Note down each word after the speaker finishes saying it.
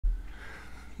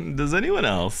Does anyone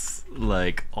else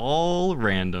like all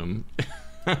random?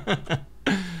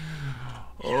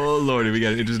 Oh lordy, we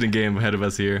got an interesting game ahead of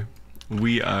us here.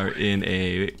 We are in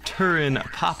a Turin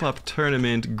pop-up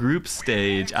tournament group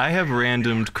stage. I have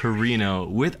randomed Carino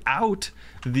without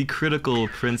the critical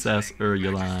Princess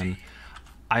Urgulan.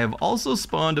 I have also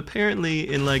spawned apparently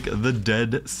in like the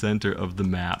dead center of the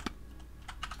map.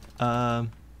 Oh,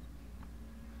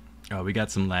 we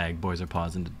got some lag. Boys are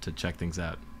pausing to check things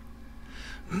out.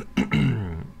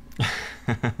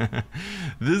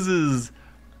 This is,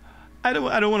 I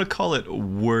don't want to call it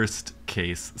worst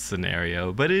case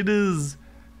scenario, but it is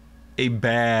a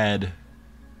bad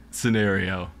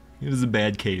scenario. It is a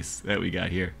bad case that we got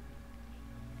here.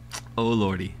 Oh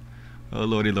lordy. Oh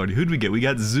lordy lordy. Who'd we get? We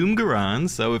got Zoom Garan,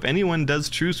 so if anyone does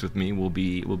truce with me, we'll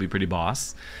be pretty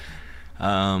boss. We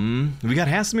got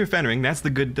Hasimir Fenring. That's the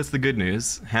good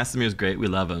news. Hasimir's great, we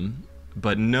love him.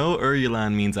 But no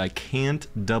Urgulan means I can't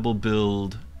double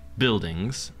build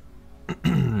buildings.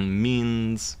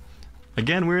 Means,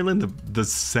 again, we're in the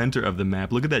center of the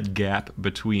map. Look at that gap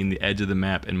between the edge of the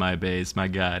map and my base. My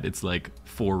god, it's like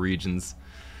 4 regions.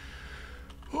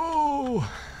 Oh!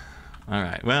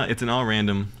 Alright, well, it's an all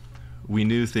random. We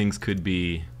knew things could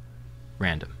be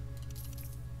random.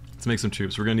 Let's make some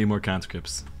troops. We're gonna need more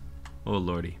conscripts. Oh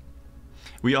lordy.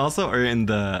 We also are in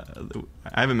the,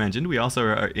 I haven't mentioned, we also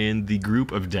are in the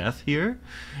group of death here.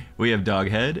 We have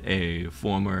Doghead, a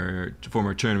former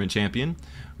tournament champion.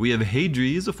 We have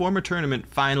Hadries, a former tournament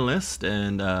finalist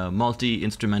and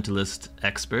multi-instrumentalist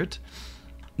expert.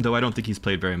 Though I don't think he's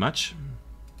played very much.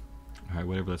 Alright,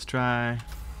 whatever, let's try.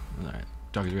 Alright,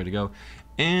 Doghead's ready to go.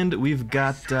 And we've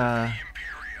got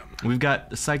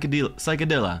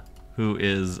Psychedilla, who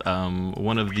is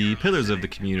one of the pillars of the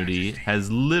community,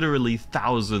 has literally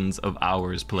thousands of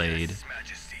hours played.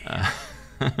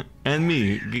 And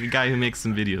me, a guy who makes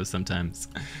some videos sometimes.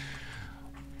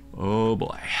 Oh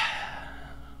boy.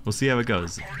 We'll see how it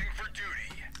goes.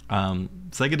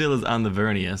 Psychedilla's on the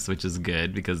Vernius, which is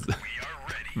good because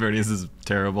Vernius is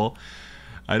terrible.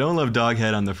 I don't love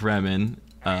Doghead on the Fremen.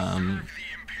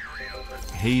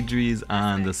 Hadries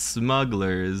on the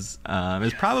Smugglers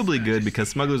is probably good because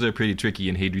Smugglers are pretty tricky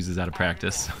and Hadries is out of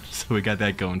practice. So we got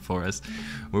that going for us.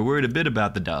 We're worried a bit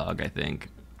about the dog, I think.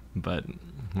 But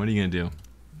what are you going to do?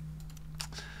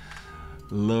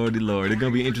 Lordy lord, it's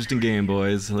going to be an interesting game,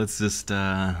 boys. Let's just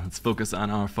let's focus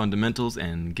on our fundamentals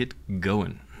and get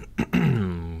going.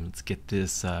 Let's get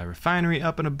this refinery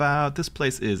up and about. This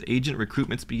place is agent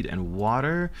recruitment speed and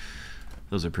water.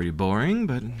 Those are pretty boring,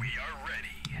 but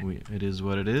it is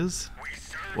what it is.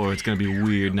 Or it's going to be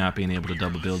weird not being able to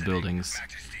double build buildings.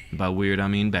 By weird, I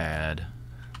mean bad.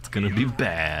 It's going to be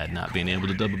bad not being able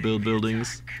to double build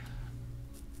buildings.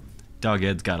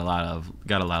 Doghead's got a lot of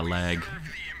lag,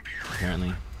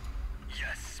 apparently.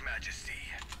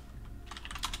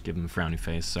 Give him a frowny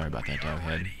face. Sorry about that,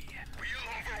 Doghead.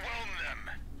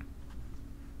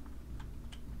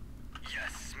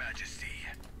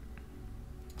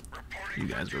 You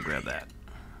guys go grab that.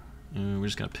 We're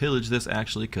just gonna pillage this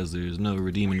actually because there's no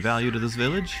redeeming value to this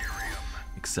village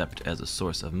except as a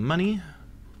source of money.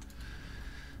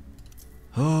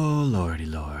 Oh lordy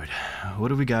lord, what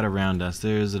do we got around us?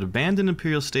 There's an abandoned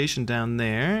imperial station down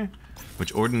there,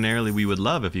 which ordinarily we would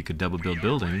love if you could double build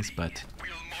buildings, but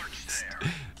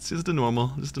it's just a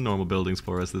normal buildings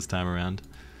for us this time around.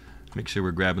 Make sure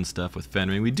we're grabbing stuff with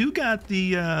Fenring. We do got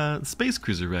the space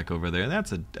cruiser wreck over there.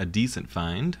 That's a decent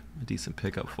find, a decent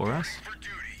pickup for us.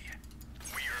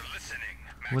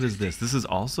 What is this? This is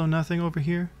also nothing over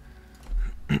here.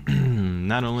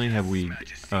 Not only have we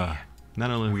got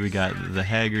the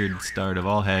haggard start of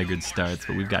all haggard starts,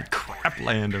 but we've got crap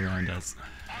land around us.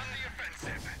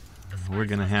 We're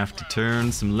gonna have to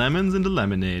turn some lemons into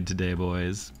lemonade today,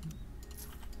 boys.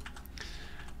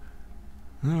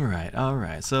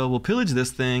 Alright, so we'll pillage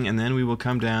this thing and then we will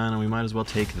come down and we might as well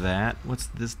take that. What's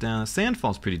this down?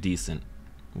 Sandfall's pretty decent.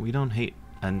 We don't hate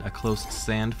a close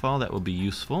sandfall, that will be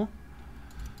useful.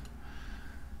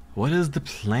 What is the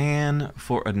plan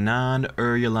for a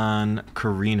non-Urgulan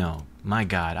Carino? My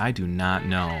god, I do not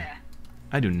know.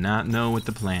 I do not know what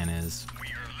the plan is.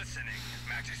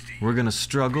 We're gonna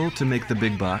struggle to make the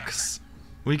big bucks.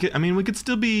 We could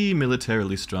still be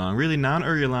militarily strong. Really,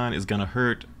 non-Urgulan is gonna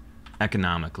hurt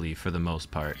economically for the most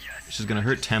part. She's gonna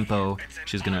hurt tempo,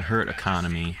 she's gonna hurt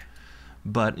economy.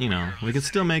 But, you know, we could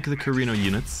still make the Carino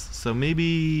units, so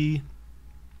maybe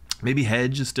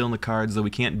hedge is still in the cards, though we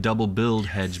can't double build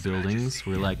hedge buildings.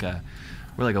 We're like a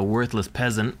worthless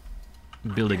peasant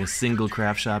building a single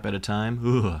craft shop at a time.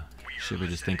 Ugh, shiver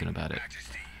just thinking about it.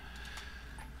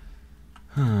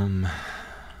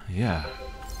 Yeah.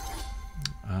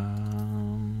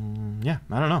 Yeah,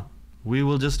 I don't know.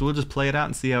 We'll just play it out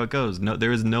and see how it goes. No,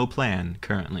 there is no plan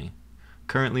currently.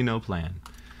 Currently no plan.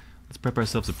 Let's prep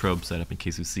ourselves a probe setup in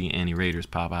case we see any raiders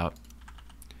pop out.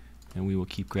 And we will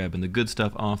keep grabbing the good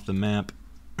stuff off the map.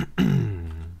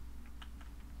 I'm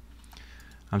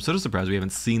sort of surprised we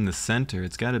haven't seen the center.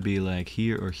 It's got to be like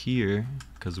here or here,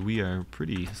 because we are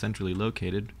pretty centrally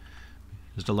located.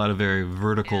 Just a lot of very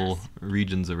vertical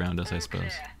regions around us, I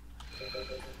suppose.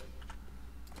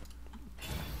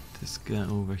 This guy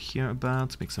over here about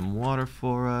to make some water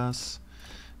for us.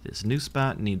 This new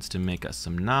spot needs to make us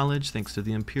some knowledge thanks to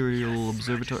the Imperial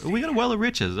Observatory. Oh, we got a well of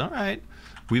riches. All right.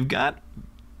 We've got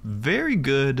very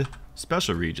good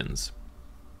special regions.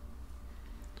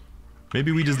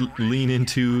 Maybe we just lean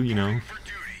into, you know,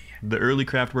 the early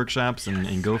craft workshops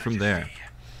and go from there.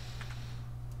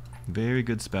 Very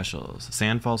good specials.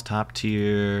 Sandfall's top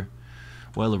tier.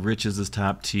 Well of Riches is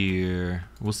top tier.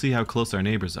 We'll see how close our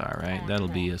neighbors are, right? That'll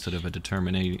be a sort of a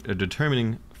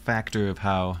determining factor of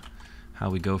how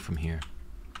we go from here.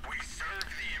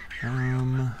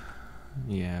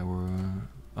 Yeah,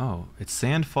 oh, it's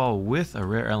Sandfall with a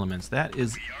rare elements. That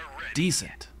is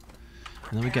decent.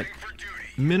 And then we got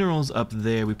minerals up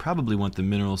there. We probably want the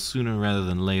minerals sooner rather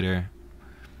than later.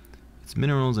 It's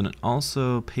minerals and it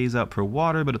also pays out per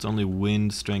water, but it's only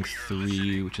wind strength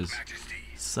 3, which is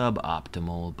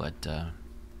suboptimal, but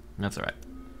that's alright.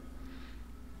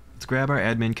 Let's grab our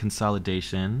admin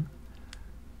consolidation.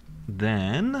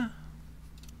 Then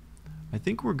I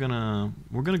think we're gonna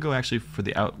go actually for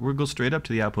the we'll go straight up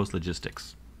to the outpost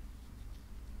logistics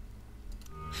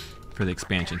for the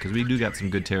expansion, because we do got some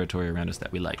good territory around us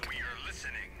that we like.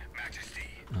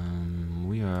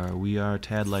 We are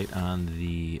tad light on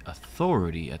the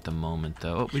authority at the moment,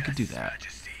 though. Oh, we could do that.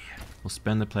 We'll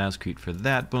spend the plascrete for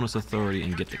that bonus authority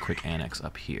and get the quick annex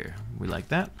up here. We like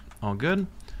that. All good.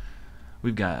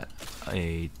 We've got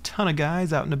a ton of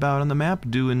guys out and about on the map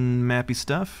doing mappy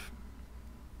stuff.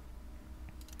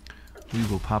 We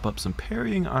will pop up some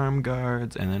parrying arm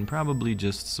guards and then probably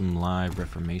just some live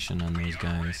reformation on those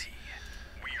guys.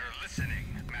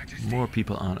 More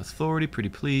people on authority, pretty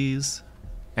please.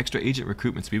 Extra agent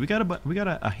recruitment speed. We got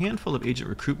a handful of agent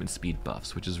recruitment speed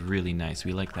buffs, which is really nice.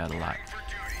 We like that a lot.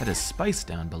 That is Spice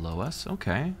down below us.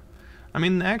 Okay. I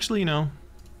mean, actually, you know,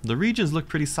 the regions look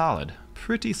pretty solid.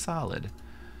 Pretty solid.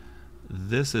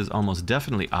 This is almost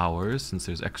definitely ours, since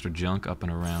there's extra junk up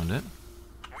and around it.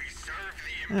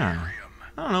 Yeah.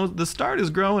 I don't know, the start is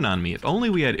growing on me. If only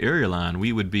we had Irulan,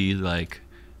 we would be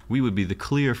the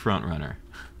clear front runner.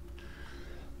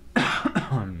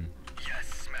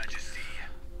 Yes, Majesty.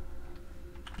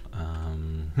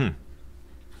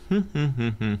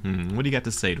 What do you got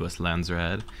to say to us,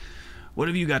 Lanzrad? What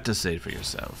have you got to say for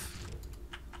yourself?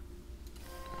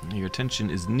 Your attention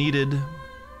is needed.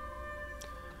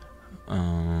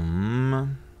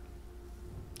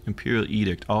 Imperial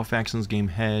Edict. All factions gain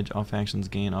hedge. All factions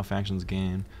gain. All factions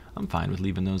gain. I'm fine with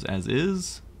leaving those as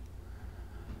is.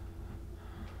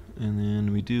 And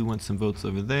then we do want some votes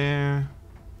over there.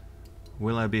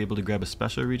 Will I be able to grab a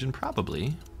special region?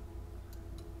 Probably.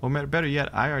 Or better yet,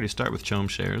 I already start with Chome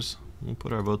shares. We'll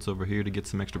put our votes over here to get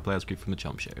some extra plascrete from the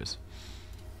Chome shares.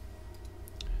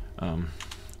 Oh,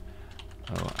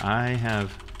 I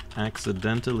have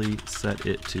accidentally set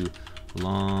it to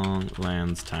long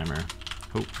lands timer.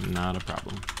 Oh, not a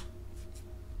problem.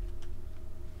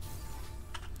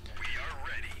 We are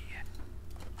ready.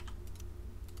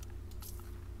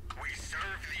 We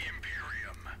serve the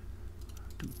Imperium.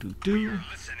 We are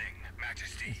listening,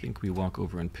 Majesty. I think we walk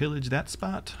over and pillage that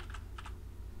spot.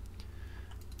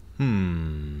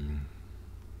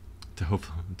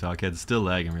 Doghead's still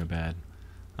lagging real bad.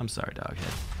 I'm sorry,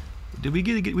 Doghead. We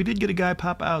did get a guy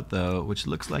pop out though, which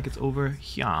looks like it's over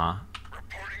here.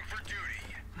 Reporting for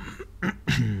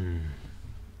duty.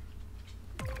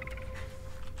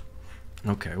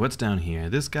 Okay, what's down here?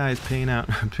 This guy's paying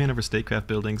over statecraft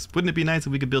buildings. Wouldn't it be nice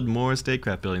if we could build more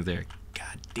statecraft buildings there?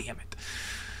 God damn it.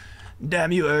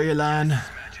 Damn you, Irulan.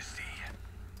 Majesty.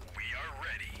 We are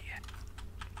ready.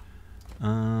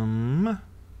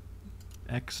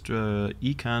 Extra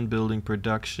econ building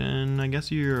production. I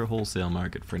guess you're a wholesale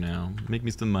market for now. Make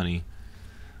me some money.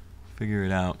 Figure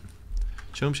it out.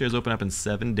 Chome shares open up in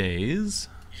 7 days.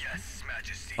 Yes,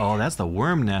 Majesty. Oh, that's the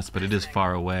worm nest, but it is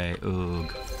far away.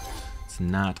 Ugh. It's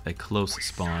not a close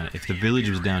spawn. If the village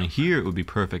was down here, it would be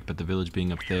perfect, but the village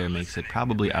being up there makes it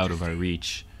probably out of our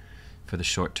reach for the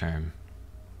short term.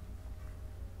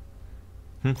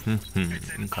 It's an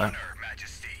Okay. honor,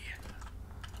 Majesty.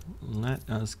 Let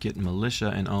us get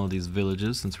militia in all of these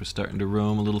villages since we're starting to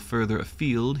roam a little further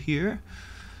afield here.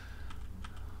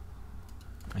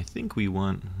 I think we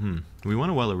want a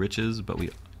well of riches, but we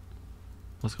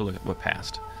let's go look at what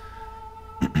passed.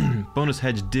 Bonus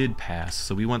hedge did pass,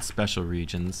 so we want special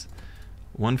regions.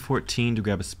 114 to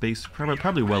grab a space.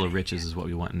 Probably Well of Riches is what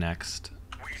we want next.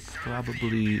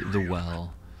 Probably the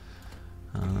well.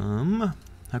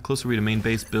 How close are we to main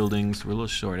base buildings? We're a little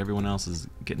short. Everyone else is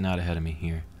getting out ahead of me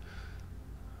here.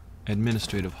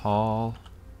 Administrative hall.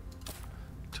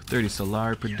 30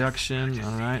 solar production.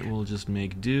 Alright, we'll just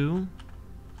make do.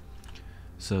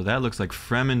 So that looks like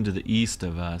Fremen to the east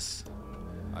of us.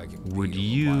 Would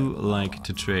you like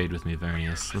to trade with me,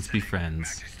 Vernius? Let's be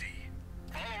friends.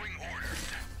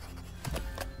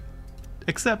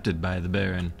 Accepted by the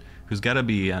Baron, who's got to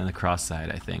be on the cross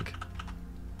side, I think.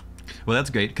 Well,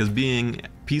 that's great, because being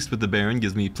peace with the Baron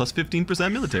gives me plus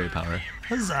 15% military power.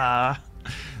 Huzzah!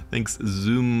 Thanks,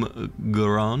 Zoom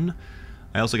Goron.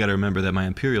 I also got to remember that my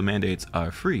Imperial mandates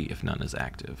are free if none is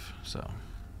active, so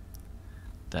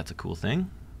that's a cool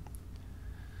thing.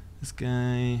 This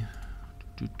guy...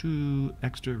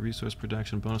 extra resource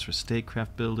production bonus for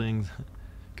statecraft buildings.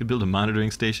 Could build a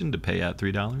monitoring station to pay out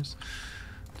 $3.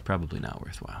 It's probably not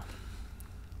worthwhile.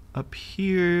 Up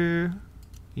here,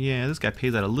 yeah, this guy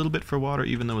pays out a little bit for water,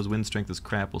 even though his wind strength is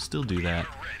crap. We'll still do that.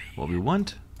 What we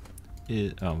want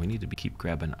is, oh, we need to keep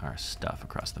grabbing our stuff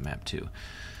across the map too.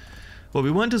 What we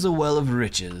want is a Well of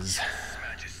Riches.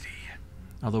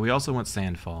 Although we also want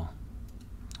Sandfall.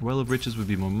 Well of Riches would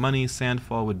be more money.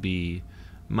 Sandfall would be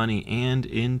money and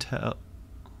intel,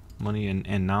 money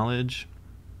and knowledge.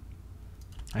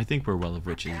 I think we're Well of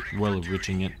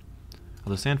Riching it.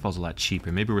 Although Sandfall's a lot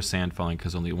cheaper. Maybe we're Sandfalling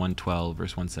because only 112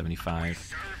 versus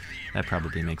 175. That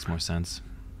probably makes more sense.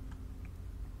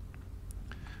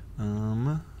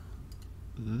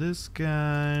 This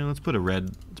guy, let's put a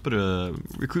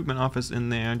recruitment office in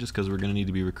there just because we're going to need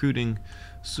to be recruiting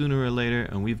sooner or later,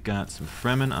 and we've got some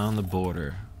Fremen on the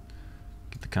border.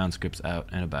 Get the conscripts out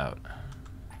and about.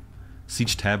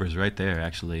 Siege Tabor's right there,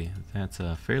 actually. That's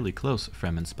a fairly close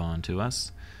Fremen spawn to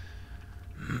us.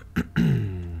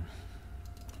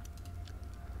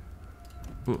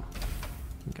 Ooh,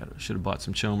 should have bought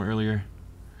some chome earlier.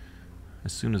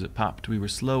 As soon as it popped, we were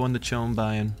slow on the chome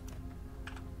buying.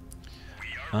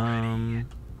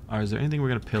 Is there anything we're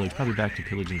gonna pillage? Probably back to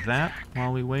pillaging that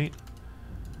while we wait.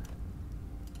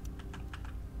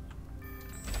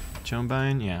 Chome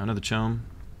buying, yeah, another chome.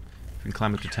 If we can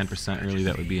climb up to 10% early,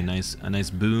 that would be a nice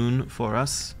boon for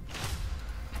us.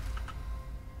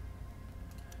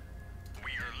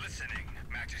 We are listening,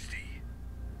 Majesty.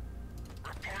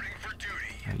 Reporting for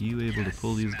duty. Are you able to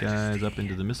pull these guys up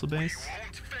into the missile base? We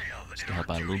won't fail Just to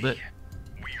help out a little bit.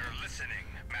 We are listening,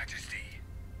 Majesty.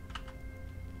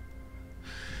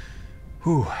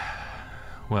 Whew.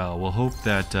 Well, we'll hope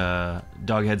that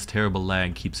Doghead's terrible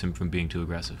lag keeps him from being too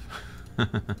aggressive.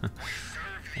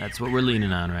 That's what we're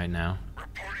leaning on right now.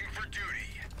 Reporting for duty.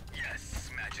 Yes,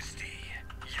 Majesty.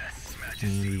 Yes, Majesty.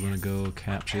 And we want to go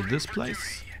capture this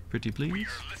place. Pretty please. We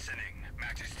are listening,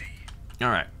 Majesty.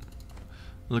 Alright.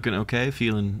 Looking okay,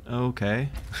 feeling okay.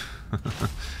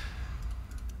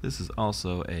 This is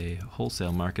also a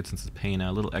wholesale market since it's paying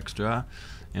out a little extra.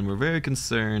 And we're very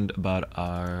concerned about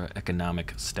our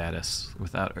economic status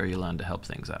without Urulon to help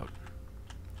things out.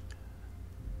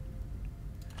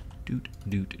 Doot,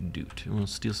 doot, doot. We'll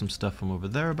steal some stuff from over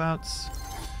thereabouts.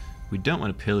 We don't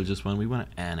want to pillage this one. We want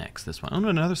to annex this one. Oh, no,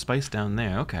 another spice down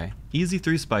there. Okay. Easy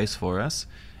 3 spice for us.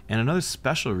 And another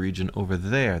special region over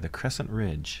there, the Crescent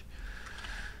Ridge.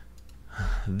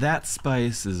 That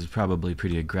spice is probably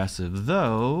pretty aggressive,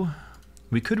 though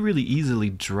we could really easily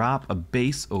drop a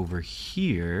base over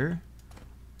here.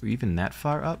 Or even that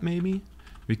far up, maybe?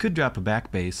 We could drop a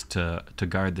back base to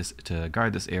guard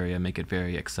this area, make it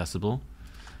very accessible.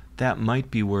 That might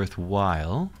be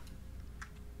worthwhile.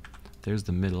 There's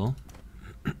the middle.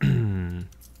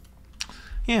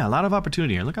 Yeah, a lot of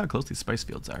opportunity here. Look how close these spice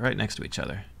fields are, right next to each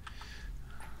other.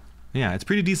 Yeah, it's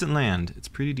pretty decent land. It's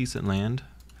pretty decent land.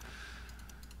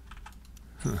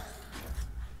 Huh.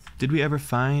 Did we ever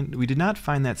find... We did not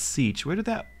find that siege. Where did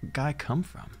that guy come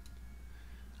from?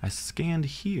 I scanned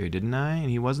here, didn't I?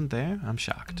 And he wasn't there? I'm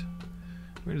shocked.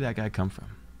 Where did that guy come from?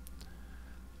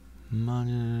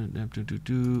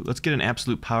 Let's get an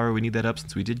absolute power. We need that up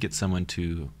since we did get someone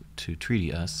to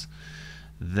treaty us.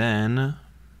 Then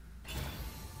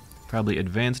probably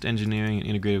advanced engineering and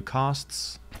integrated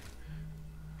costs.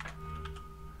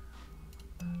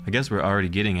 I guess we're already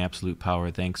getting absolute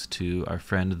power thanks to our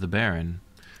friend the Baron.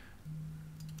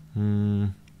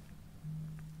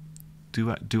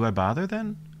 Do I bother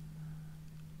then?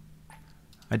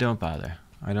 I don't bother.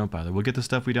 I don't bother. We'll get the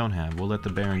stuff we don't have. We'll let the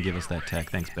Baron give us that tech.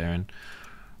 Thanks, Baron.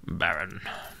 Baron.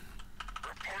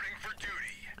 Reporting for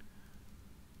duty.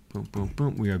 Boom, boom,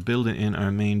 boom. We are building in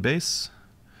our main base.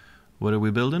 What are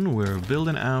we building? We're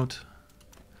building out...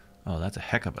 Oh, that's a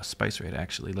heck of a spice rate,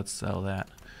 actually. Let's sell that.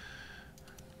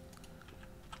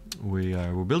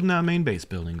 We're building out main base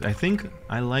buildings. I think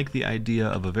I like the idea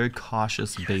of a very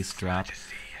cautious base drop.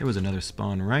 There was another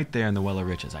spawn right there in the Well of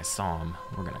Riches. I saw him.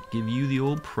 We're gonna give you the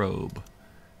old probe.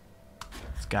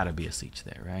 It's gotta be a siege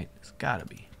there, right? It's gotta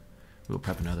be. We'll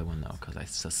prep another one though, because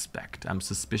I'm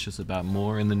suspicious about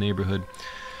more in the neighborhood.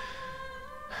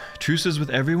 Truces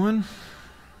with everyone.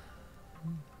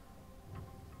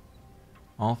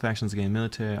 All factions gain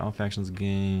military. All factions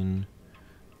gain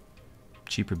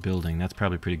cheaper building. That's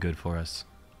probably pretty good for us.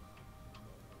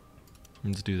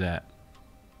 Let's do that.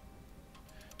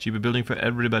 Cheaper building for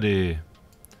everybody.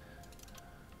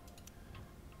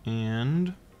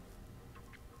 And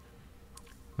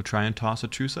we'll try and toss a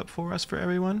truce up for us for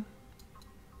everyone.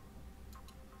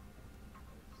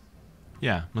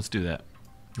 Yeah, let's do that.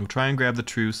 We'll try and grab the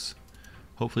truce.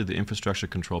 Hopefully the infrastructure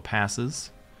control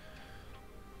passes.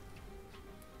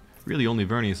 Really, only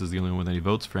Vernius is the only one that he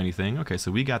votes for anything. Okay, so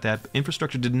we got that.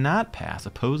 Infrastructure did not pass.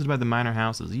 Opposed by the minor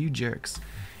houses. You jerks.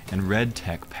 And red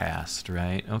tech passed,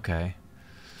 right? Okay.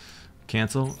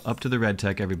 Cancel. Up to the red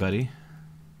tech, everybody.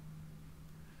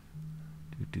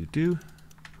 Do.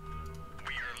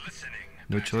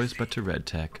 No choice but to red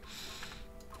tech.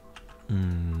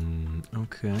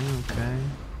 Okay.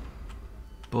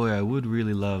 Boy, I would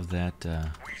really love that.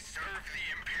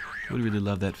 Would really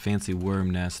love that fancy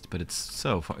worm nest, but it's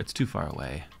so far. It's too far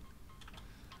away.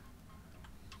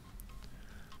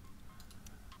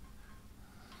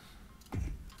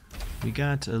 We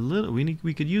got a little.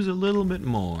 We could use a little bit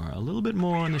more. A little bit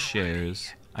more on the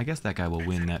shares. I guess that guy will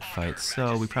win that fight.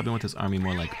 So we probably want this army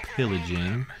more like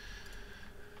pillaging.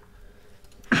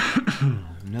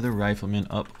 Another rifleman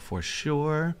up for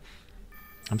sure.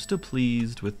 I'm still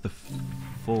pleased with the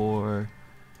 4.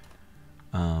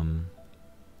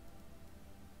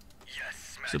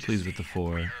 Still pleased with the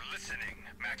 4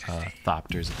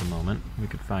 Thopters at the moment. We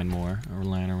could find more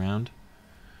lying around.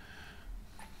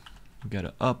 We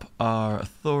gotta up our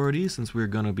authority since we're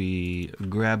gonna be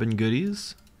grabbing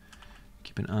goodies.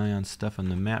 Keep an eye on stuff on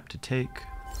the map to take.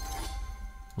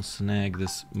 We'll snag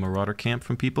this marauder camp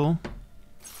from people.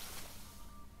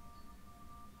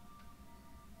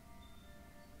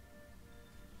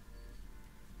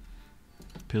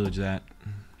 Pillage that.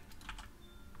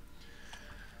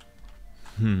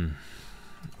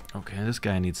 Okay, this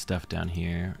guy needs stuff down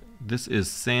here. This is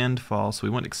Sandfall, so we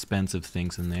want expensive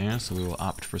things in there, so we will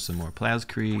opt for some more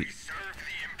Plascrete.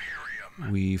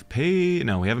 We've paid...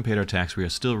 No, we haven't paid our tax. We are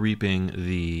still reaping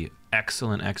the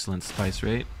excellent spice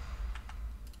rate.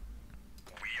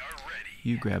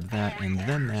 You grab that, and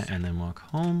then walk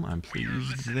home. I'm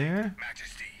pleased there.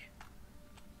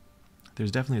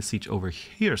 There's definitely a siege over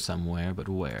here somewhere, but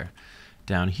where?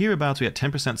 Down hereabouts, we got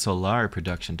 10% solar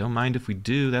production. Don't mind if we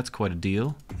do. That's quite a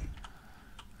deal.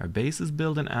 Our base is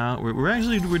building out.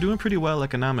 We're doing pretty well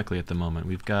economically at the moment.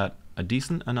 We've got a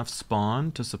decent enough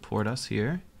spawn to support us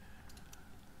here.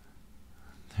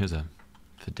 There's a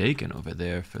Fadakin over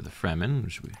there for the Fremen,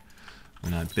 which we're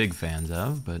not big fans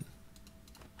of, but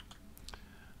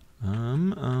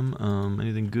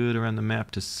anything good around the map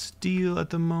to steal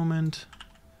at the moment?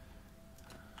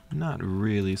 Not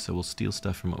really, so we'll steal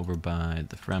stuff from over by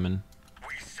the Fremen.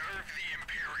 We serve the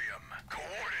Imperium,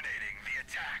 coordinating the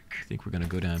attack. I think we're gonna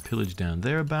go down, pillage down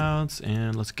thereabouts,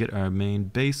 and let's get our main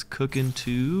base cooking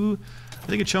too. I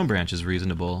think a Chum Branch is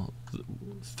reasonable.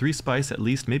 3 spice at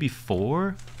least, maybe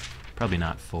 4? Probably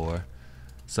not 4.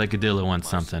 Psychedilla wants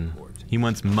something. He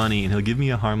wants money, and he'll give me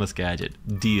a harmless gadget.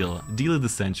 Deal. Deal of the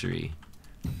century.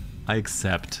 I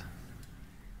accept.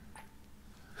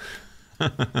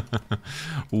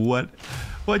 What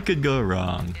could go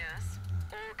wrong? Yes,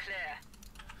 all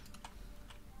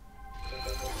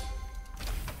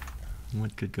clear.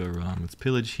 What could go wrong? Let's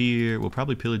pillage here. We'll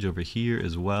probably pillage over here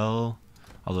as well.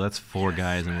 Although that's 4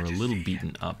 guys and we're a little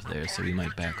beaten up there, so we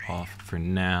might back off for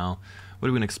now. What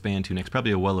are we going to expand to next?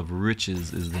 Probably a Well of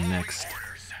Riches is the next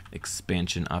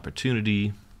expansion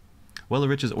opportunity. Well of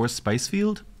Riches or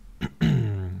Spicefield?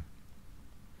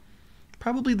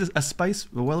 Probably a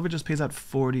Well of Riches pays out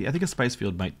 40. I think a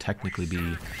Spicefield might technically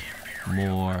be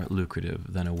more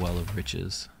lucrative than a Well of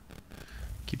Riches.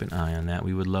 Keep an eye on that.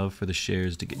 We would love for the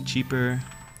shares to get cheaper.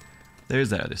 There's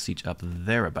that other siege up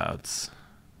thereabouts.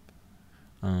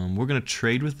 We're gonna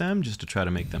trade with them just to try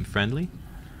to make them friendly.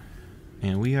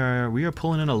 And we are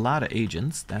pulling in a lot of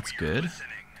agents. That's good.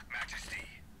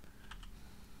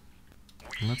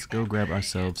 Let's go grab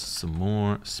ourselves some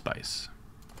more spice.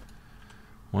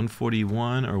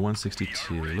 141 or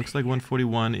 162. Looks like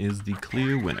 141 is the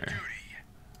clear winner.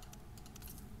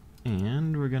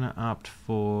 And we're gonna opt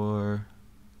for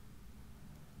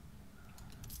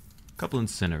a couple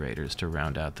incinerators to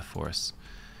round out the force.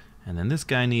 And then this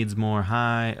guy needs more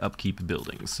high upkeep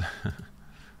buildings.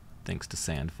 Thanks to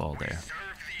Sandfall there.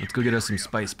 Let's go get us some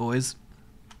spice, boys.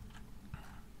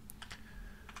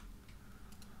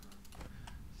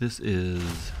 This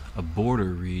is a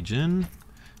border region.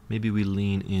 Maybe we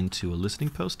lean into a listening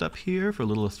post up here for a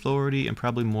little authority and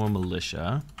probably more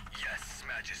militia. Yes,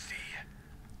 Majesty.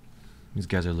 These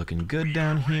guys are looking good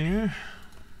down here.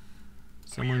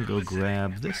 Someone go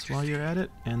grab this while you're at it.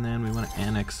 And then we want to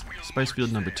annex Spice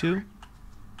Field number 2.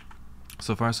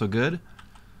 So far, so good.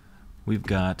 We've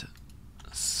got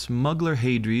Smuggler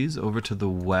Hadries over to the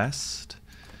west.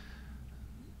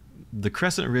 The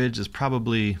Crescent Ridge is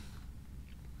probably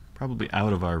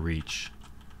out of our reach.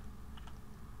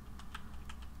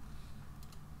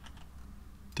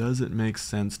 Does it make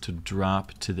sense to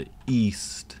drop to the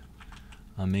east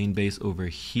a main base over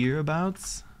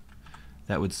hereabouts?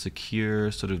 That would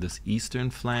secure sort of this eastern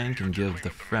flank and give the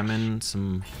Fremen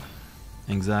some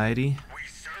anxiety. We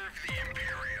serve the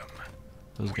Imperium.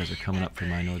 Those guys are coming up from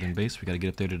my northern base. We got to get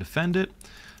up there to defend it.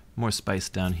 More spice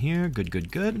down here. Good,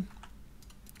 good, good.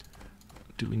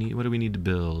 What do we need to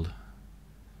build?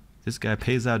 This guy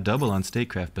pays out double on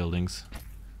statecraft buildings.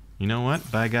 You know what?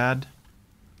 By God.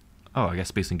 Oh, I guess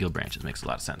Space and Guild branches makes a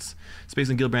lot of sense. Space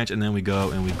and Guild branch, and then we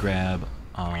go and we grab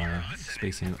our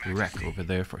Spacing Wreck over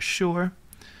there for sure.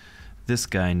 This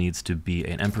guy needs to be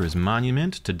an Emperor's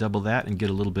Monument to double that and get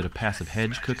a little bit of passive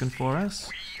hedge cooking for us.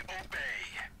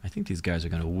 I think these guys are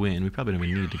going to win. We probably don't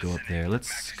even need to go up there.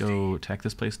 Let's go attack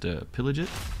this place to pillage it.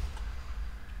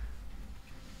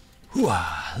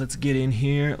 Hooah! Let's get in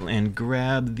here and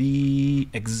grab the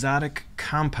exotic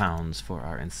compounds for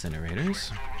our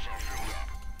incinerators.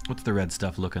 What's the red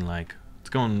stuff looking like? It's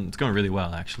going really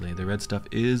well, actually. The red stuff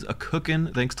is a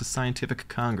cookin' thanks to Scientific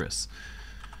Congress.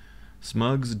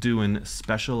 Smug's doing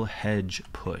special hedge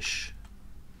push.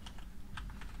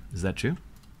 Is that true?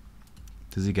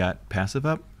 Does he got passive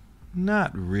up?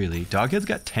 Not really. Doghead's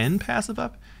got 10 passive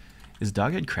up? Is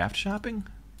Doghead craft shopping?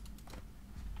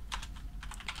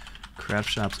 Craft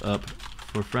shops up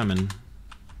for Fremen.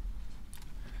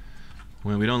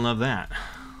 Well, we don't love that.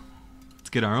 Let's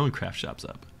get our own craft shops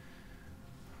up.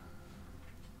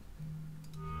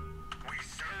 We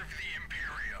serve the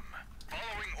Imperium.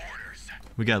 Following orders.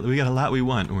 We got a lot we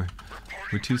want.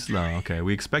 We're too slow. Okay,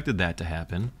 we expected that to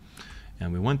happen,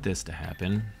 and we want this to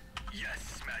happen.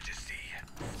 Yes, Majesty.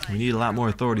 We need a lot more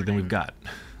authority than we've got.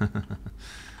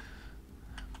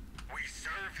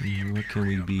 What can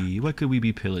we be? What could we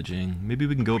be pillaging? Maybe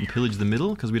we can go up and pillage the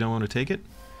middle because we don't want to take it.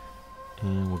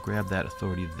 And we'll grab that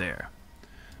authority there.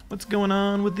 What's going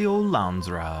on with the old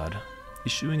Landsrod?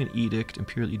 Issuing an edict,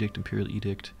 Imperial Edict, Imperial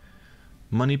Edict.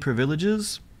 Money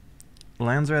privileges?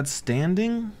 Landsrad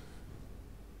standing?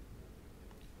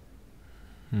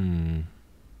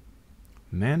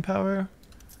 Manpower?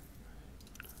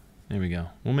 There we go.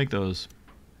 We'll make those.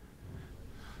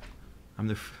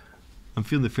 I'm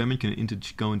feeling the Fremen can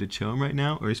go into Chome right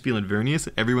now, or he's feeling Vernius.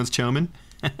 Everyone's Chomin.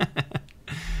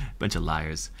 Bunch of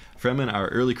liars. Fremen are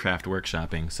early craft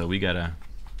workshopping, so we gotta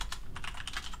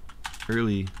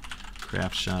early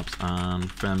craft shops on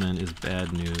Fremen is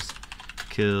bad news.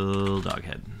 Kill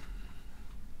Doghead.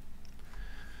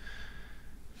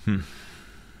 And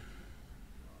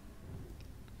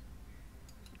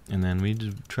then we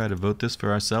just try to vote this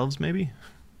for ourselves, maybe?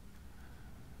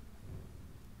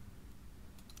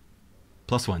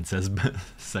 +1 says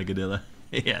Sagadilla.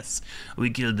 Yes, we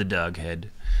killed the Doghead.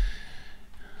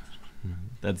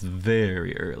 That's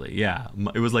very early. Yeah,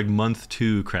 it was like month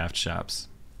 2 craft shops.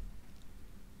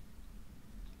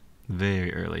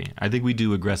 Very early. I think we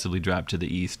do aggressively drop to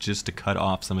the east just to cut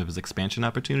off some of his expansion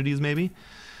opportunities, maybe.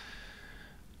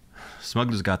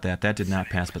 Smuggler's got that. That did not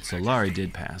pass, but Solari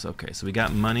did pass. Okay, so we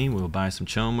got money. We'll buy some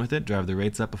Chome with it, drive the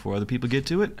rates up before other people get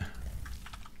to it.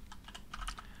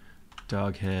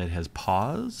 Doghead has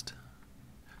paused.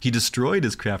 He destroyed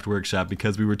his craft workshop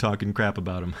because we were talking crap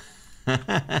about him.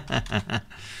 I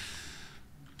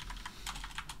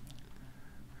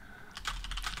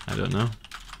don't know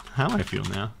how I feel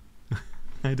now.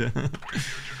 I don't.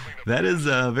 That is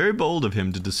very bold of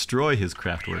him to destroy his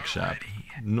craft workshop.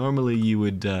 Normally you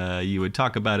would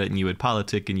talk about it and you would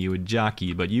politic and you would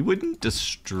jockey, but you wouldn't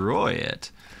destroy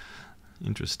it.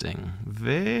 Interesting.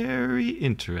 Very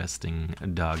interesting,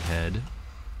 Doghead.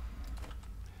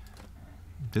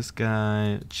 This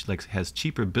guy has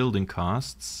cheaper building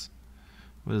costs.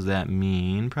 What does that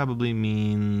mean? Probably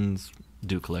means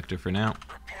Dew Collector for now.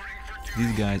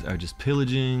 These guys are just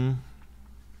pillaging.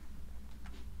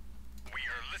 We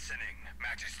are listening,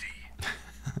 Majesty.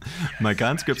 My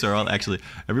conscripts are all actually,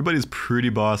 everybody's pretty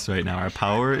boss right now. Our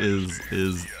power is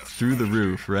through the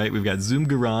roof, right? We've got Zoom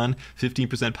Garan,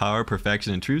 15% power,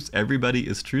 perfection, and truce. Everybody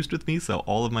is truced with me, so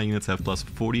all of my units have plus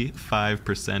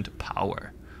 45%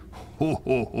 power. Ho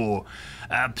ho ho,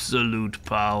 absolute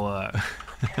power.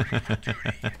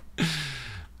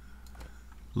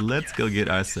 Let's go get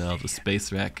ourselves a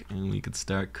space wreck and we could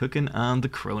start cooking on the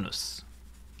Kronos.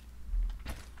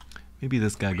 Maybe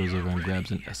this guy goes over and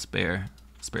grabs a spare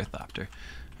Thopter.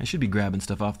 I should be grabbing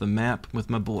stuff off the map with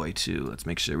my boy too. Let's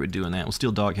make sure we're doing that. We'll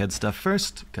steal Doghead stuff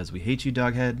first because we hate you,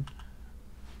 Doghead.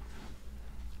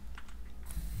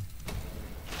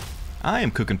 I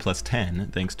am cooking plus 10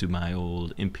 thanks to my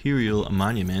old Imperial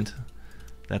Monument.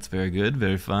 That's very good,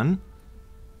 very fun.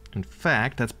 In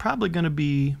fact, that's probably going to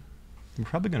be... I'm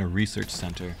probably going to research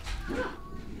center.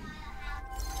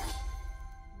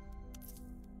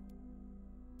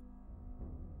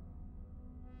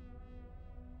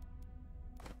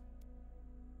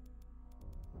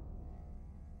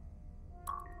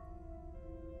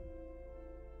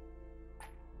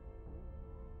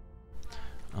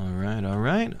 All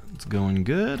right, it's going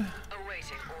good.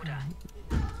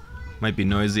 Might be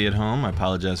noisy at home. I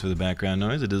apologize for the background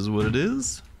noise. It is what it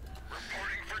is.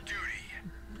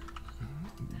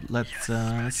 Let's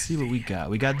see what we got.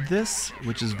 We got this,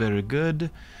 which is very good.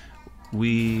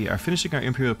 We are finishing our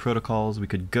Imperial protocols. We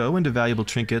could go into valuable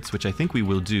trinkets, which I think we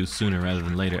will do sooner rather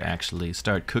than later, actually.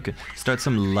 Start cooking. Start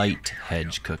some light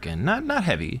hedge cooking. Not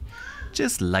heavy,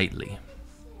 just lightly.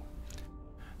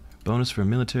 Bonus for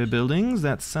military buildings.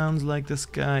 That sounds like this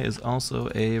guy is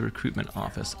also a recruitment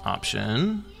office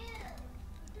option.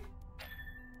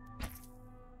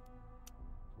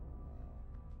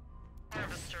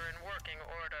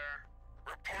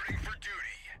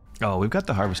 Oh, we've got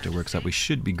the Harvester Works up. We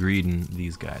should be greeding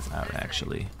these guys out,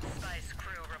 actually.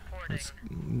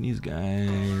 These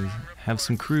guys have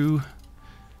some crew.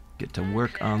 Get to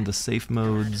work on the safe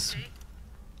modes.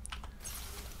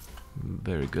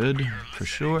 Very good, for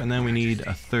sure. And then we need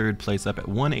a third place up at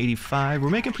 185. We're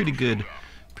making pretty good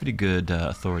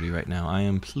authority right now. I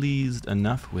am pleased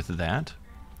enough with that.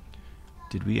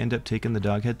 Did we end up taking the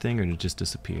Doghead thing, or did it just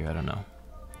disappear? I don't know.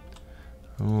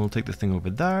 We'll take the thing over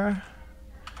there.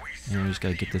 And we just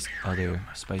gotta get this other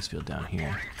spice field down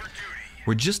here.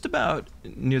 We're just about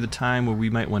near the time where we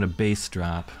might want to base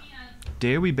drop.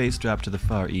 Dare we base drop to the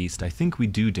far east? I think we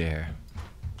do dare.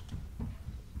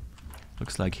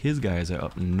 Looks like his guys are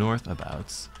up north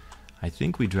abouts. I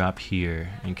think we drop here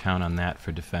and count on that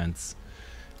for defense.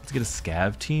 Let's get a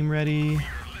scav team ready.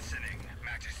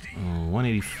 Oh,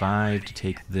 185 to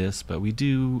take this, but we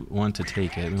do want to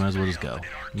take it. We might as well just go.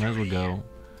 Might as well go.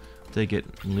 Take it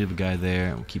and leave a guy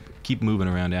there. We'll keep moving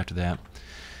around after that.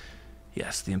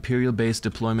 Yes, the Imperial base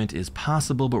deployment is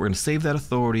possible, but we're going to save that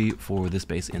authority for this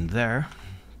base in there.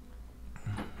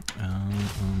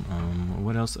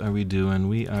 What else are we doing?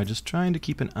 We are just trying to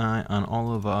keep an eye on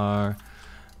all of our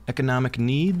economic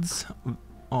needs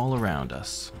all around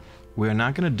us. We're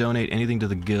not going to donate anything to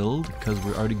the guild because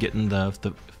we're already getting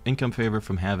the income favor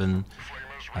from having...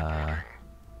 we're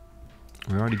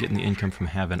already getting the income from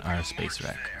having our space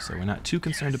wreck, so we're not too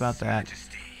concerned about that.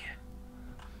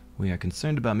 We are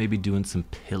concerned about maybe doing some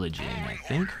pillaging, I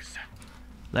think.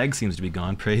 Lag seems to be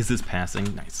gone. Praise is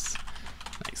passing. Nice.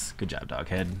 Nice. Good job,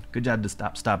 Doghead. Good job to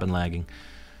stop and lagging.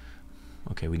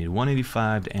 Okay, we need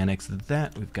 185 to annex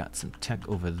that. We've got some tech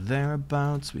over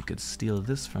thereabouts. We could steal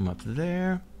this from up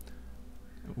there.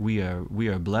 We are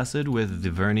blessed with the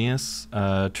Vernius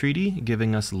treaty,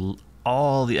 giving us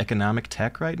all the economic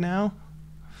tech right now.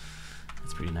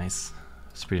 That's pretty nice.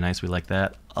 It's pretty nice. We like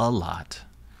that a lot.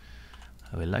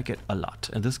 We like it a lot.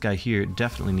 And this guy here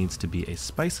definitely needs to be a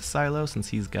spice silo since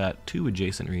he's got 2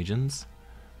 adjacent regions.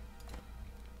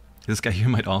 This guy here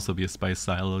might also be a spice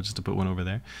silo, just to put one over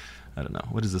there. I don't know.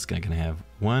 What is this guy going to have?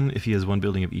 One, if he has one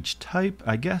building of each type,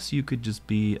 I guess you could just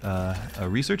be a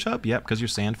research hub. Yep, because you're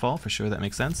Sandfall, for sure, that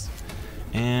makes sense.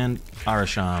 And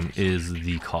Arasham is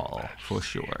the call, for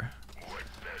sure.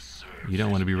 You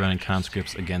don't want to be running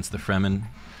conscripts against the Fremen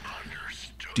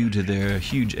due to their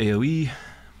huge AoE.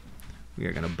 We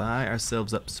are going to buy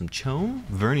ourselves up some chom.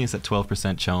 Vernius at 12%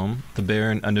 chom. The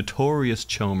Baron, a notorious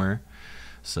chomer.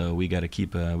 So we got to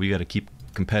keep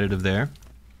competitive there.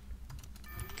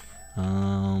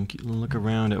 Look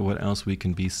around at what else we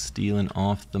can be stealing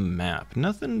off the map.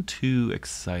 Nothing too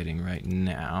exciting right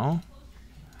now.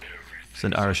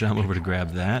 Send Arasham over to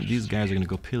grab that. These guys are going to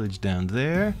go pillage down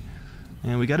there.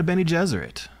 And we got a Bene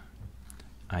Gesserit.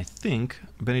 I think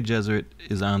Bene Gesserit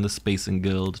is on the Spacing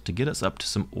Guild to get us up to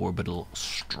some orbital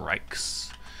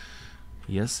strikes.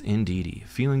 Yes, indeedy.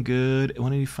 Feeling good.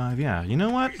 185. Yeah, you know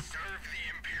what?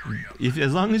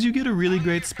 As long as you get a really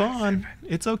great spawn,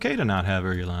 it's okay to not have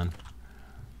Urulon.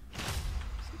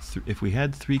 If we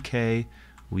had 3K,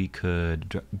 we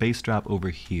could base drop over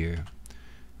here,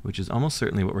 which is almost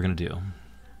certainly what we're gonna do.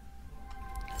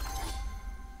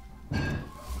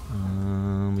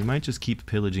 We might just keep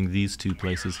pillaging these two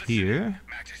places here.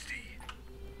 Majesty.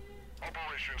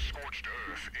 Operation Scorched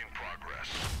Earth in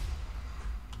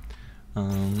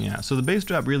progress. Yeah, so the base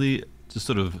drop really just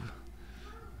sort of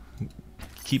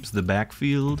keeps the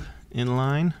backfield in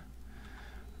line.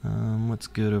 What's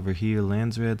good over here?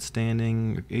 Landsrad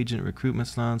standing, agent recruitment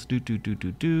slots, I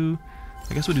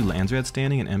guess we'll do Landsrad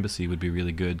standing, and embassy would be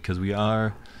really good because we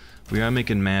are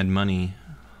making mad money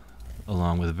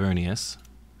along with Vernius.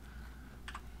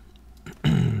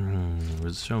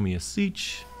 Show me a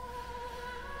siege.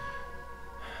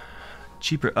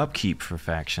 Cheaper upkeep for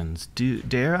factions.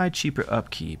 Dare I cheaper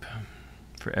upkeep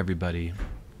for everybody?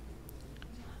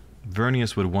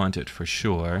 Vernius would want it for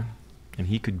sure, and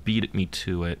he could beat me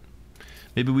to it.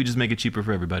 Maybe we just make it cheaper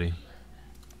for everybody.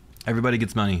 Everybody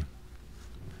gets money.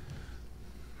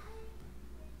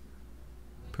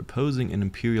 Proposing an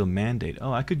imperial mandate.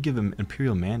 Oh, I could give an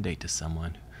imperial mandate to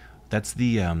someone. That's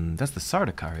the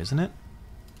Sardaukar, isn't it?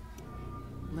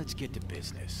 Let's get to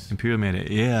business. Imperial mandate.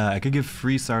 Yeah, I could give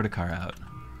free Sardaukar out.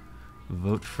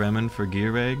 Vote Fremen for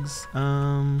Gearregs.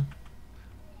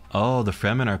 Oh, the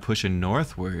Fremen are pushing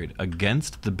northward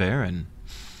against the Baron.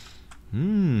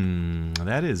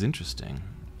 That is interesting.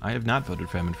 I have not voted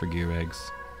Fremen for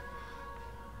Gearregs.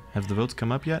 Have the votes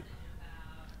come up yet?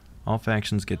 All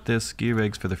factions get this.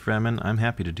 Gearregs for the Fremen. I'm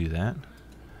happy to do that.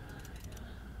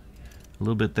 A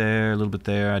little bit there, a little bit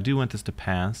there. I do want this to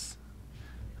pass.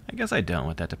 I guess I don't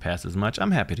want that to pass as much.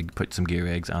 I'm happy to put some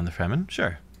Gearregs on the Fremen.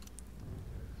 Sure.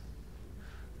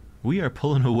 We are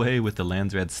pulling away with the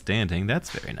Landsrad standing.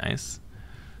 That's very nice.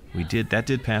 That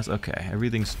did pass. Okay,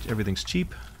 everything's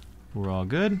cheap. We're all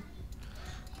good.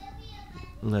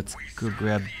 Let's go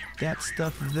grab that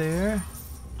stuff there.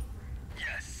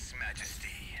 Yes, Majesty.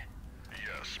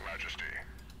 Yes, Majesty.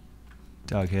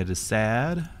 Doghead is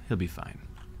sad. He'll be fine.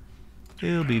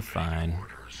 He'll be fine.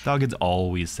 Doghead's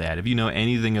always sad. If you know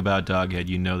anything about Doghead,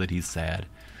 you know that he's sad.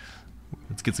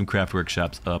 Let's get some craft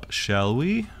workshops up, shall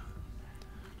we?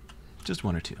 Just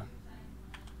one or two.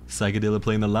 Psychedilla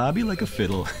playing the lobby like a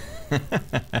fiddle. We are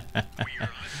listening,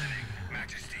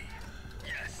 Majesty.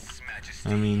 Yes, Majesty.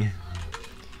 I mean,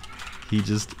 he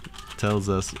just tells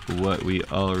us what we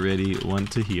already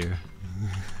want to hear.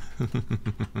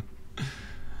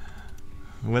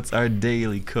 What's our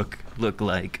daily cook look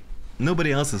like?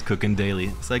 Nobody else is cooking daily.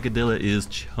 Psychedilla is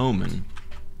chomin'.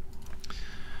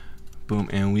 Boom,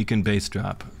 and we can base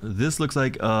drop. This looks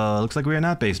like we are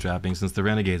not base dropping since the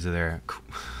renegades are there.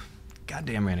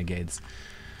 Goddamn renegades.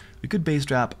 We could base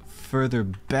drop further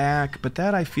back, but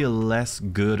that I feel less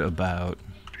good about.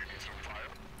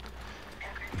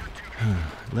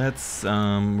 We're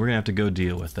gonna have to go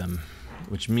deal with them,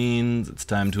 which means it's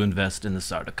time to invest in the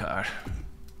Sardaukar.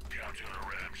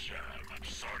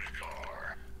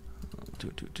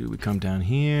 We come down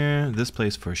here. This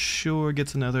place for sure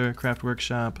gets another craft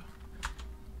workshop.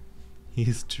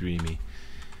 He's dreamy.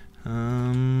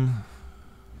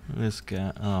 This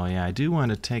guy. Oh yeah, I do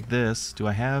want to take this. Do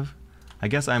I have? I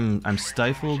guess I'm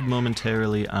stifled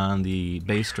momentarily on the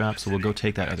base drop, so we'll go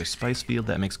take that other spice field.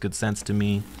 That makes good sense to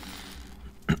me.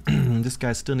 This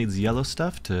guy still needs yellow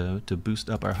stuff to boost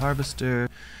up our harvester.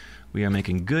 We are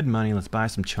making good money. Let's buy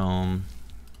some chom.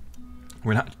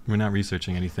 We're not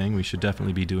researching anything. We should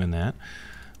definitely be doing that.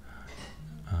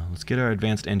 Let's get our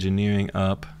advanced engineering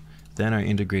up, then our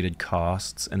integrated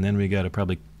costs, and then we gotta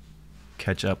probably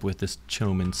catch up with this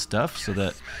chomin stuff so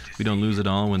that we don't lose it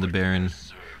all when the Baron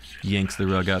yanks the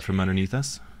rug out from underneath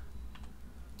us.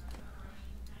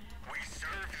 We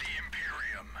serve the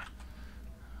Imperium.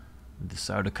 The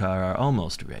Sardaukar are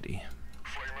almost ready.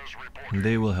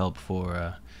 They will help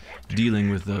for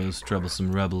dealing with those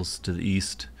troublesome rebels to the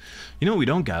east. You know what we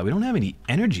don't got? We don't have any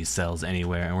energy cells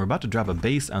anywhere, and we're about to drop a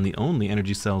base on the only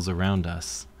energy cells around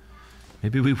us.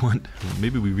 Maybe we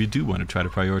do want to try to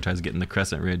prioritize getting the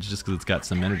Crescent Ridge just because it's got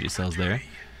some energy cells there.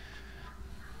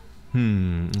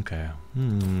 Okay.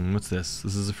 What's this?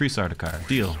 This is a free Sardaukar.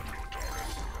 Deal.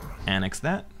 Annex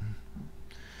that.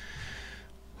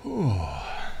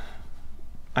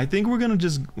 I think we'll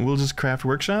just craft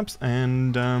workshops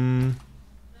and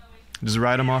just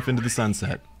ride them off into the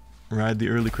sunset. Ride the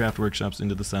early craft workshops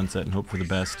into the sunset and hope for the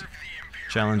best.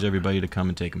 Challenge everybody to come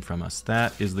and take them from us.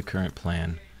 That is the current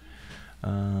plan.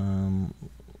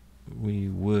 We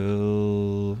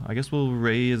will... I guess we'll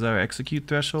raise our execute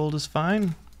threshold is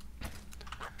fine.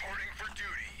 Reporting for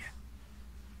duty.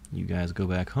 You guys go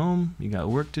back home. You got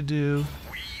work to do.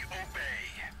 We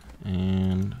obey.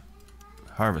 And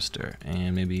harvester.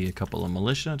 And maybe a couple of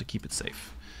militia to keep it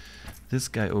safe. This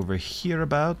guy over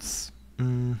hereabouts.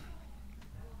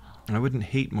 I wouldn't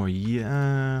hate more.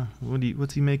 Yeah.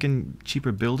 What's he making?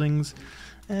 Cheaper buildings?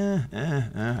 I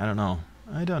don't know.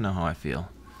 I don't know how I feel.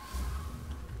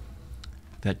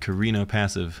 That Carino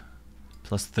passive.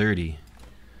 Plus 30.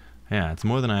 Yeah, it's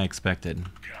more than I expected.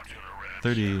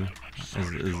 30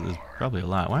 is probably a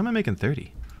lot. Why am I making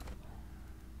 30?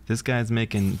 This guy's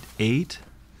making 8.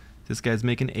 This guy's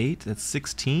making 8. That's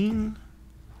 16.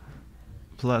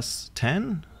 Plus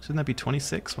 10? Shouldn't that be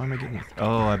 26? Why am I getting...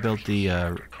 Oh, I built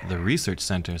the research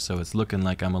center, so it's looking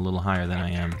like I'm a little higher than I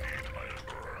am.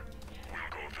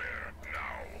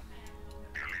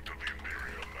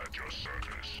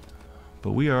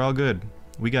 But we are all good.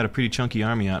 We got a pretty chunky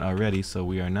army out already, so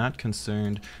we are not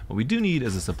concerned. What we do need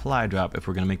is a supply drop if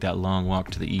we're going to make that long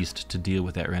walk to the east to deal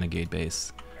with that renegade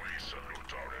base.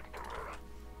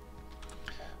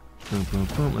 Boom, boom,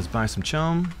 boom. Let's buy some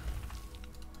chum.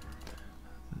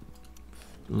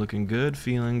 Looking good,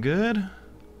 feeling good.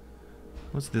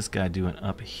 What's this guy doing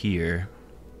up here?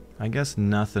 I guess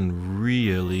nothing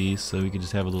really, so we could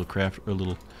just have a little craft, or a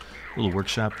little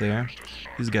workshop there.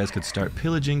 These guys could start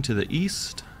pillaging to the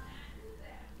east.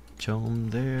 Chum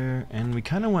there, and we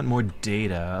kind of want more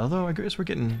data. Although I guess we're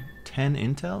getting 10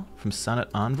 intel from Sonnet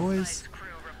envoys.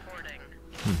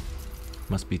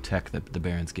 Must be tech that the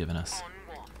Baron's given us.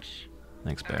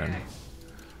 Thanks, Baron.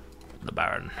 The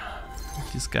Baron.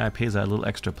 This guy pays out a little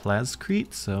extra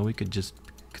plascrete, so we could just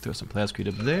throw some plascrete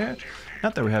up there.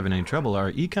 Not that we're having any trouble.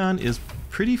 Our econ is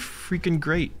pretty freaking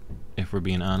great, if we're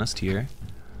being honest here.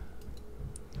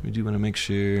 We do want to make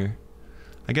sure.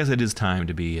 I guess it is time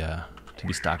to be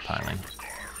stockpiling.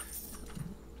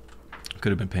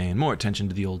 Could have been paying more attention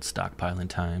to the old stockpiling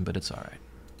time, but it's all right.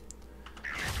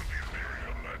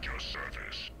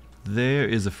 There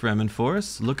is a Fremen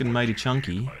force, looking mighty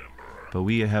chunky. But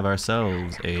we have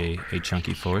ourselves a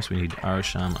chunky force. We need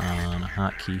Arsham on a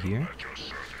hotkey here.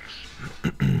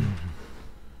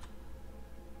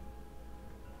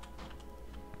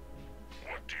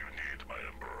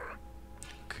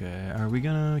 Okay, are we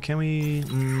gonna... Can we...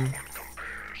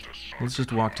 let's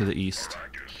just walk to the east.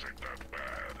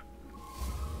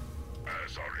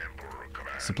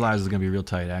 Supplies is gonna be real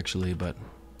tight, actually, but...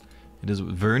 It is...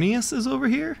 Vernius is over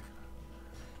here?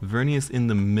 Vernius in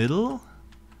the middle?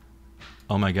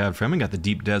 Oh my god, Fremen got the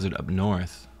deep desert up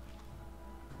north.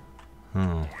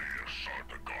 Oh.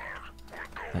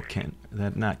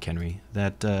 Not Kenry.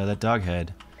 That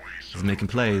doghead is making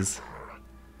plays.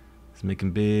 He's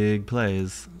making big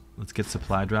plays. Let's get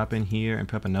supply drop in here and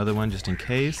prep another one just in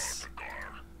case.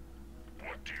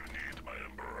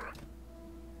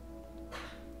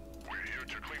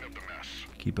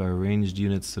 Keep our ranged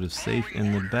units sort of safe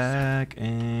in the back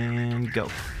and go.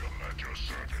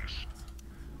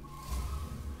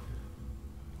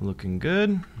 Looking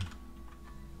good.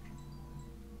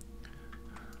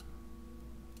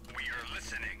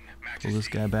 Pull this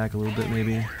guy back a little bit,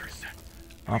 maybe.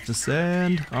 Off the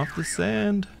sand, off the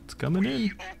sand. It's coming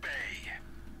in.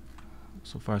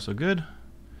 So far, so good.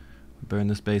 Burn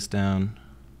this base down.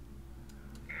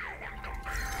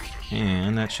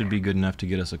 And that should be good enough to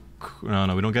get us a...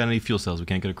 No, we don't got any fuel cells. We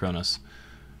can't get a Kronos.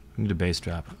 We need a base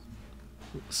drop.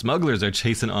 Smugglers are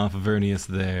chasing off Vernius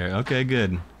there. Okay,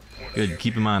 good. Good,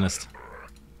 keep him honest.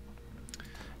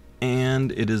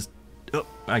 And it is... Oh,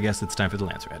 I guess it's time for the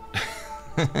Lance Rat.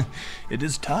 It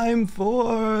is time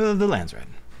for the Lance Rat.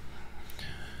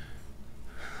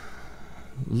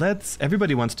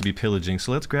 Everybody wants to be pillaging,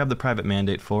 so let's grab the private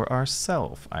mandate for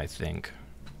ourselves, I think.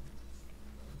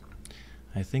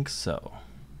 I think so.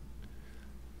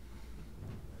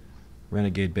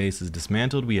 Renegade base is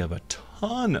dismantled. We have a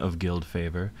ton of guild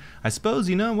favor. I suppose,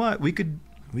 you know what? We could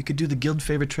do the guild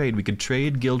favor trade. We could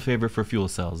trade guild favor for fuel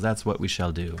cells. That's what we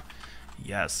shall do.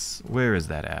 Yes. Where is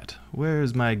that at? Where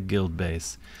is my guild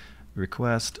base?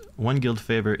 Request 1 guild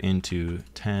favor into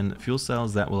 10 fuel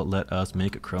cells. That will let us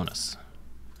make a Cronus.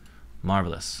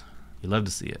 Marvelous. You love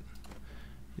to see it.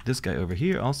 This guy over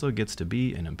here also gets to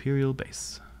be an Imperial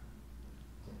base.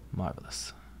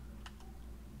 Marvelous.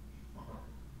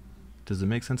 Does it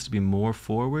make sense to be more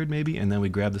forward, maybe? And then we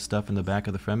grab the stuff in the back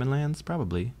of the Fremen lands?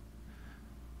 Probably.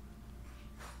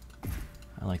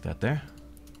 I like that there.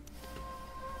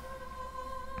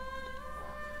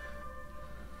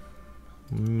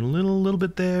 Little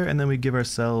bit there, and then we give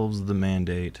ourselves the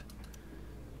mandate.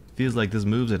 Feels like this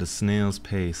moves at a snail's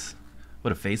pace.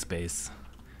 What a face base.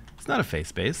 It's not a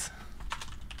face base.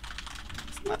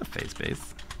 It's not a face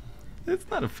base. It's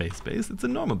not a face base. It's a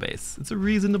normal base. It's a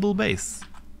reasonable base.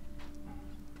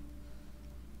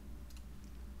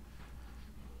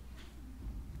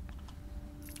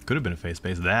 Could have been a face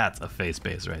base. That's a face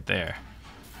base right there.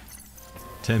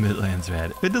 10-minute lands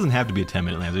rad. It doesn't have to be a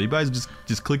 10-minute lands rad. You guys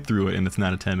just click through it and it's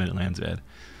not a 10-minute lands rad.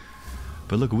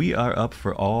 But look, we are up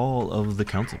for all of the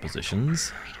council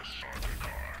positions.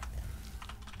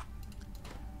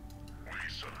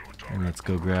 And let's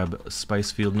go grab Spice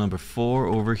Field number 4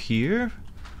 over here.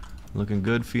 Looking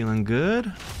good, feeling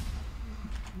good.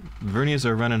 Vernias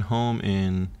are running home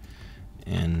in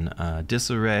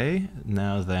disarray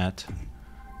now that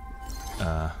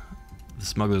the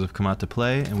smugglers have come out to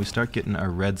play, and we start getting our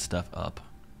red stuff up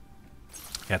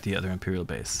at the other Imperial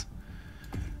base.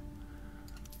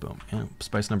 Boom. And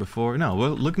Spice number 4. No, well,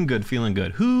 looking good, feeling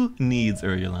good. Who needs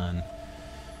Urulon?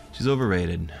 She's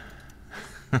overrated.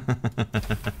 So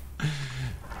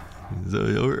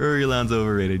Urulon's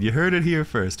overrated. You heard it here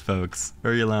first, folks.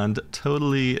 Urulon,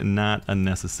 totally not a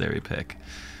necessary pick.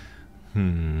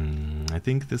 I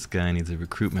think this guy needs a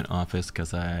recruitment office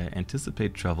because I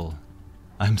anticipate trouble.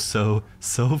 I'm so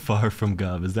far from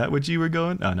Gov. Is that what you were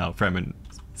going? Oh no, Fremen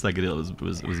Psychedel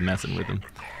was messing with him.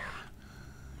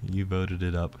 You voted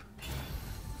it up.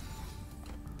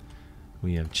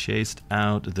 We have chased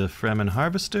out the Fremen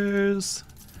harvesters.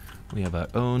 We have our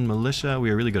own militia.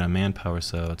 We are really good on manpower,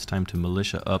 so it's time to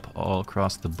militia up all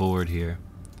across the board here.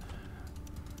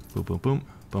 Boom, boom, boom,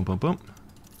 boom, boom, boom.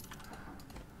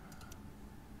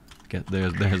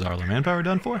 There's all our manpower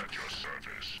done for.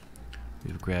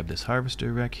 We've grabbed this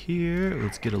harvester wreck here.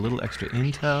 Let's get a little extra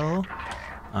intel.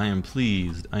 I am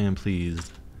pleased. I am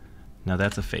pleased. Now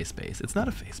that's a face base. It's not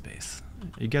a face base.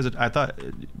 You guys are,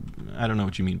 I don't know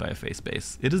what you mean by a face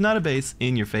base. It is not a base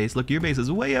in your face. Look, your base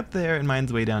is way up there and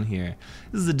mine's way down here.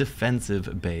 This is a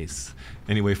defensive base.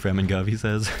 Anyway, Fremen Gov, he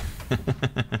says.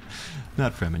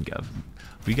 Not Fremen Gov.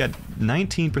 We got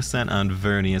 19% on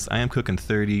Vernias. I am cooking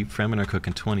 30. Fremen are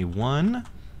cooking 21.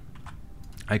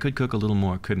 I could cook a little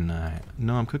more, couldn't I?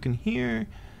 No, I'm cooking here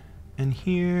and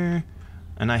here.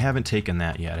 And I haven't taken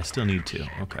that yet. I still need to.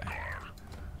 Okay.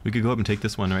 We could go up and take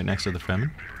this one right next to the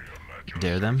Fremen.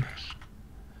 Dare them.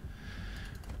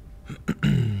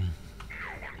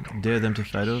 Dare them to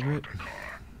fight over it.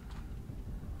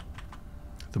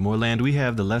 The more land we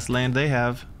have, the less land they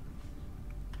have.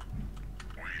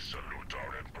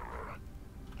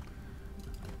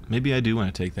 Maybe I do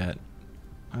want to take that.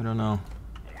 I don't know.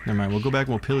 Never mind, we'll go back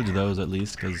and we'll pillage those at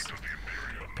least, because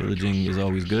pillaging is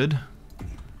always good.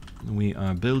 We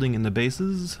are building in the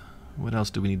bases. What else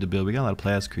do we need to build? We got a lot of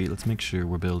plascrete. Let's make sure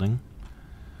we're building.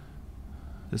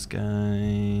 This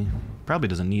guy probably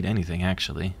doesn't need anything,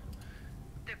 actually.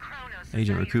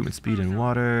 Agent recruitment speed and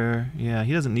water. Yeah,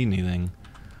 he doesn't need anything.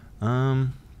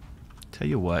 Tell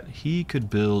you what, he could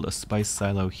build a spice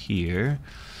silo here.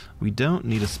 We don't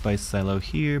need a spice silo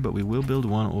here, but we will build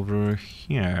one over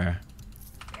here.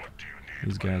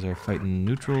 These guys are fighting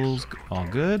neutrals, all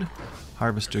good.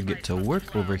 Harvester get to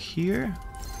work over here,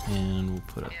 and we'll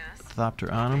put a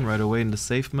Thopter on him right away into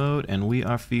safe mode, and we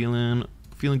are feeling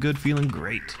good, feeling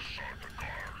great.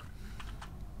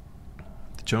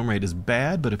 The chome rate is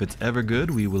bad, but if it's ever good,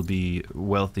 we will be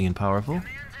wealthy and powerful.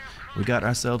 We got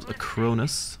ourselves a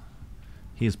Cronus.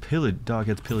 He is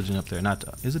Doghead's pillaging up there. Not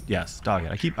is it? Yes,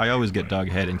 Doghead. I always get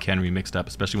Doghead and Kenry mixed up,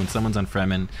 especially when someone's on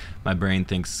Fremen. My brain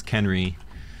thinks Kenry.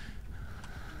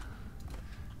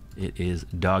 It is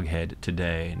Doghead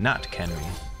today, not Kenry.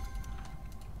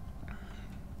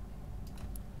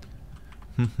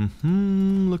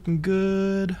 Looking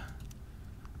good.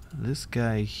 This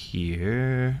guy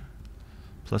here.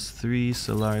 +3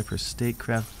 Solari per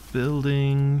statecraft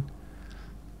building.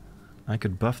 I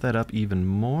could buff that up even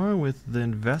more with the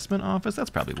investment office. That's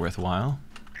probably worthwhile.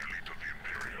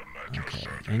 Okay,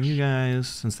 and you guys,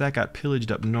 since that got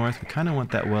pillaged up north, we kind of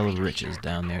want that well of riches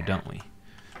down there, don't we?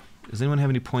 Does anyone have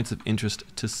any points of interest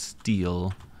to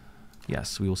steal?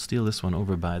 Yes, we will steal this one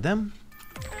over by them.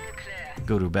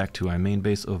 Go back to our main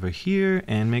base over here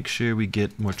and make sure we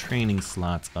get more training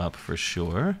slots up for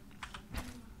sure.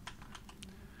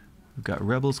 We've got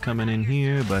rebels coming in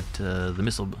here, but the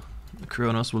missile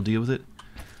Kronos will deal with it.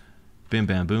 Bim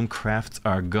bam boom, crafts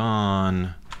are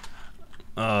gone.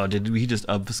 Oh, did we just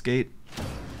obfuscate?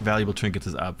 Valuable trinkets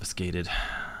is obfuscated.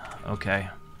 Okay.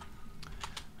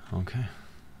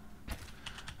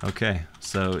 Okay,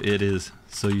 so it is.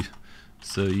 So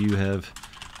you have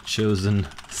chosen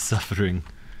suffering.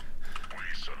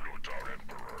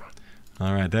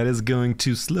 Alright, that is going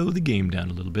to slow the game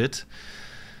down a little bit.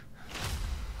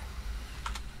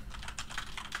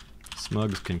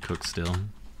 Smugs can cook still.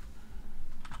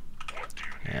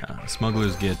 Yeah,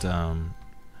 smugglers get, I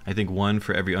think 1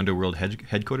 for every underworld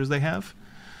headquarters they have.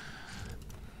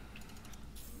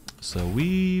 So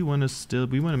we want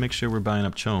to make sure we're buying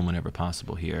up Chom whenever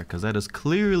possible here, because that is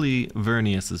clearly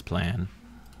Vernius's plan.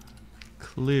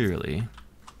 Clearly.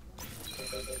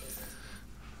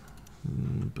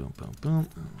 Boom, boom, boom.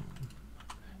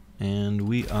 And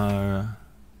we are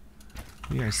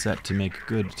set to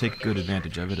take good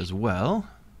advantage of it as well.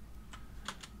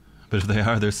 But if they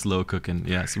are, they're slow cooking.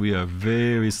 Yes, we are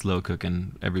very slow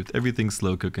cooking. Everything's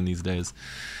slow cooking these days.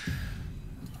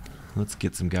 Let's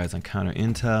get some guys on counter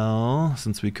intel,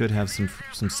 since we could have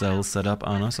some cells set up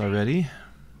on us already.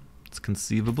 It's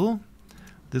conceivable.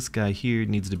 This guy here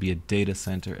needs to be a data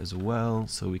center as well,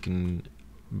 so we can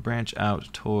branch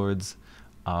out towards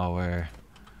our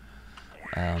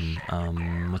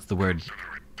what's the word?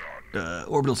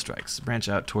 Orbital strikes. Branch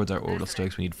out towards our orbital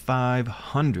strikes. We need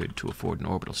 500 to afford an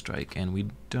orbital strike, and we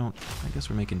don't. I guess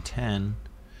we're making 10,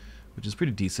 which is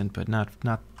pretty decent, but not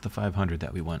the 500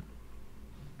 that we want.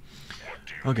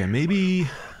 Okay, maybe.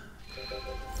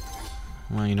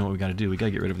 Well, you know what we got to do? We got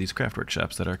to get rid of these craft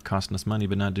workshops that are costing us money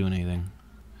but not doing anything.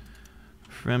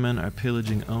 Fremen are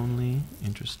pillaging only.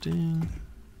 Interesting.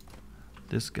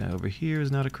 This guy over here is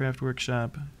not a craft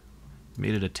workshop.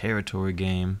 Made it a territory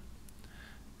game.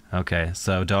 Okay,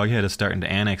 so Doghead is starting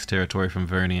to annex territory from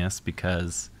Vernius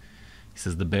because he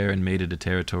says the Baron made it a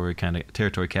territory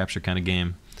capture kind of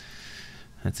game.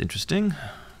 That's interesting.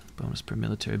 Bonus per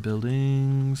military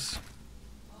buildings.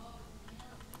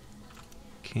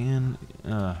 I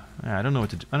don't know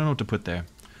what to put there.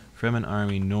 Fremen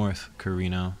army north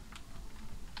Carino.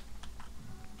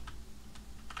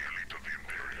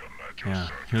 Yeah,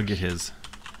 he'll get his.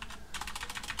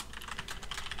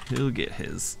 He'll get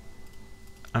his.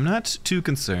 I'm not too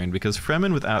concerned because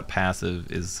Fremen without passive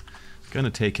is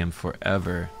gonna take him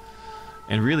forever.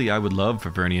 And really, I would love for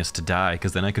Vernius to die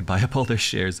because then I could buy up all their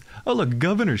shares. Oh look,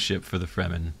 governorship for the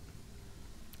Fremen.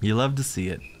 You love to see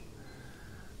it.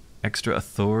 Extra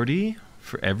authority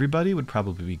for everybody would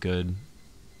probably be good.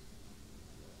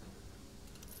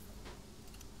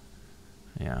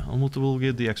 Yeah, we'll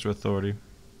get the extra authority.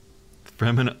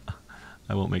 Fremen,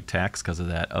 I won't make tax because of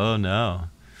that. Oh no.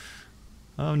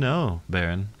 Oh no,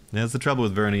 Baron. That's the trouble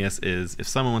with Vernius is if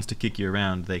someone wants to kick you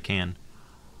around, they can.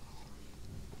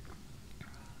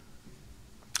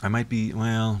 I might be,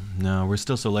 well, no, we're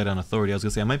still so light on authority. I was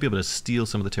gonna say I might be able to steal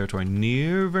some of the territory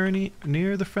near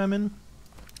the Fremen.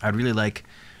 I'd really like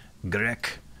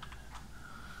Grek.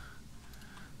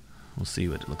 We'll see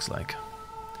what it looks like.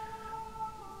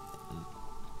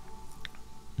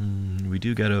 We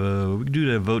do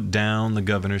gotta vote down the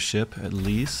governorship at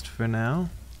least for now.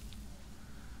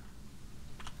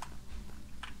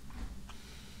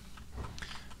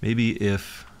 Maybe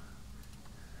if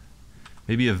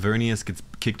Vernius gets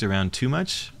kicked around too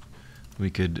much,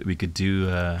 we could do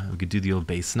the old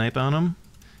base snipe on him,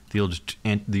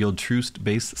 the old Troost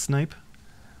base snipe.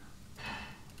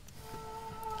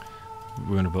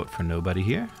 We're gonna vote for nobody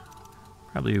here,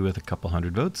 probably with a couple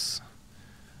hundred votes,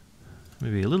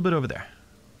 maybe a little bit over there.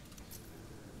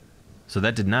 So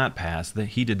that did not pass.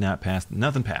 He did not pass.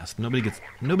 Nothing passed. Nobody gets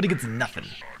nothing.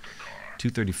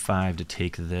 235 to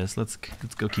take this. Let's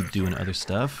go keep doing other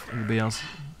stuff. Everybody else,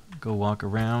 go walk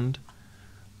around.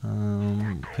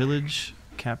 Pillage,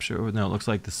 capture. No, it looks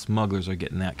like the smugglers are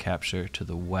getting that capture to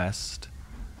the west.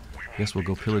 I guess we'll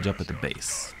go pillage up at the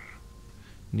base,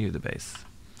 near the base.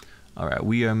 All right,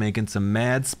 we are making some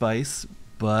mad spice,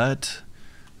 but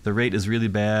the rate is really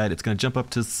bad. It's going to jump up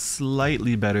to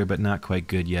slightly better, but not quite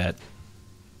good yet.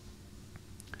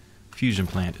 Fusion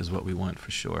plant is what we want for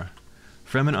sure.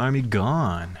 Fremen army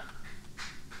gone.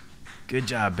 Good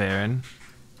job, Baron.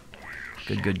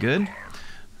 Good, good, good.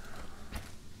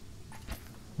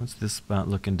 What's this spot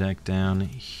looking down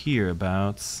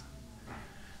hereabouts?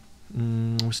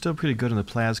 We're still pretty good on the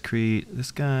Plascrete.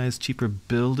 This guy's cheaper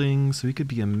building, so he could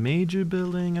be a major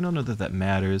building. I don't know that that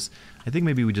matters. I think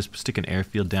maybe we just stick an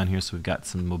airfield down here so we've got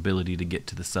some mobility to get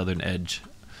to the southern edge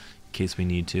in case we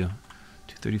need to.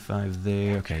 235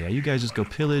 there. Okay, yeah, you guys just go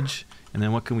pillage. And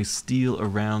then what can we steal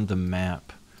around the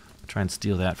map? We'll try and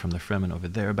steal that from the Fremen over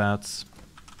thereabouts.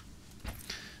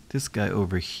 This guy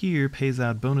over here pays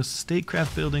out bonus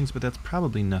statecraft buildings, but that's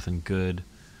probably nothing good.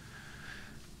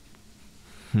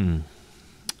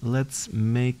 Let's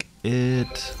make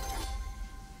it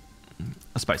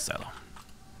a spice silo.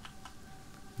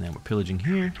 Now we're pillaging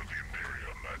here.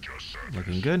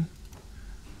 Looking good.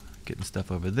 Getting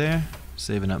stuff over there.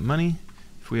 Saving up money.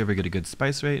 If we ever get a good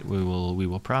spice rate, we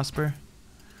will prosper.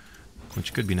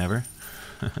 Which could be never.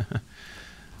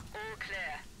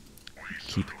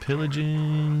 Keep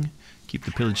pillaging. Keep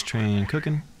the pillage train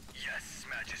cooking. Yes,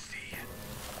 Majesty.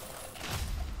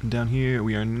 Down here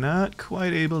we are not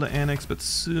quite able to annex, but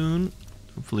soon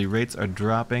Hopefully rates are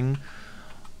dropping.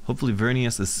 Hopefully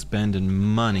Vernius is spending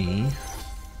money.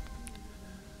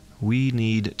 We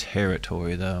need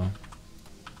territory, though.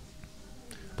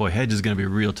 Boy, Hedge is going to be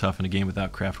real tough in a game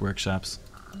without craft workshops.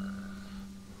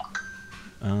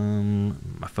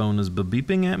 My phone is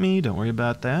beeping at me. Don't worry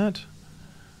about that.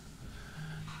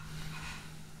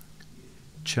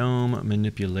 Chome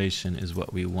manipulation is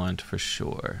what we want for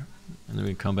sure. And then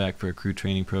we come back for a crew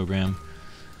training program.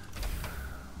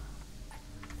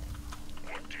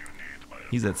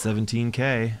 He's at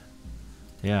 17k.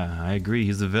 Yeah, I agree.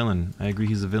 He's a villain. I agree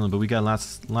he's a villain, but we got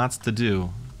lots to do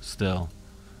still.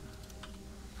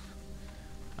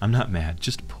 I'm not mad,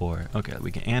 just poor. Okay,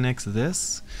 we can annex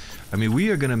this. I mean,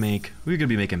 we're gonna be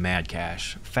making mad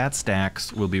cash. Fat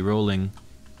stacks will be rolling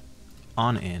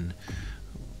on in.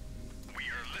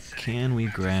 Can we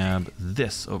grab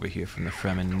this over here from the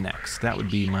Fremen next? That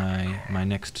would be my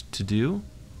next to do.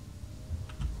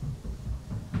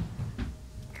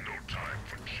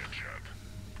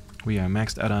 We are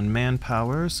maxed out on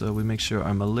manpower, so we make sure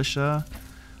our militia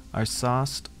are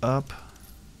sauced up.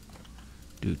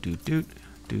 Doot doot doot.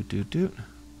 Doot doot doot.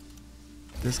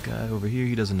 This guy over here,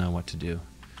 he doesn't know what to do.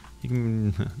 He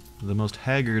can the most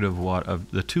haggard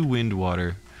of the two wind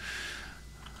water.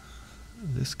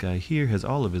 This guy here has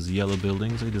all of his yellow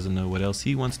buildings. He doesn't know what else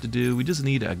he wants to do. We just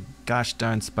need a gosh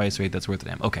darn spice rate that's worth a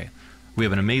damn. Okay, we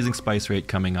have an amazing spice rate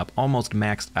coming up, almost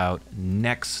maxed out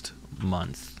next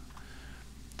month.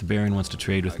 The Baron wants to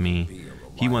trade with me.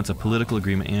 He wants a political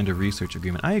agreement and a research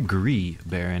agreement. I agree,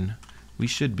 Baron. We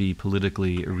should be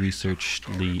politically,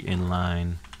 researchedly in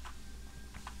line.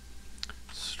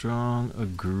 Strong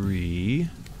agree.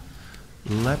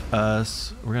 We're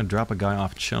gonna drop a guy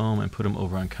off Chome and put him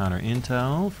over on counter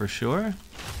intel for sure.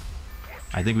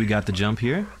 I think we got the jump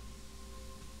here.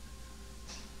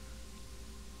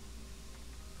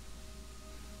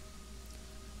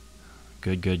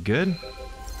 Good, good, good.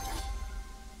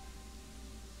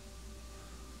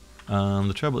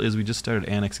 The trouble is we just started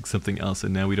annexing something else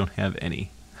and now we don't have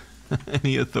any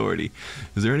authority.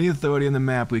 Is there any authority on the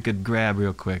map we could grab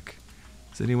real quick?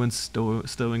 Is anyone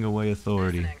stowing away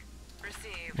authority?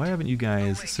 Why haven't you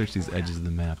guys searched these edges of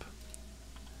the map?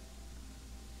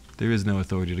 There is no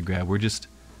authority to grab. We're just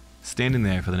standing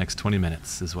there for the next 20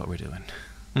 minutes is what we're doing.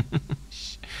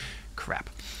 Crap.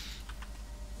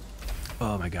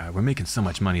 Oh my god, we're making so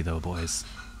much money though, boys.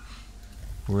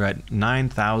 We're at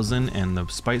 9,000 and the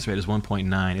spice rate is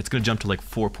 1.9. It's going to jump to like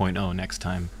 4.0 next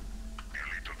time.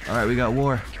 Alright, we got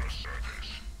war.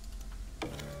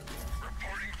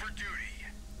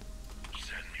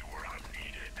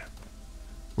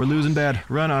 We're losing bad.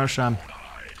 Run, Arsham.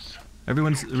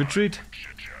 Everyone's retreat.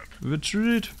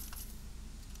 Retreat.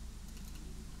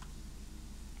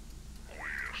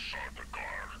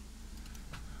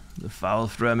 The foul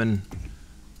Fremen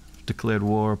declared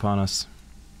war upon us.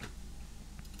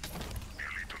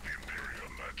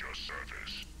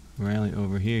 Rally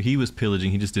over here. He was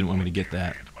pillaging. He just didn't want me to get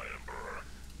that.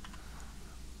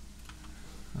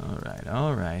 Alright,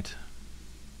 alright.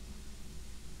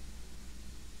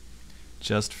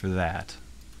 Just for that.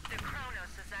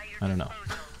 I don't know.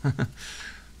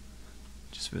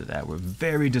 Just for that. We're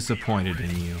very disappointed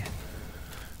in you.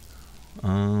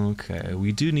 Okay,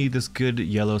 we do need this good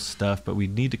yellow stuff, but we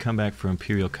need to come back for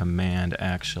Imperial Command,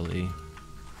 actually.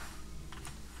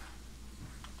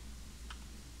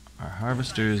 Our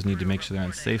harvesters need to make sure they're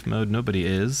on safe mode. Nobody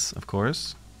is, of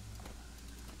course.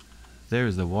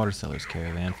 There's the water sellers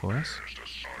caravan for us.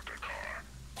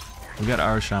 We got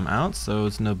Arsham out, so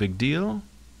it's no big deal.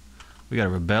 We got a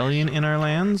rebellion in our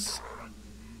lands.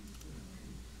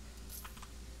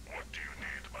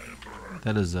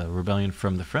 That is a rebellion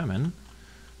from the Fremen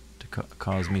to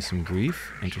cause me some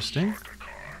grief. Interesting.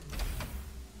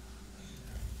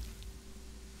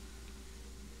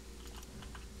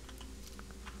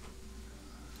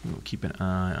 We'll keep an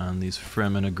eye on these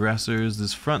Fremen aggressors.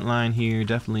 This front line here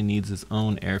definitely needs its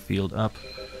own airfield up.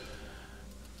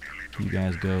 You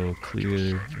guys go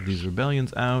clear these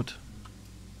rebellions out.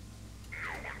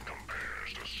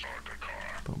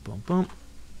 Boom, boom, boom.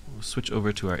 We'll switch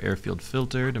over to our airfield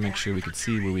filter to make sure we could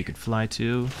see where we could fly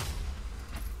to.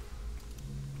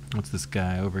 What's this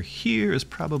guy over here? Is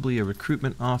probably a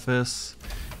recruitment office.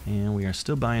 And we are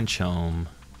still buying Chome.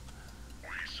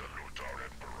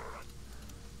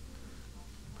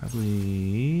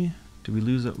 Probably... Did we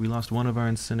lose... We lost one of our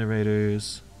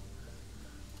incinerators.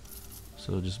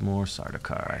 So just more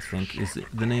Sardaukar, I think, is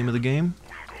the name of the game.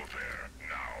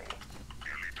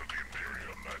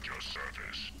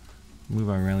 Move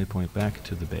our rally point back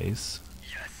to the base.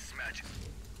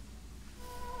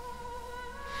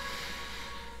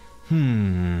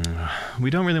 We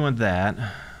don't really want that.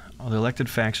 The elected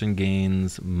faction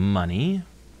gains money.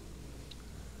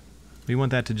 We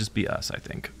want that to just be us, I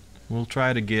think. We'll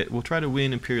try to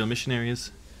win Imperial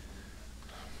missionaries.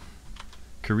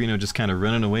 Carino just kind of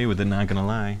running away with it, not gonna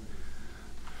lie.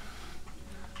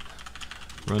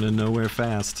 Running nowhere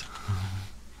fast.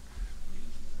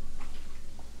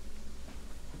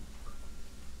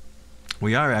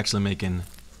 We are actually making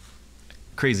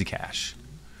crazy cash.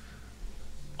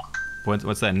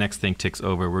 Once that next thing ticks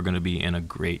over, we're going to be in a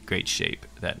great shape.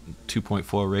 That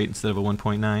 2.4 rate instead of a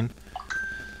 1.9.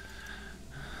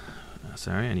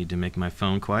 Sorry, I need to make my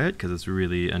phone quiet because it's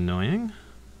really annoying.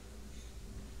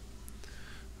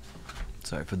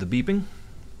 Sorry for the beeping.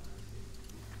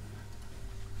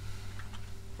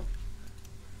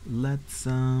 Let's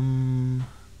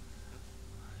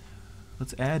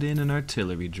add in an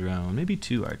artillery drone. Maybe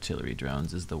 2 artillery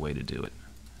drones is the way to do it.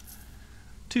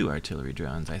 2 artillery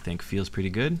drones, I think, feels pretty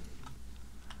good.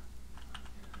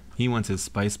 He wants his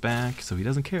spice back, so he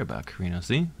doesn't care about Carino.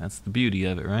 See? That's the beauty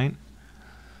of it, right?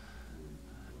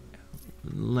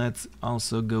 Let's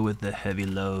also go with the heavy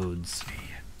loads.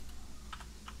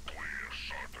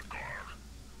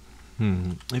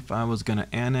 If I was gonna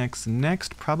annex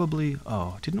next, probably...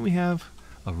 Oh, didn't we have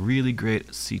a really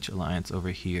great siege alliance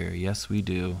over here? Yes, we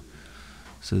do.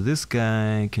 So this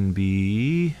guy can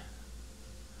be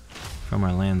from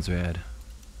our Landsrad.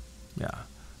 Yeah.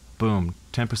 Boom.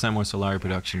 10% more Solari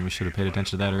production. We should have paid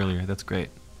attention to that earlier. That's great.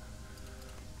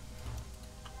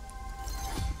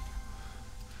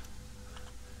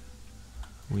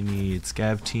 We need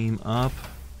Scav team up.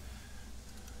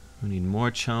 We need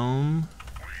more Chome.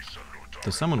 So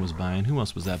someone was buying. Who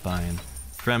else was that buying?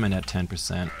 Fremen at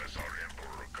 10%.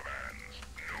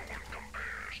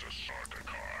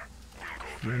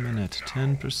 Fremen at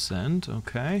 10%.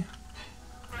 Okay.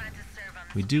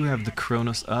 We do have the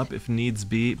Kronos up if needs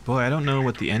be. Boy, I don't know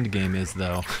what the end game is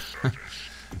though. I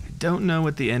don't know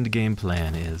what the end game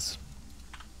plan is.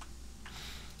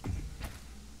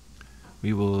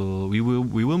 We will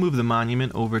move the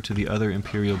monument over to the other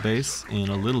Imperial base in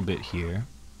a little bit here.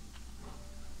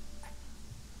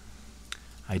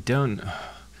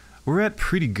 We're at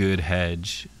pretty good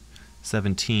hedge,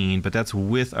 17, but that's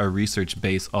with our research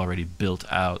base already built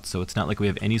out, so it's not like we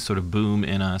have any sort of boom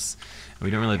in us, and we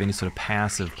don't really have any sort of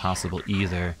passive possible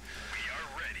either,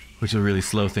 which will really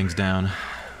slow things down.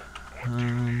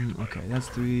 Okay, that's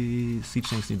 3. Siege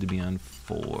tanks need to be on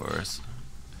 4s.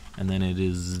 And then it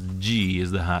is G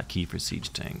is the hotkey for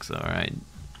siege tanks. Alright.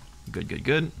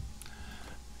 Good.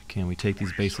 Can we take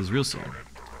these bases real soon?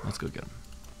 Let's go get them.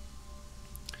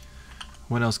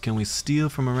 What else can we steal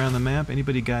from around the map?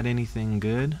 Anybody got anything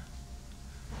good?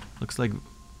 Looks like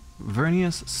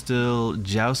Vernius still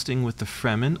jousting with the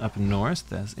Fremen up north.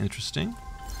 That's interesting.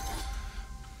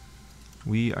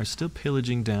 We are still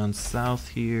pillaging down south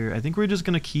here. I think we're just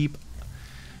gonna keep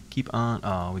on.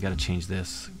 Oh, we gotta change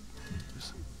this.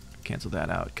 Cancel that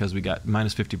out because we got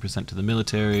minus 50% to the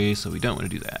military, so we don't want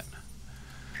to do that.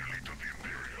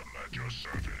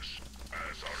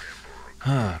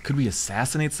 Could we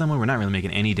assassinate someone? We're not really making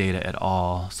any data at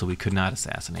all, so we could not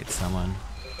assassinate someone.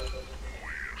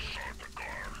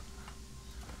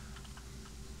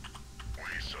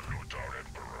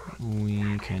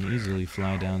 We can easily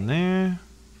fly down there.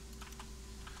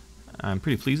 I'm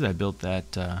pretty pleased I built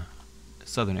that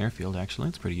southern airfield, actually.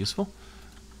 It's pretty useful.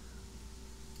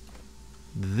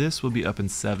 This will be up in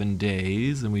 7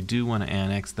 days, and we do want to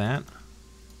annex that.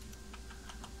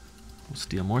 We'll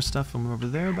steal more stuff from over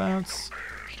thereabouts.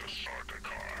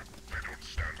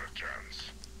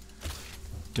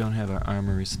 Don't have our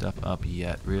armory stuff up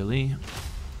yet, really.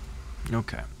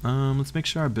 Okay, let's make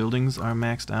sure our buildings are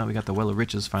maxed out. We got the Well of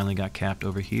Riches finally got capped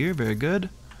over here. Very good.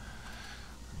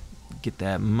 Get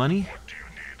that money.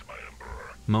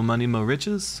 Mo money, mo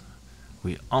riches.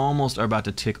 We almost are about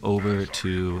to tick over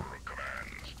to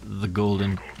the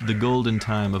golden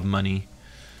time of money.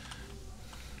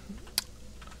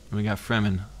 We got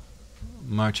Fremen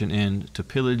marching in to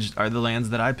pillage the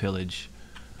lands that I pillage.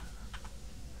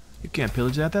 You can't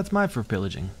pillage that. That's mine for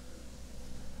pillaging.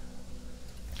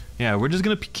 Yeah, we're just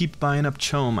gonna keep buying up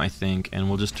Chome, I think, and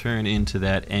we'll just turn into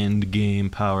that end game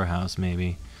powerhouse.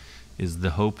 Maybe is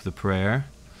the hope, the prayer.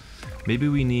 Maybe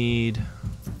we need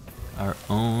our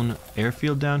own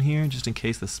airfield down here, just in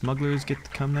case the smugglers get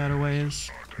to come that a ways.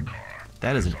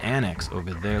 That is an annex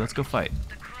over there. Let's go fight.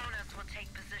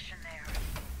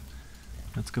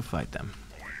 Let's go fight them.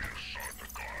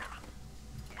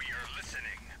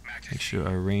 Make sure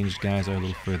our ranged guys are a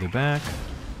little further back.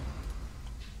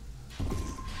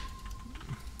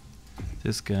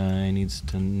 This guy needs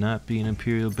to not be an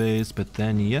Imperial base, but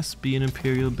then yes, be an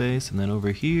Imperial base. And then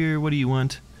over here, what do you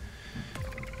want?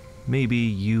 Maybe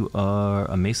you are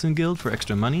a Mason Guild for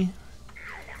extra money?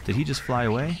 Did he just fly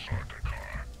away?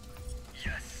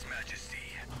 Yes, Majesty.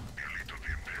 Elite of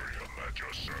the Imperium at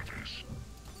your service.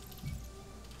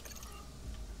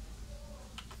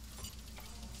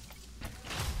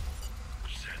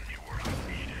 Send me where I'm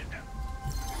needed.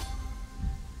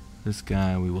 This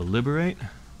guy we will liberate.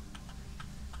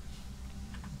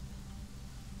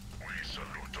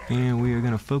 And we are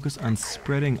going to focus on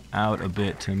spreading out a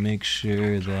bit to make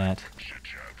sure that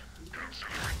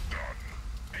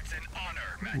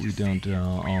we don't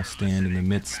all stand in the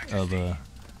midst of a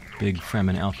big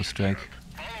Fremen Alpha strike.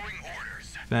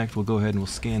 In fact, we'll go ahead and we'll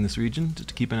scan this region just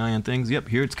to keep an eye on things. Yep,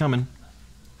 here it's coming.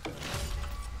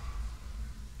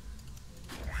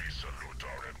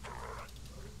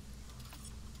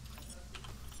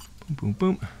 Boom, boom,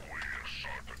 boom.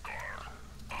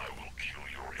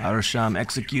 Arasham,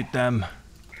 execute them.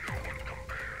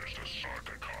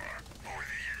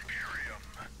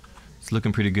 It's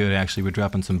looking pretty good, actually. We're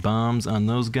dropping some bombs on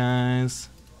those guys.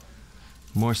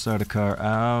 More Sardaukar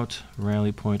out.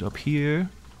 Rally point up here.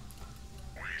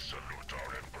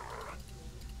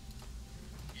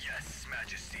 Yes,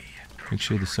 Majesty. Make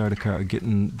sure the Sardaukar are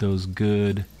getting those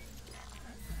good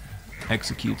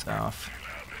executes off.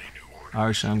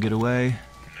 Arasham, get away.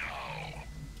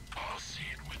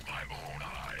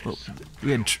 Oh,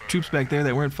 we had troops back there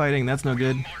that weren't fighting. That's no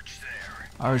good.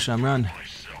 Arasham, run.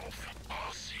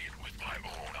 I'll see it with my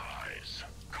own eyes.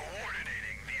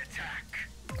 Coordinating the attack.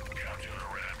 Captain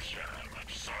Ramsham,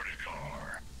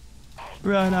 Sardaukar.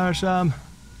 Run, Arasham.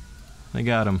 They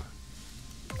got him.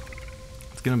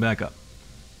 Let's get him back up.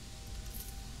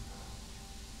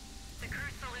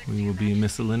 We will be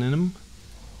missiling in him.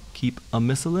 Keep a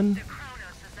missiling.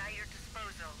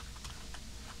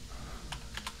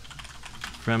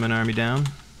 Fremen army down.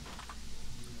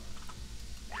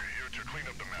 We're here to clean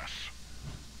up the mess.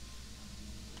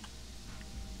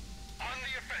 On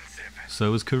the offensive.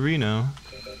 So is Carino.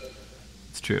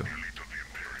 It's true.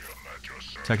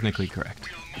 Technically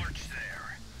correct. We'll march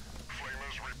there.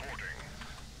 Flamers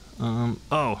reporting.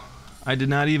 Oh, I did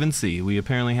not even see. We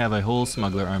apparently have a whole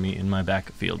smuggler army in my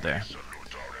backfield there.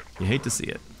 You hate to see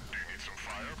it. Do you need some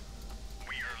fire?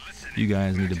 We are listening. You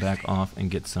guys need to back off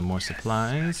and get some more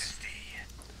supplies.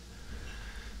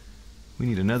 We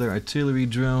need another artillery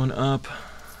drone up.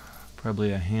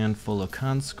 Probably a handful of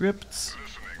conscripts.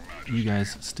 You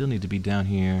guys still need to be down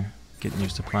here getting your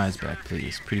supplies back,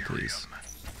 please. Pretty please.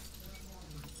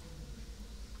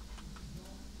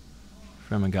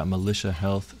 Fremen got militia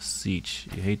health siege.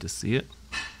 You hate to see it.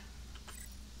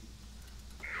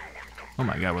 Oh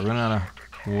my god, we're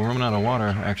running out of water,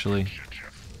 actually.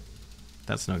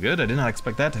 That's no good. I did not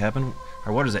expect that to happen.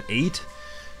 Our water's at 8.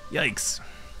 Yikes.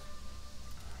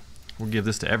 We'll give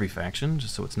this to every faction,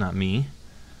 just so it's not me.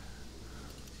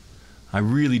 I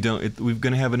really don't. We've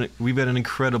got an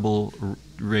incredible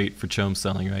rate for chome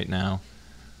selling right now.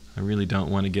 I really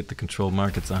don't want to get the controlled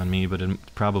markets on me, but it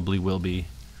probably will be.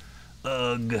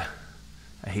 Ugh,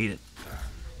 I hate it.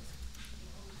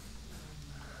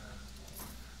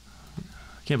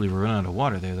 I can't believe we're running out of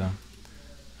water there, though.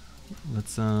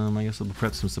 Let's I guess we'll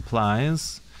prep some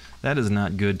supplies. That is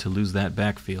not good to lose that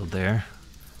backfield there.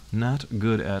 Not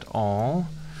good at all.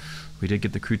 We did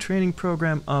get the crew training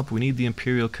program up. We need the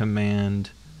Imperial Command.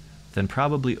 Then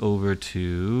probably over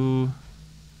to...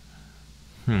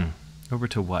 over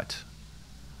to what?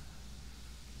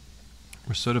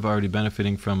 We're sort of already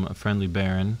benefiting from a friendly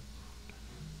Baron.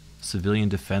 Civilian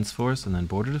Defense Force and then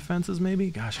Border Defenses maybe?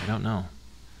 Gosh, I don't know.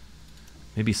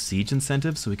 Maybe siege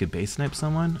incentives so we could base snipe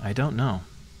someone? I don't know.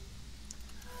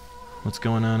 What's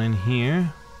going on in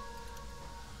here?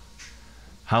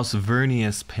 House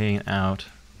Vernius paying out.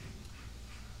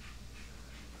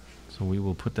 So we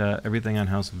will put that everything on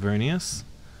House Vernius.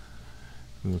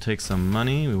 We will take some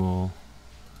money. We will,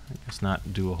 I guess,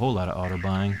 not do a whole lot of auto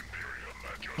buying.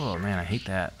 Oh man, I hate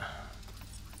that.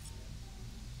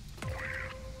 We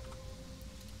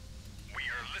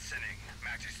are listening,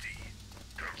 Majesty.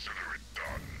 Consider it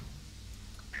done.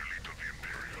 Elite of the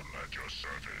Imperium at your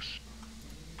service.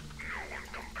 No one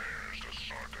compares to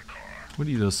Sardaukar. What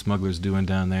are those smugglers doing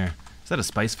down there? Is that a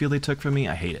spice field they took from me?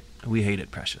 I hate it. We hate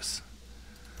it, Precious.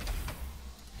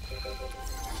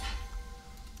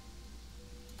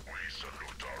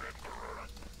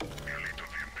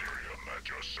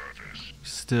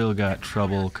 Still got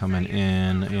trouble coming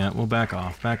in. Yeah, we'll back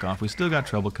off. Back off. We still got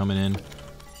trouble coming in.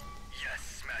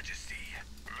 Yes, Majesty.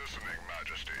 Listening,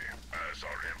 Majesty, as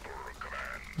our Emperor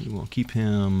commands. We will keep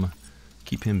him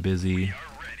busy. We are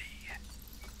ready.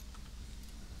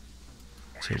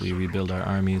 until we rebuild our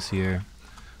armies here.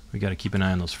 We got to keep an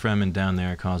eye on those Fremen down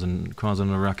there causing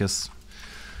a ruckus.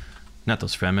 Not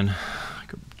those Fremen.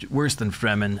 Worse than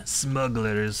Fremen.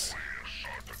 Smugglers.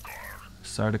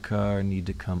 Sardaukar need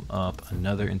to come up.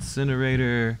 Another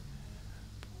incinerator.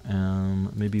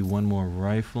 Maybe one more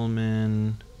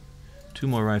rifleman. 2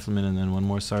 more riflemen and then 1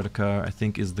 more Sardaukar, I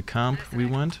think, is the comp we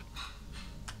want.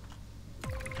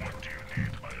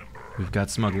 We've got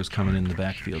smugglers coming in the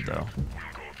backfield, though.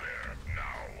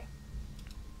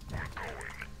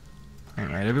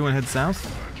 Alright, everyone head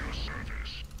south.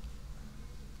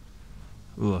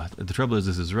 Ooh, the trouble is,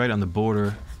 this is right on the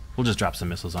border. We'll just drop some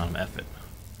missiles on him, F it.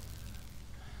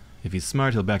 If he's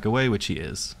smart, he'll back away, which he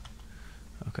is.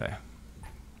 Okay.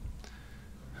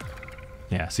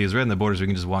 Yeah, see, it's right on the border, so we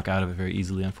can just walk out of it very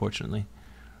easily, unfortunately.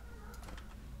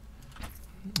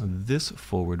 This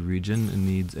forward region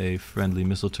needs a friendly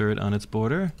missile turret on its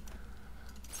border.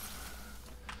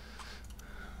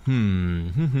 We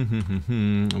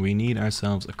need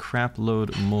ourselves a crap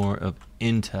load more of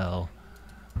intel,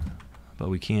 but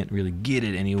we can't really get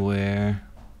it anywhere.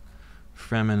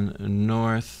 Fremen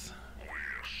north.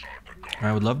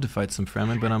 I would love to fight some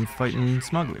Fremen, but I'm fighting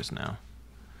smugglers now.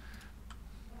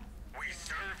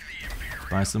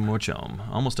 Buy some more chom.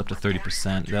 Almost up to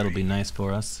 30%. That'll be nice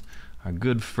for us. Our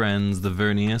good friends, the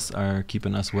Vernius, are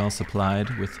keeping us well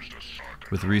supplied with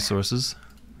resources.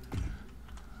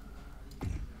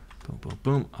 Boom, boom,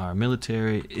 boom. Our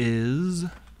military is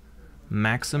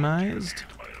maximized.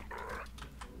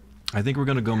 I think we're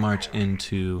going to go march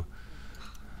into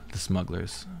the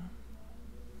smugglers.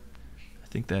 I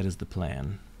think that is the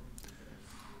plan.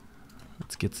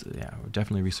 Let's get, yeah, we'll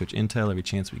definitely research intel every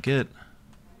chance we get.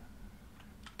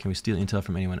 Can we steal intel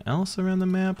from anyone else around the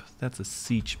map? That's a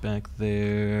siege back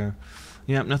there.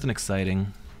 Yeah, nothing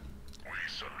exciting.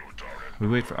 We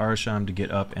wait for Arasham to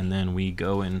get up and then we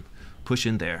go and push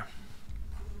in there.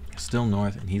 Still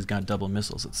north, and he's got double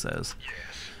missiles, it says.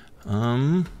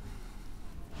 19k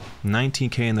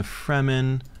in the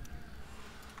Fremen.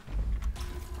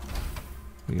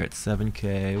 We got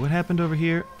 7k. What happened over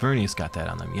here? Vernius got that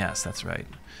on them. Yes, that's right.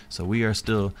 So we are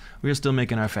still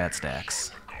making our fat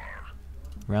stacks.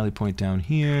 Rally point down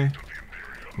here.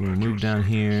 We'll move down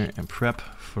here and prep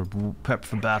for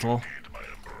battle.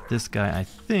 This guy, I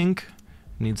think,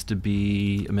 needs to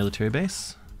be a military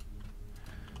base.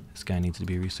 This guy needs to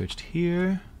be researched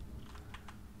here.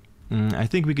 I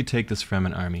think we could take this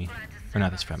Fremen army. Or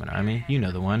not this Fremen army, you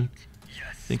know the one.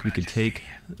 I think we could take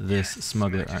this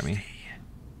smuggler army.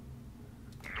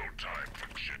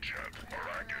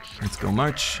 Let's go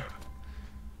march.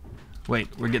 Wait,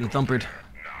 we're getting thumpered.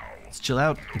 Let's chill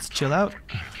out. Let's chill out.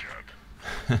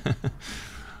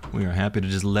 We are happy to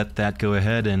just let that go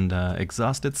ahead and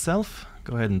exhaust itself.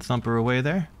 Go ahead and thumper away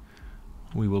there.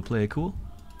 We will play it cool.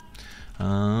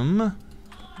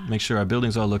 Make sure our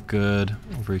buildings all look good.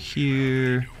 Over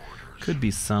here could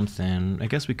be something. I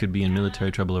guess we could be in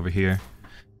military trouble over here.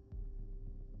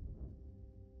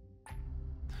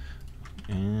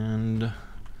 And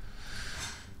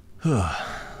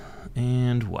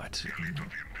and what?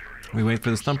 We wait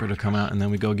for the thumper to come out and then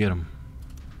we go get him.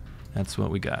 That's what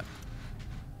we got.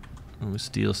 We'll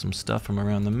steal some stuff from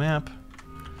around the map.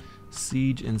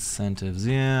 Siege incentives,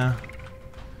 yeah.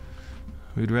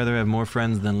 We'd rather have more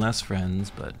friends than less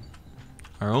friends, but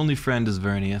our only friend is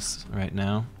Vernius right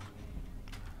now.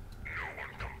 No one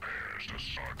compares to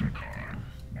Sardaukar.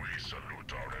 We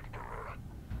salute our Emperor.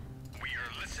 We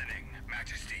are listening,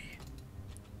 Majesty.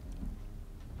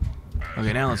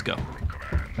 Okay, now let's go.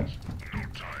 Commands. No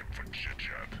time for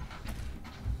chit-chat.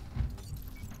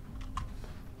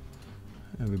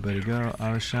 Everybody go.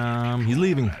 Arasham. He's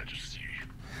leaving. Majesty.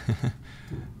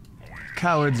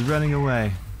 Cowards running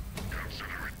away.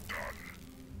 Consider it done.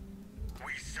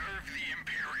 We serve the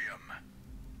Imperium.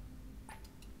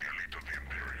 The elite of the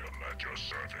Imperium at your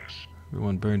service.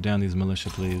 Everyone burn down these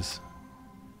militia, please.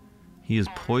 He is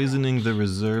poisoning the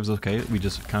reserves. Okay, we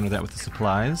just counter that with the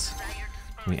supplies.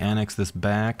 We annex this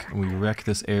back. We wreck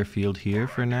this airfield here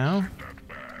for now. That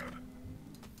bad.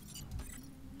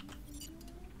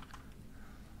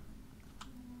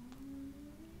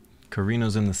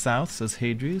 Carino's in the south, says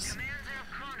Hadrius.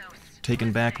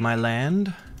 Taking back my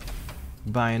land.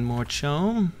 Buying more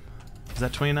chom. Is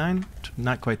that 29?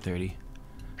 Not quite 30.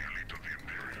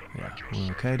 Yeah,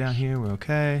 we're okay down here. We're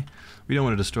okay. We don't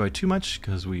want to destroy too much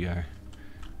because we are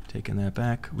taking that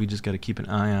back. We just got to keep an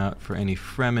eye out for any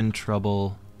Fremen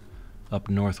trouble up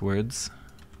northwards.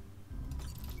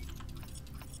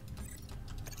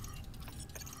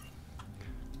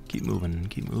 Keep moving,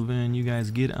 keep moving. You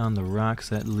guys get on the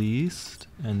rocks at least,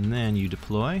 and then you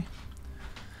deploy.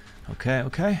 Okay,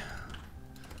 okay.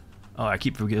 Oh, I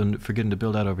keep forgetting to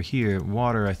build out over here.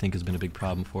 Water, I think, has been a big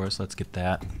problem for us. Let's get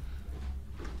that.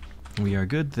 We are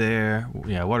good there.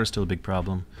 Yeah, water's still a big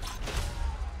problem.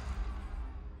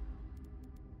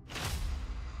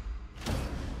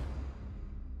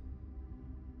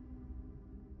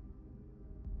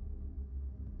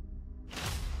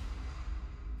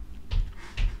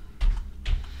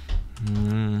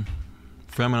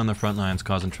 Fremen on the front lines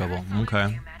causing trouble.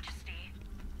 Okay.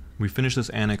 We finish this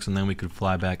annex and then we could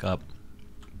fly back up.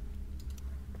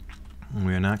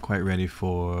 We are not quite ready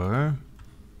for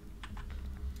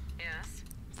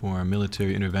a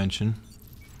military intervention.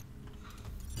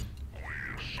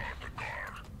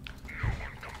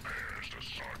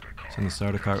 Send the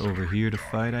Sardaukar over here to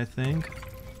fight, I think.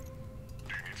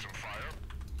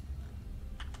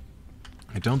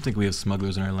 I don't think we have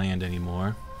smugglers in our land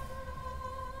anymore.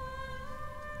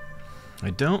 I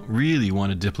don't really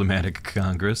want a diplomatic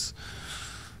congress.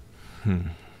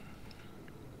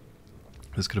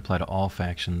 This could apply to all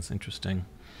factions. Interesting.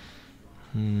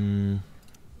 We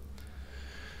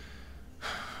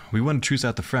want to truce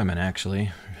out the Fremen,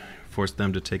 actually. Force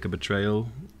them to take a betrayal.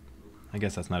 I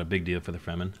guess that's not a big deal for the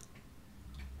Fremen.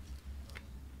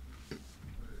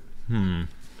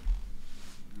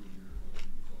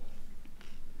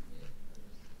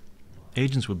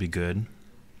 Agents would be good.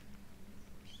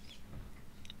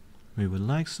 We would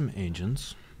like some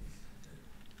agents.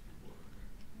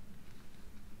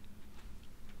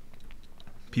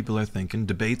 People are thinking.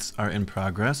 Debates are in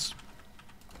progress.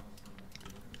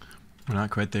 We're not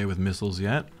quite there with missiles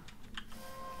yet.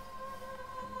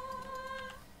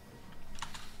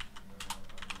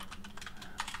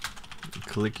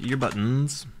 Click your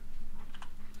buttons.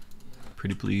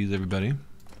 Pretty please, everybody.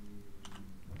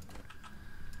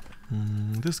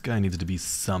 This guy needs to be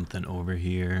something over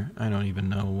here. I don't even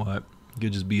know what. It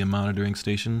could just be a monitoring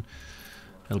station.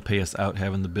 It'll pay us out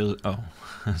having the village. Oh,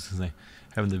 I was gonna say,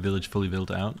 having the village fully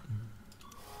built out.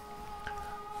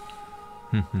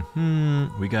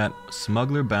 We got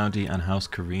smuggler bounty on House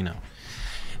Carino.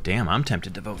 Damn, I'm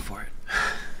tempted to vote for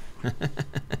it.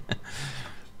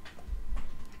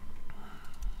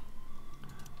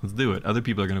 Let's do it. Other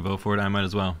people are gonna vote for it. I might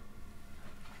as well.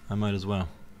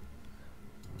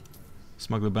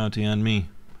 Smuggler bounty on me.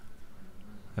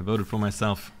 I voted for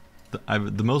myself.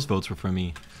 The most votes were for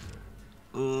me.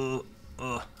 How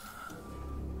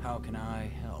can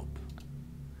I help?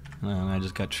 And I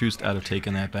just got truced out of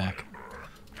taking that back.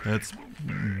 That's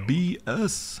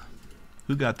BS.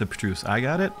 Who got the truce? I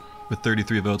got it? With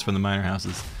 33 votes from the minor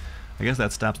houses. I guess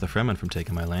that stops the Fremen from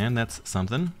taking my land. That's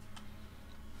something.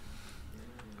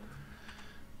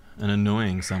 An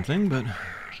annoying something, but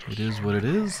it is what it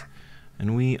is.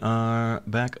 And we are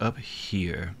back up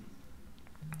here.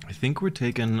 I think we're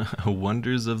taking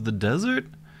Wonders of the Desert.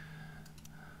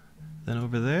 Then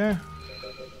over there.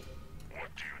 What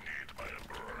do you need, my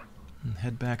emperor? And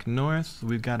head back north.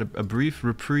 We've got a brief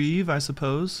reprieve, I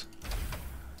suppose.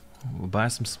 We'll buy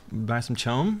some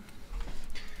chom.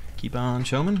 Keep on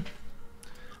choming.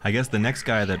 I guess the next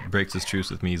guy that breaks his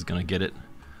truce with me is gonna get it.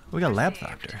 Oh, we got a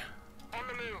Labthopter. On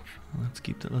the move. Let's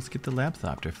get the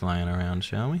Labthopter flying around,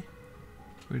 shall we?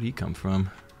 Where'd he come from?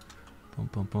 Boom,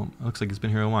 boom, boom. Looks like he's been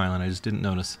here a while and I just didn't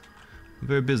notice. I'm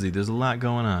very busy. There's a lot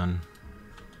going on.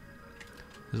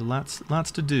 There's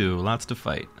lots to do, lots to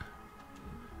fight.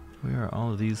 Where are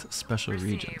all of these special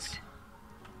regions?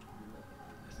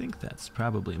 I think that's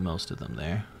probably most of them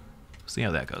there. See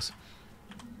how that goes.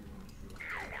 No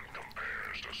one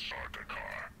compares to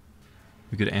Sardaukar.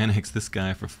 We could annex this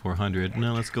guy for 400.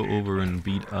 No, let's go over and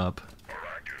beat up.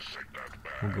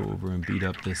 We'll go over and beat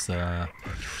up this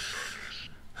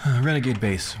renegade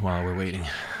base while we're waiting.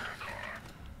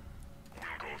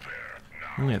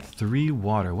 We only have 3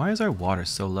 water. Why is our water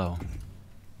so low?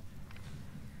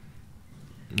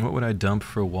 What would I dump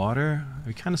for water?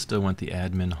 We kind of still want the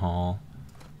admin hall.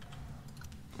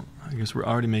 I guess we're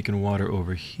already making water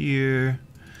over here.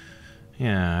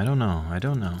 Yeah, I don't know. What do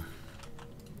you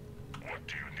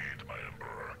need, my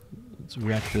emperor? Let's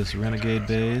wreck this renegade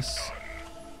base.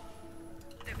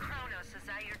 The Kronos is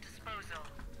at your disposal.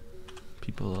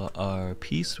 People are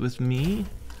peace with me.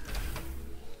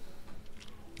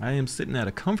 I am sitting at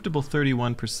a comfortable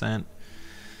 31%.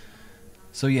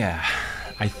 So yeah,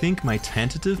 I think my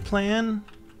tentative plan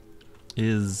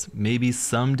is maybe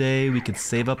someday we could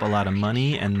save up a lot of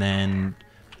money and then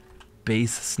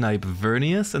base snipe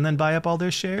Vernius and then buy up all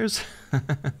their shares.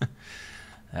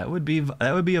 That would be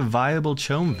a viable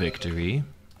chom victory.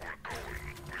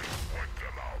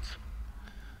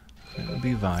 That would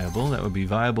be viable. That would be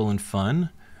viable and fun.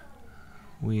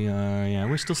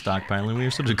 We're still stockpiling. We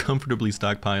are sort of comfortably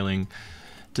stockpiling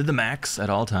to the max at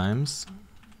all times.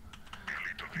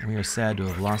 We are sad to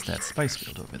have lost that spice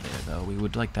field over there, though. We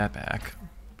would like that back.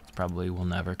 Probably will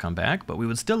never come back, but we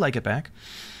would still like it back.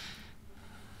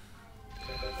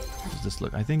 Does this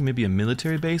look? I think maybe a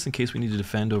military base in case we need to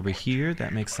defend over here.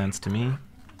 That makes sense to me.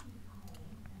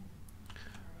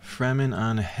 Fremen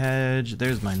on hedge.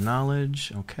 There's my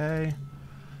knowledge. Okay.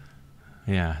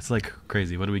 Yeah, it's like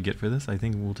crazy. What do we get for this? I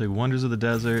think we'll take Wonders of the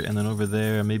Desert, and then over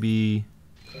there, maybe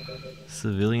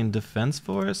Civilian Defense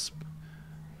Force?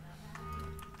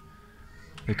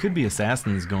 There could be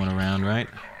assassins going around, right?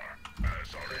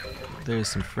 There's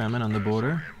some Fremen on the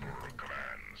border.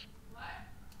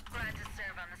 Glad to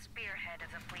serve on the spearhead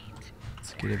of the fleet.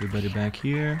 Let's get everybody back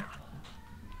here.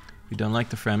 We don't like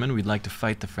the Fremen. We'd like to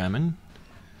fight the Fremen.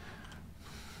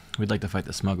 We'd like to fight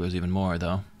the smugglers even more,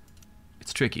 though.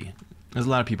 It's tricky. There's a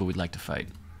lot of people we'd like to fight.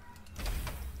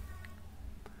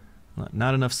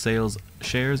 Not enough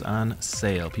shares on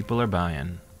sale. People are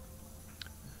buying.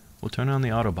 We'll turn on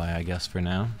the auto buy, I guess, for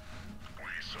now. We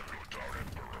salute our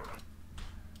Emperor.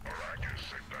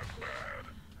 Arrakis ain't that bad.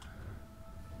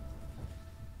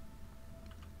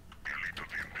 Elite of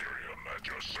the Imperium at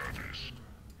your service.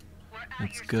 We're at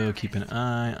Let's your go service. keep an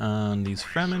eye on these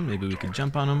Fremen. Maybe we could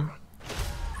jump on them.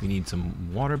 We need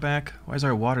some water back. Why is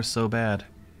our water so bad?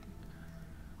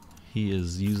 He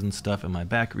is using stuff in my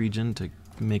back region to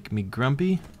make me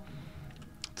grumpy.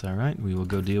 It's alright, we will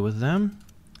go deal with them.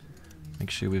 Make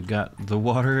sure we've got the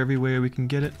water everywhere we can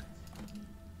get it.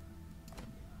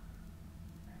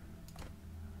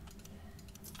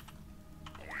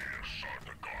 We're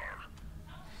Sardaukar.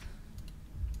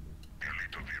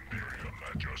 Elite of the Imperium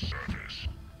at your service.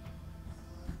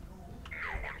 No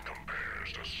one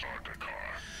compares to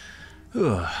Sardaukar.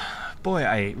 Ugh. Boy,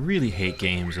 I really hate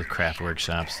games with craft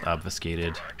workshops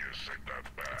obfuscated. Arrakis ain't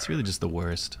that bad. It's really just the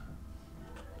worst.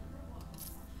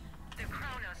 The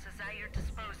Kronos is at your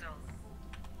disposal.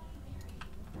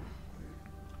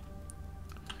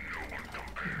 No one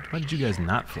compares. Why did you guys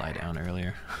not fly down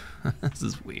earlier? This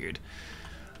is weird.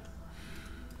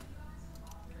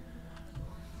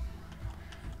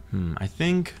 I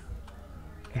think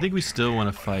we still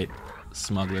want to fight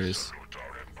smugglers. Salute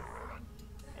our Emperor.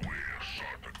 We're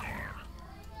Sardaukar.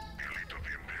 Elite of the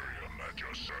Imperium at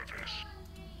your service.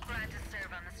 Glad to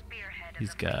serve on the spearhead of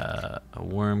He's the fleet. got a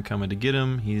worm coming to get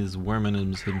him. He's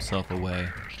worming himself away.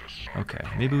 Okay,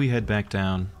 maybe we head back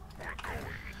down.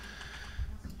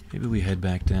 Maybe we head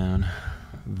back down.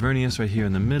 Vernius right here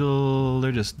in the middle.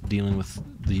 They're just dealing with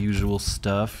the usual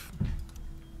stuff.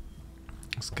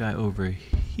 This guy over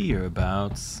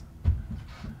hereabouts.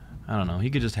 I don't know. He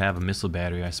could just have a missile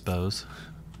battery, I suppose.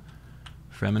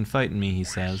 Fremen fighting me, he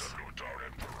says. Salute our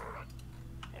Emperor.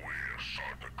 We're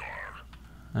Sardaukar.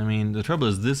 I mean, the trouble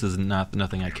is this is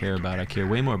nothing I care about. I care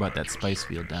way more about that spice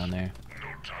field down there. No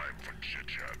time for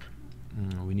chit-chat.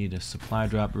 We need a supply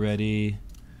drop ready.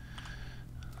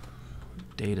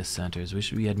 Data centers.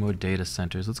 Wish we had more data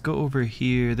centers. Let's go over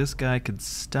here. This guy could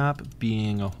stop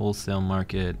being a wholesale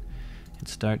market and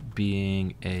start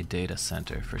being a data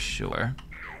center for sure. No one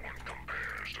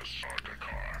compares to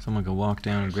Sardaukar. Someone can walk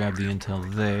down and grab the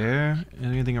intel there.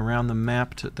 Anything around the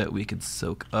map that we could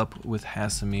soak up with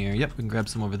Hasimir? Yep, we can grab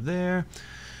some over there.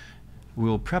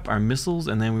 We'll prep our missiles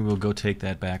and then we will go take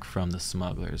that back from the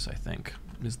smugglers, I think,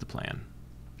 is the plan.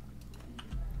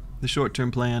 The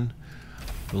short-term plan,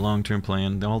 the long-term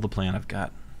plan, all the plan I've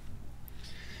got.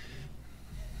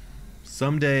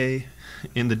 Someday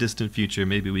in the distant future,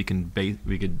 maybe we could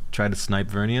try to snipe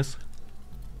Vernius.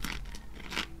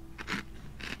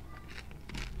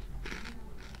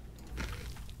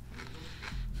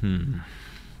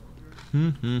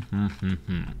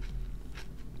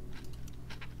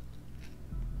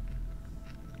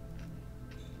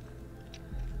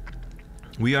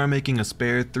 We are making a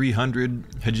spare 300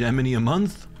 hegemony a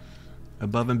month,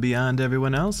 above and beyond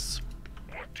everyone else.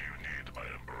 What do you need, my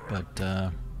Emperor?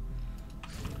 But,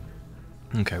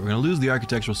 okay, we're going to lose the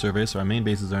architectural survey, so our main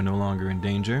bases are no longer in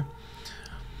danger.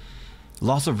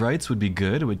 Loss of rights would be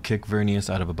good. It would kick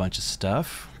Vernius out of a bunch of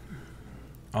stuff.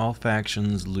 All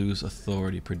factions lose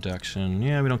authority production.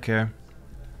 Yeah, we don't care.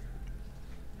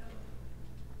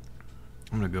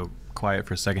 I'm going to go quiet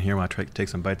for a second here while I try to take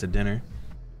some bites of dinner.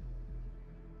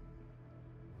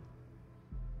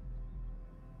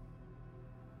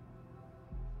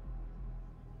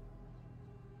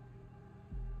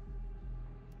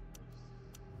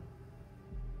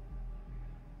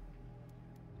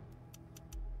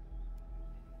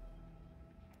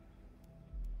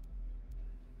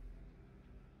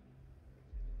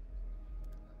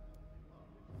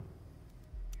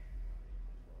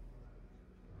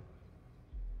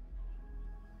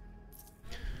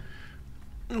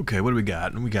 Okay, what do we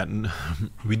got?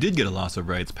 We did get a loss of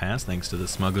rights pass thanks to the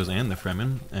smugglers and the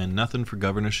Fremen, and nothing for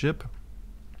governorship,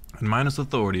 and minus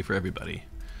authority for everybody.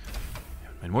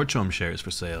 And more chum shares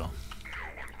for sale.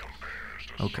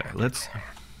 Okay, let's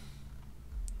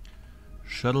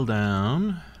shuttle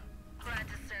down. Glad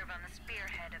to serve on the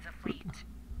spearhead of the fleet.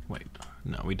 Wait,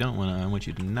 no, we don't want to. I want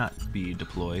you to not be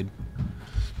deployed.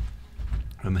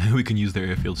 And then we can use their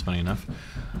airfields, funny enough.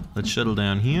 Let's shuttle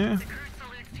down here. The crew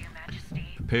salutes to your majesty.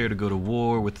 Prepare to go to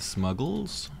war with the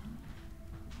smuggles.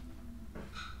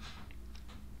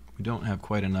 We don't have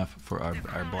quite enough for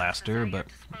our blaster, but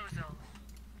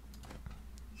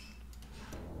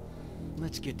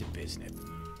Let's get to business. What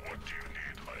do you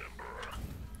need, my Emperor?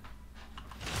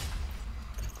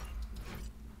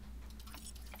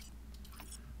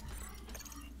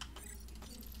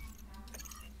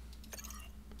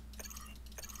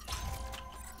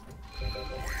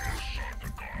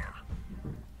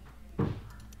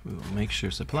 we'll make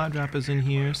sure supply drop is in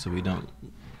here so we don't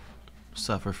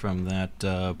suffer from that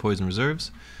poison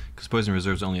reserves, because poison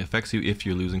reserves only affects you if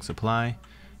you're losing supply.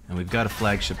 And we've got a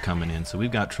flagship coming in, so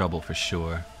we've got trouble for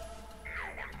sure.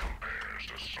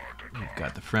 We've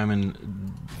got the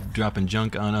Fremen dropping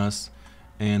junk on us,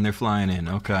 and they're flying in.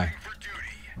 Okay.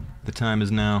 The time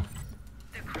is now.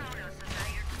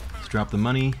 Let's drop the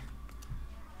money,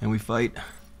 and we fight.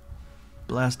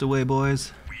 Blast away,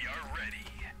 boys. We are ready.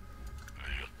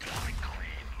 They'll die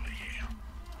cleanly.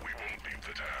 We won't leave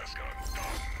the task undone.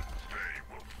 They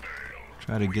will fail.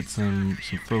 Try to get some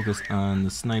focus on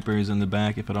the snipers in the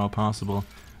back if at all possible.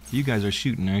 You guys are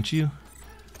shooting, aren't you?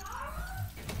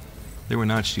 They were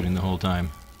not shooting the whole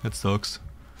time. That sucks.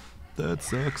 That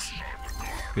sucks.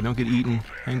 Okay, don't get eaten.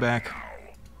 Hang back.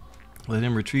 Let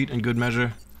him retreat in good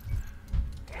measure.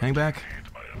 Hang back.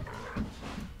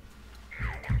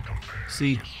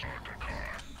 See.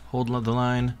 Hold the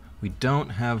line. We don't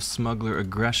have smuggler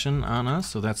aggression on us,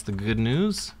 so that's the good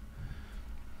news.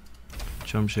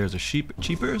 Chum shares are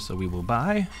cheaper, so we will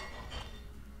buy.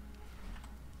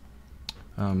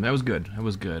 That was good. That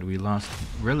was good. We lost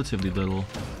relatively little,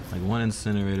 like one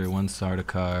incinerator, one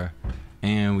Sardaukar,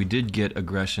 and we did get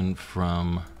aggression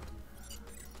from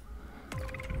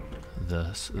the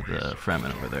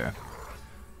Fremen over there.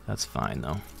 That's fine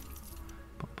though.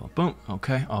 Boom, boom, boom.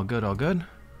 Okay, all good, all good.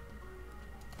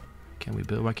 Can we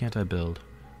build? Why can't I build?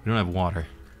 We don't have water.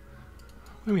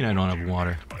 What do you mean I don't have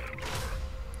water?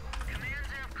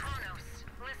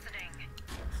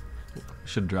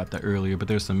 Should have dropped that earlier, but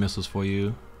there's some missiles for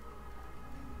you.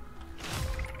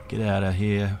 Get out of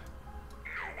here.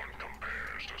 No one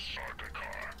compares to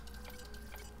Sardaukar.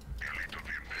 Elite of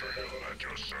the Imperium at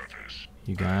your service.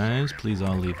 You guys, please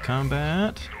all leave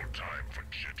combat. No time for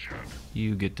chit-chat.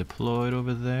 You get deployed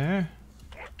over there.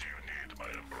 What do you need, my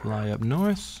Emperor? Fly up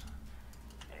north.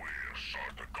 We're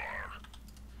Sardaukar.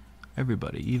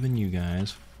 Everybody, even you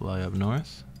guys, fly up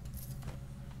north.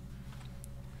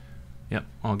 Yep,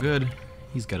 all good.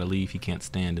 He's got to leave. He can't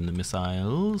stand in the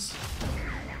missiles.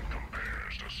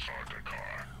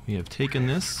 We have taken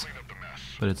this,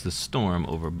 but it's the storm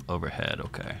overhead.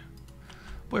 Okay.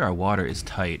 Boy, our water is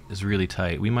tight. Is really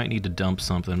tight. We might need to dump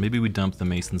something. Maybe we dump the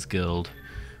Masons Guild,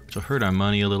 which will hurt our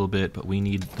money a little bit, but we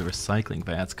need the recycling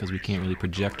vats because we can't really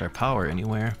project our power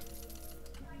anywhere.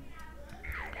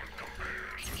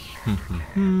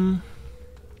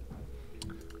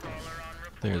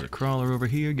 There's a crawler over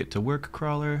here. Get to work,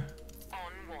 crawler.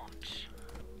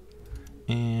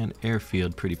 And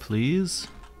airfield, pretty please.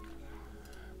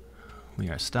 We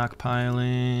are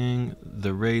stockpiling.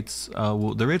 The rates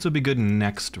will be good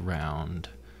next round.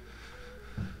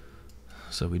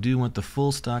 So we do want the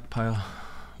full stockpile.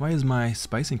 Why is my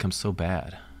spice income so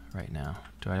bad right now?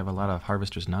 Do I have a lot of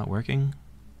harvesters not working?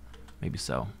 Maybe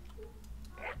so.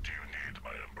 What do you need,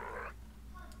 my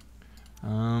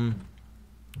Emperor?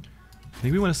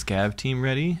 Maybe we want a scav team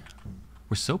ready.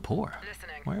 We're so poor.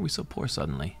 Listening. Why are we so poor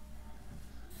suddenly?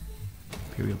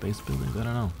 Imperial base buildings? I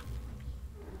don't know.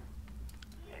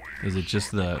 Is it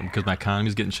just because my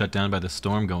economy's getting shut down by the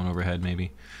storm going overhead,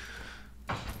 maybe?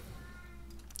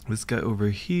 This guy over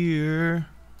here,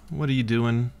 what are you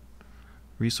doing?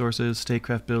 Resources,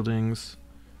 statecraft buildings.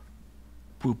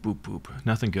 Boop, boop, boop.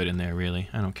 Nothing good in there, really.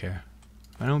 I don't care.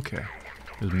 I don't care.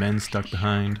 There's men stuck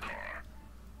behind.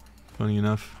 Funny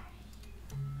enough.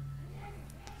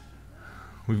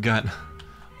 We've got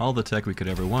all the tech we could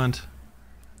ever want.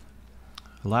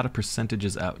 A lot of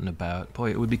percentages out and about.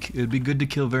 Boy, it would be good to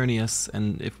kill Vernius.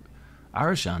 And if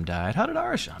Arasham died, how did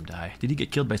Arasham die? Did he get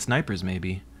killed by snipers?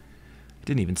 Maybe. I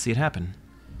didn't even see it happen.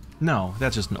 No,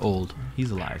 that's just an old.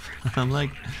 He's alive. I'm like,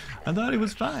 I thought he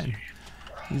was fine.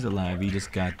 He's alive. He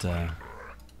just got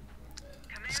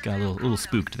Just got a little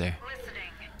spooked there. Listening.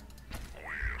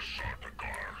 We're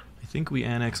Sardaukar. I think we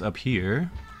annex up here.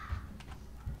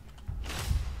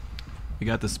 We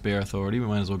got the spare authority, we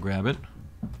might as well grab it.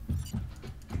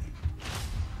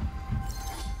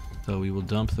 So we will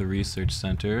dump the research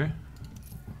center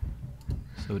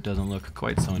so it doesn't look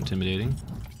quite so intimidating.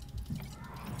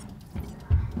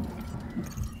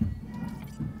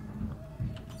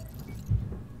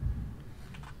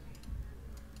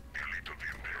 Elite of the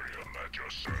Imperium at your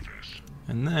service.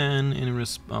 And then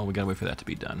oh, we gotta wait for that to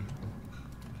be done.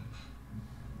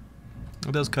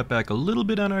 It does cut back a little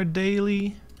bit on our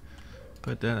daily,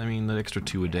 but that, I mean, the extra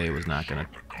 2 a day was not gonna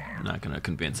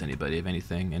convince anybody of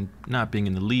anything, and not being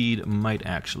in the lead might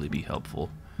actually be helpful.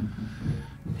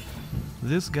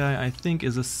 This guy, I think,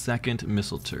 is a second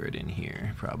missile turret in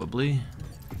here, probably.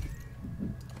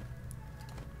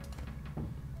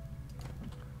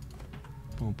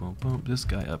 Boom, boom, boom. This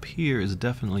guy up here is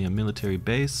definitely a military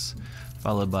base,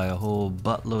 followed by a whole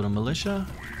buttload of militia.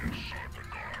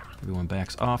 Everyone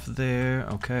backs off there.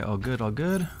 Okay, all good, all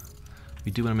good.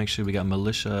 We do want to make sure we got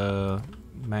militia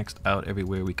maxed out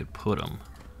everywhere we could put them.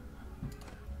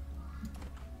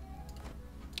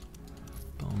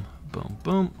 Boom, boom,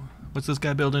 boom. What's this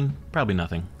guy building? Probably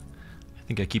nothing. I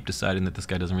think I keep deciding that this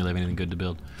guy doesn't really have anything good to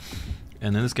build.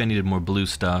 And then this guy needed more blue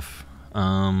stuff.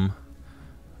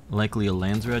 Likely a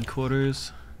Landsred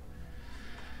quarters.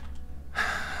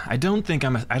 I don't think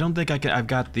I've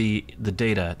got the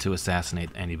data to assassinate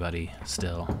anybody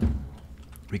still.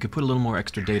 We could put a little more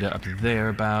extra data up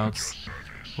thereabouts.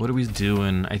 What are we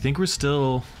doing? I think we're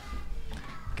still...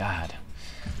 God.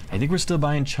 I think we're still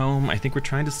buying Chome. I think we're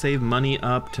trying to save money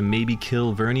up to maybe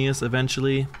kill Vernius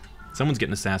eventually. Someone's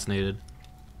getting assassinated.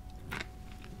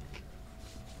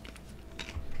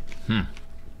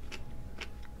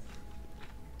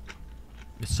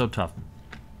 It's so tough.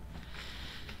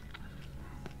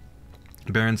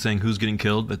 Baron saying who's getting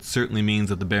killed. That certainly means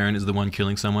that the Baron is the one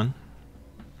killing someone.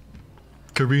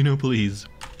 Carino, please.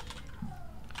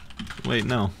 Wait,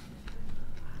 no.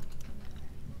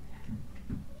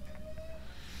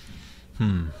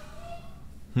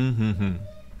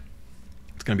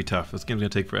 It's gonna be tough. This game's gonna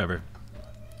take forever.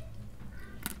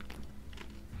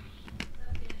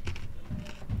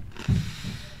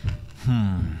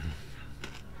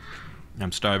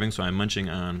 I'm starving, so I'm munching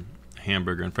on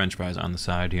hamburger and french fries on the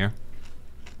side here.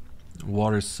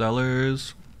 Water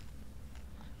cellars.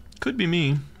 Could be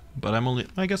me, but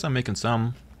I guess I'm making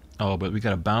some. Oh, but we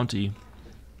got a bounty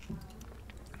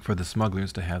for the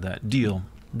smugglers to have that. Deal,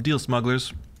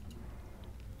 smugglers.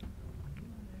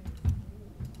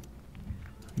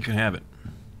 You can have it.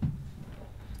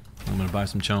 I'm gonna buy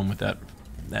some Chome with that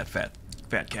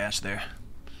fat cash there.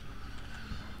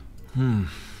 Maybe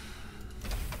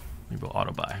we'll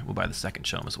auto buy. We'll buy the second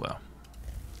Chome as well.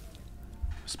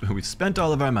 We've spent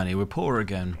all of our money. We're poor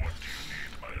again.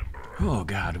 Oh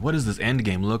god, what does this end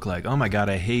game look like? Oh my god,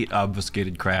 I hate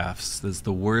obfuscated crafts. This is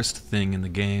the worst thing in the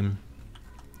game.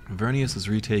 Vernius is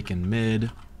retaken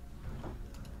mid.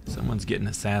 Someone's getting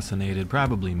assassinated,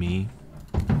 probably me.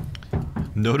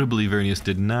 Notably, Vernius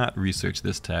did not research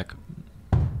this tech.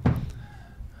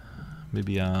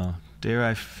 Maybe I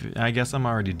guess I'm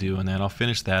already doing that. I'll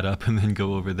finish that up and then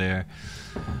go over there.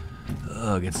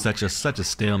 Ugh, it's such a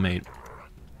stalemate.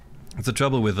 It's the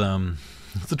trouble with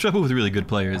really good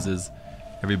players is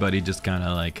everybody just kind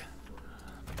of like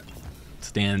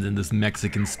stands in this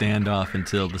Mexican standoff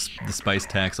until the spice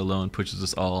tax alone pushes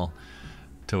us all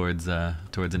towards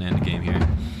an end game here.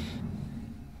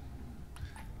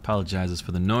 Apologizes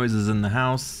for the noises in the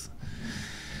house.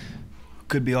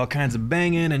 Could be all kinds of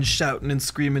banging and shouting and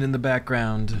screaming in the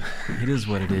background. It is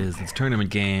what it is. It's a tournament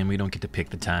game. We don't get to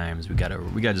pick the times. We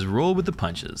gotta just roll with the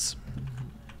punches.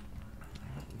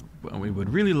 What we would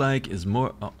really like is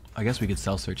more... Oh, I guess we could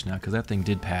self-search now, because that thing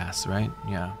did pass, right?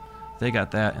 Yeah. They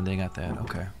got that, and they got that.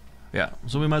 Okay. Yeah,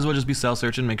 so we might as well just be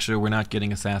self-searching, make sure we're not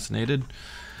getting assassinated.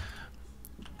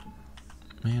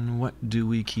 And what do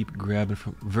we keep grabbing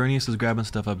from... Vernius is grabbing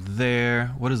stuff up there.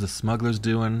 What is the smugglers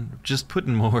doing? Just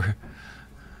putting more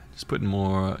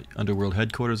underworld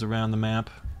headquarters around the map.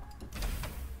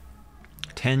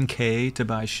 10k to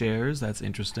buy shares, that's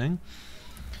interesting.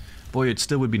 Boy, it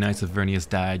still would be nice if Vernius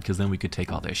died, because then we could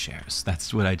take all their shares.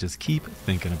 That's what I just keep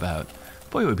thinking about.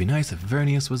 Boy, it would be nice if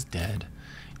Vernius was dead.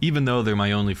 Even though they're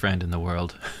my only friend in the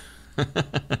world.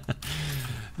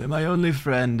 They're my only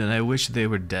friend, and I wish they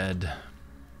were dead.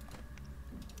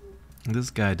 This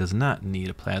guy does not need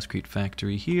a plascrete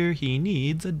factory here. He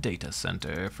needs a data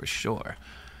center, for sure.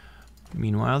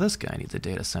 Meanwhile, this guy needs a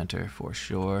data center, for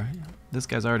sure. This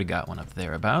guy's already got one up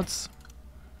thereabouts.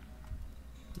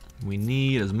 We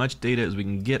need as much data as we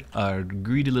can get our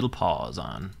greedy little paws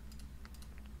on.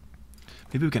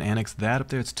 Maybe we can annex that up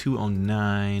there. It's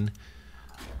 209.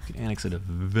 We can annex it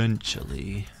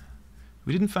eventually.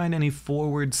 We didn't find any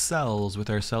forward cells with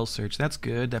our cell search. That's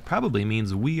good. That probably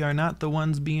means we are not the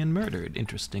ones being murdered,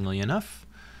 interestingly enough.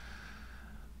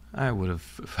 I would have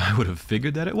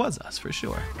figured that it was us, for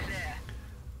sure.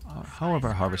 How are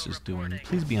our harvesters doing?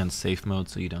 Please be on safe mode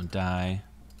so you don't die.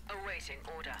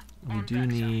 We do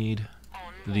need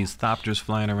these thopters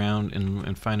flying around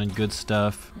and finding good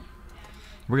stuff.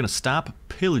 We're going to stop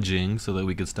pillaging so that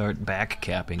we can start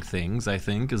backcapping things, I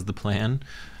think, is the plan.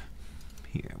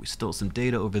 Here, we stole some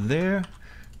data over there.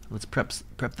 Let's prep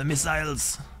the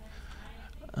missiles.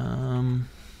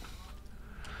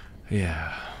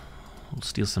 Yeah. We'll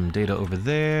steal some data over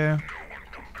there.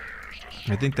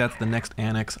 I think that's the next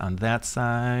annex on that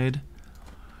side.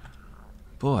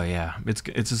 Boy, yeah, it's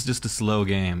just a slow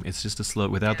game. It's just a slow,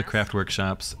 without the craft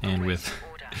workshops and with,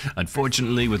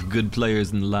 unfortunately, with good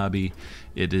players in the lobby,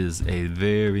 it is a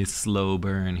very slow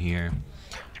burn here.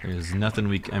 There's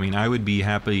nothing I mean, I would be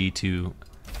happy to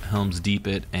Helm's Deep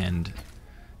it and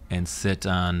sit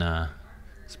on,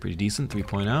 it's pretty decent,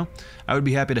 3.0. I would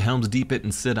be happy to Helm's Deep it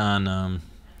and sit on,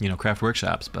 you know, craft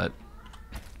workshops, but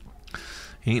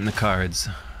ain't in the cards.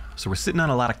 So we're sitting on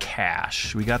a lot of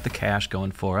cash. We got the cash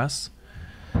going for us.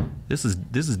 This is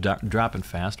dropping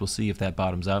fast. We'll see if that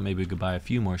bottoms out. Maybe we could buy a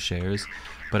few more shares.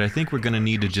 But I think we're going to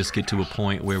need to just get to a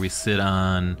point where we sit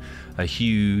on a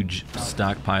huge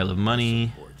stockpile of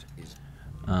money.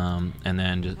 And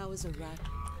then just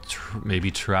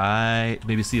maybe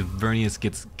see if Vernius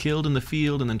gets killed in the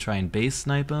field and then try and base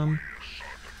snipe him.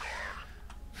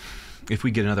 If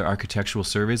we get another architectural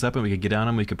surveys up and we could get on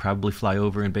him, we could probably fly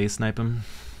over and base snipe him.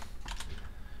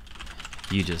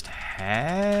 You just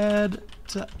had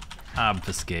to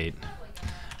obfuscate.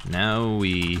 Now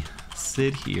we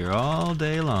sit here all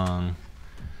day long.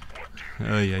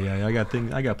 Oh yeah, I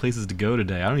got places to go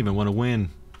today. I don't even want to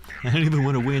win. I don't even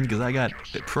want to win because I got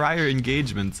prior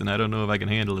engagements and I don't know if I can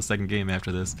handle a second game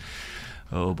after this.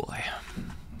 Oh boy.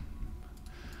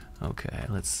 Okay,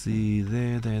 let's see.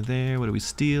 There. What do we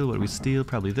steal?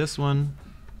 Probably this one.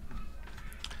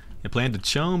 I planned to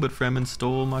chome, but Fremen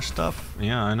stole my stuff.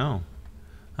 Yeah, I know.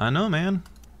 I know, man.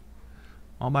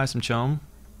 I'll buy some chome.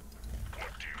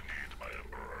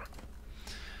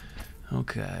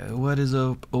 Okay, what is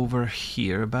up over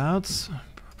hereabouts?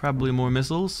 Probably more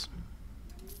missiles.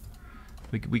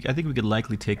 I think we could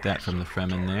likely take that from the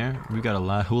Fremen there. We've got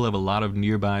we'll have a lot of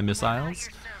nearby missiles.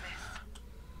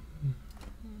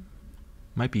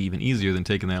 Might be even easier than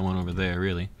taking that one over there,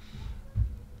 really.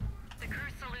 The crew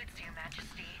salutes you,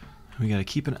 Majesty. We gotta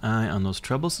keep an eye on those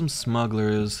troublesome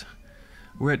smugglers.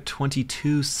 We're at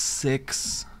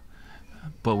 22.6,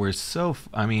 but we're so...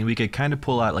 I mean, we could kind of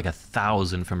pull out like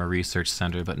 1,000 from a research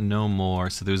center, but no more,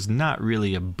 so there's not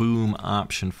really a boom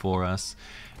option for us.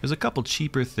 There's a couple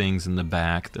cheaper things in the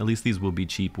back. At least these will be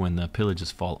cheap when the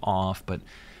pillages fall off, but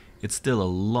it's still a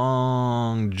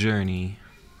long journey.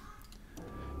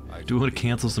 I do want to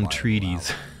cancel some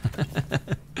treaties.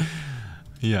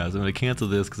 Yeah, so I'm going to cancel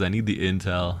this because I need the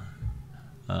intel.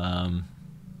 I'm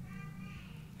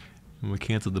going to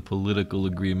cancel the political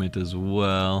agreement as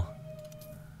well.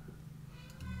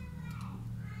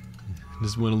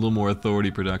 Just want a little more authority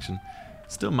production.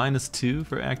 Still -2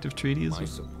 for active treaties? Why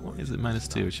is it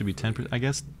 -2? It should be 10%. I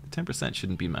guess 10%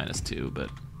 shouldn't be -2, but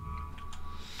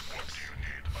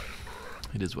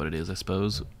it is what it is, I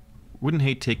suppose. Wouldn't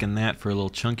hate taking that for a little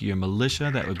chunkier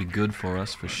militia. That would be good for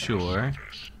us for sure.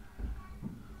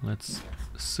 Let's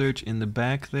search in the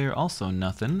back there. Also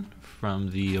nothing from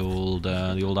the old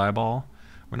eyeball.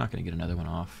 We're not going to get another one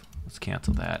off. Let's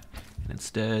cancel that. And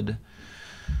instead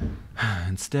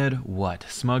what?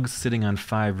 Smug's sitting on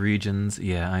 5 regions.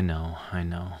 Yeah, I know.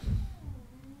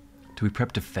 Do we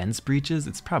prep defense breaches?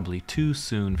 It's probably too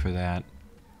soon for that.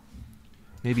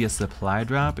 Maybe a supply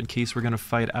drop in case we're going to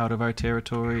fight out of our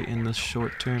territory in the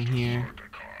short term here.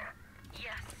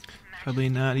 Probably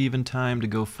not even time to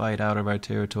go fight out of our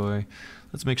territory.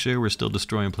 Let's make sure we're still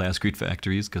destroying plascrete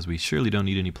factories because we surely don't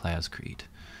need any plascrete.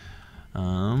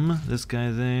 This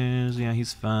guy there, yeah,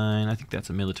 he's fine. I think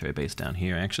that's a military base down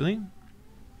here, actually.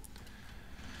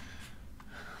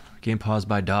 Game paused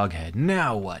by Doghead.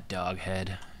 Now what,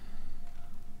 Doghead?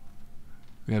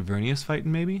 We got Vernius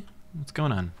fighting, maybe? What's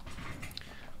going on?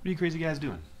 What are you crazy guys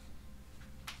doing?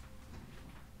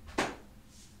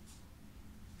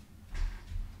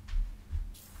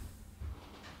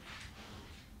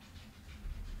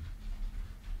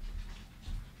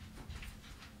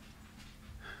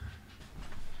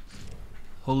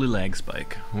 Holy lag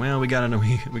spike. Well, we got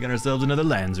ourselves another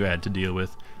Landsrat to deal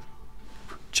with.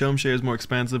 Chome share is more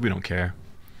expensive. We don't care.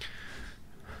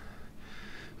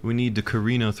 We need the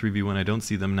Carino 3v1. I don't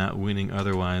see them not winning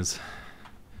otherwise.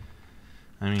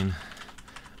 I mean,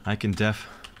 I can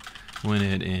win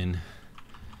it in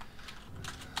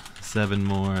 7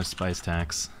 more spice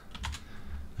tax.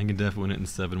 I can win it in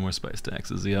 7 more spice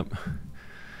taxes. Yep.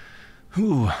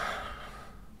 Whew.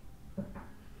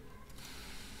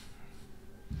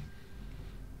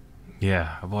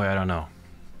 Yeah, boy, I don't know.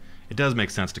 It does make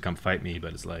sense to come fight me,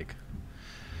 but it's like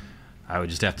I would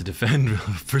just have to defend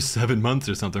for 7 months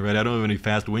or something, right? I don't have any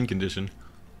fast win condition.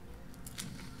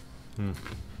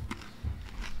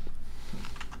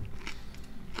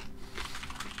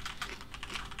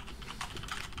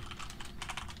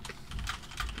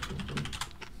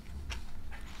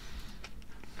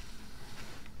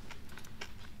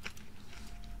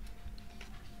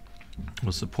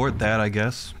 We'll support that, I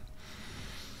guess.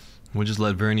 We'll just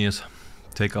let Vernius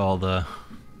take all the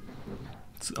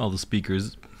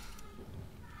speakers,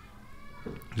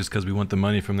 just because we want the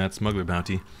money from that smuggler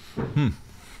bounty.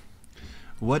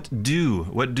 What do,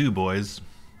 boys?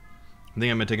 I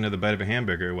think I'm gonna take another bite of a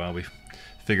hamburger while we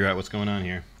figure out what's going on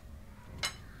here.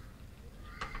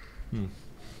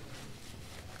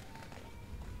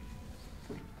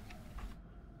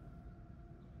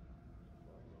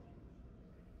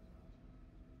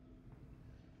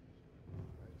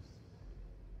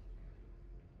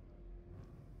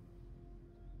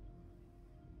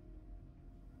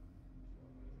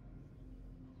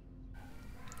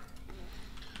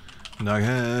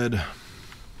 Doghead.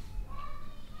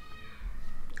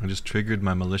 I just triggered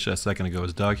my militia a second ago.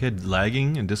 Is Doghead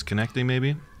lagging and disconnecting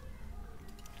maybe?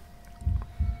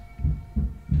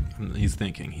 He's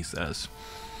thinking, he says.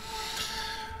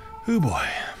 Oh boy.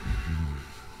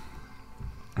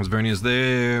 Vernia's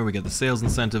there. We got the sales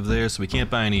incentive there, so we can't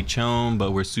buy any Chome,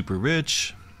 but we're super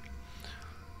rich.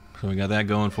 So we got that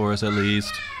going for us at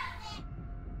least.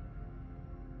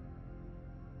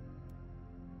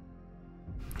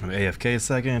 I'm AFK a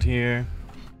second here.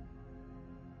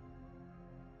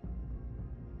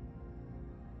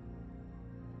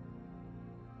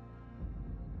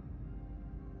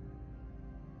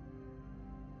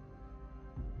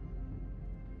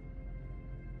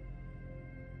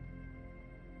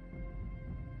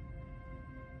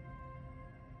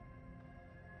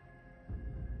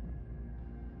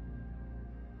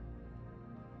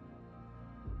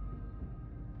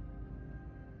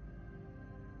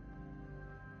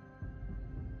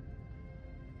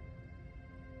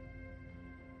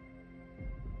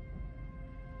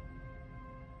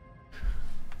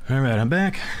 Alright, I'm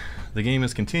back. The game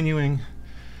is continuing.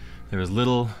 There's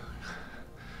little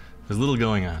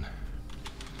going on.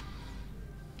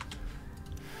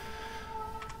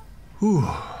 Whew.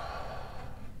 What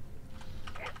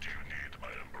do you need, my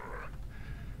Emperor?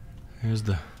 There's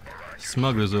the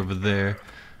smugglers over there.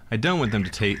 I don't want them to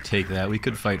take that. We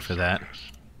could fight for that.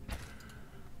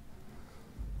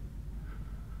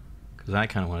 Because I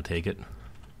kind of want to take it.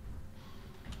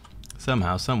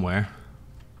 Somehow, somewhere.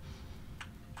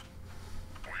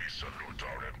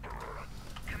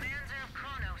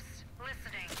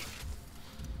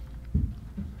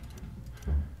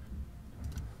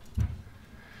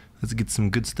 Let's get some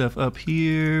good stuff up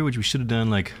here, which we should have done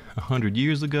like 100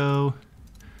 years ago.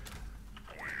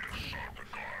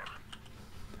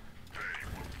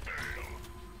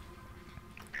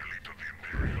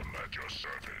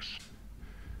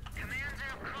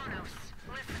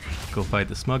 Go fight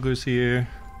the smugglers here.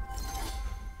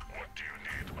 What do you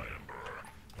need, my Emperor?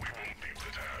 We will leave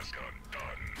the task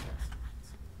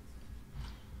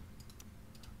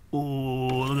undone.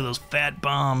 Ooh, look at those fat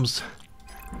bombs.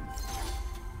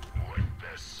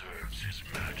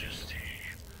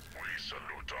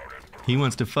 He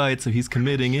wants to fight, so he's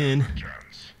committing in. What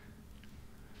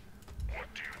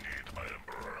do you need, my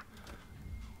Emperor?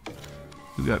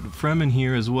 We got Fremen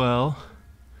here as well.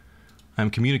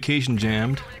 I'm communication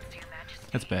jammed.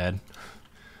 That's bad.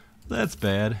 That's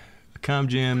bad. A comm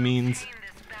jam means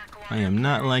I am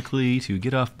not likely to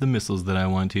get off the missiles that I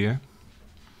want here.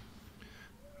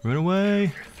 Run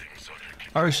away.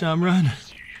 Arisham, run.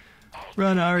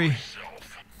 Run, Ari.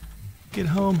 Get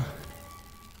home.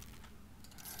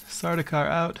 Sardaukar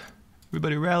out.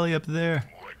 Everybody rally up there.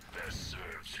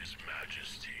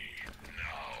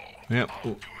 Yep.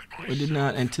 We did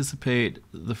not anticipate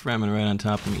the Fremen right on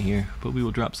top of me here, but we will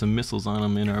drop some missiles on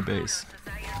them in our base.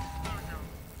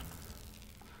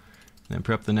 Then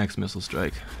prep the next missile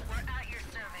strike.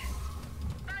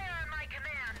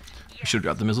 We should have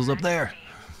dropped the missiles up there.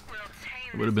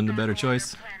 It would have been the better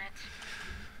choice.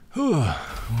 Whew.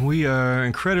 We are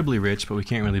incredibly rich, but we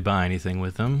can't really buy anything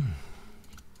with them.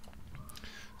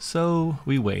 So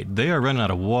we wait. They are running out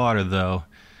of water, though.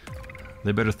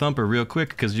 They better thump her real quick,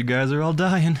 because you guys are all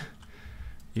dying.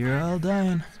 You're all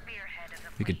dying. Spearhead of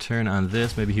the We could turn on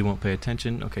this. Maybe he won't pay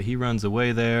attention. Okay, he runs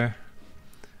away there.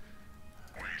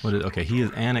 Okay, he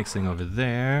is annexing over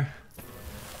there.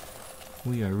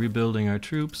 We are rebuilding our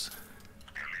troops.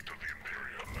 Elite of the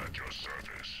Imperium at your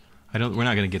service. We're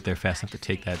not gonna get there fast enough to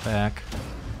take that back.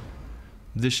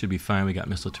 This should be fine. We got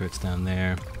missile turrets down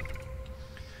there.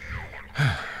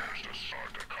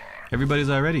 Everybody's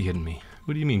already hitting me.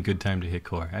 What do you mean, good time to hit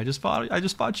core? I just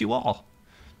fought you all.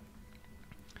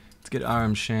 Let's get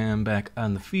Arm Sham back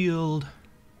on the field.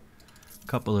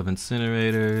 Couple of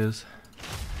incinerators.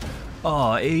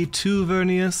 Oh, A2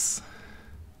 Vernius.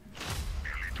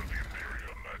 Elite of the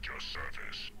Imperium at your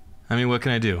service. I mean, what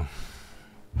can I do?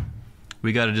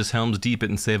 We gotta just Helm's Deep it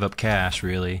and save up cash,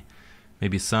 really.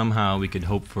 Maybe somehow we could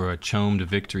hope for a chomed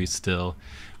victory still.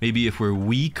 Maybe if we're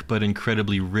weak but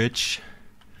incredibly rich,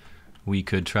 we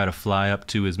could try to fly up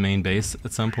to his main base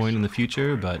at some point in the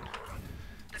future, but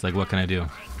it's like, what can I do?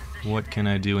 What can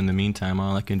I do in the meantime?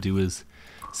 All I can do is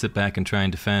sit back and try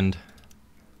and defend.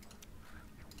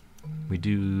 We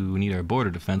do need our border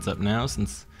defense up now,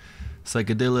 since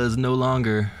Psychedilla is no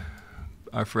longer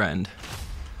our friend.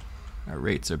 Our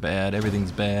rates are bad,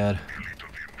 everything's bad. Elite of the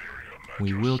Imperium at We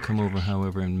your will come over, service.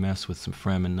 however, and mess with some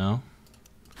Fremen now.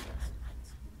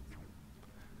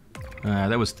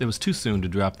 It was too soon to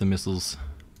drop the missiles.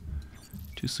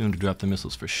 Too soon to drop the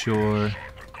missiles for sure.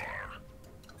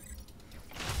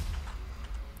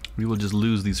 We will just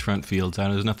lose these front fields.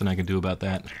 There's nothing I can do about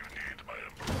that. You need my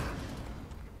Emperor.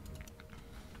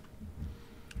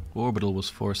 Orbital was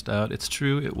forced out. It's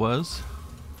true, it was.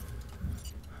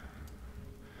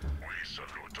 We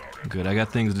salute our Good, I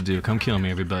got things to do. Come kill me,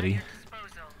 everybody.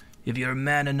 disposal. If you're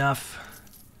man enough.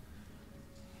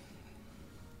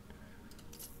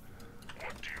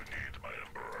 What do you need, my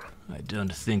Emperor? I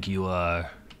don't think you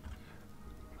are.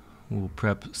 We'll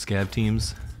prep scab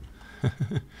teams.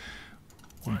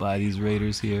 We'll buy these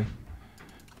raiders here.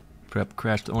 Prep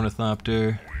crash the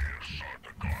ornithopter. We'll sort the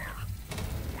car.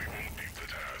 We will leave the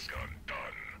task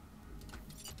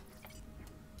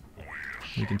undone.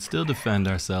 We can still defend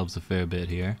ourselves a fair bit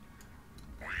here.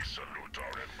 We salute our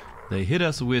Emperor. They hit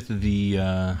us with the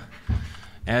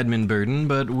admin burden,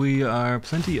 but we are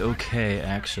plenty okay,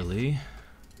 actually.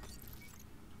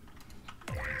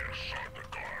 We'll sort the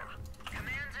car.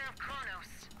 Commander of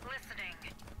Kronos, listening.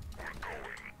 We're going.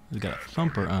 We got a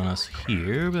thumper on us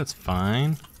here, but that's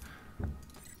fine.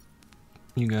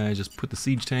 You guys just put the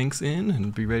siege tanks in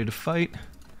and be ready to fight.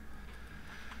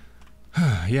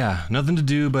 Yeah, nothing to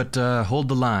do but hold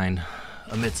the line.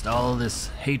 Amidst all this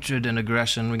hatred and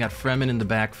aggression, we got Fremen in the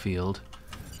backfield.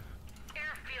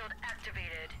 Airfield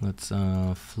activated. Let's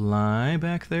fly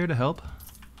back there to help.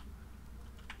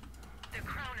 The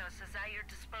Kronos is at your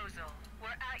disposal. We're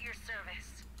at your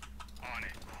service. On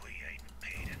it. We ain't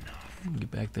paid enough. Get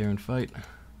back there and fight.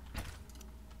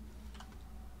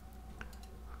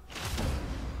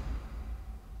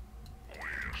 We'll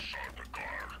sort the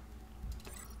car.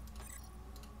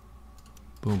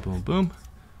 Boom, boom, boom.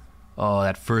 Oh,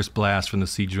 that first blast from the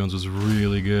siege drones was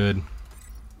really good.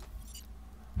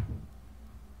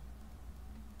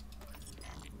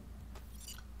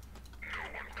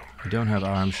 We don't have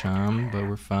Arm Sham, but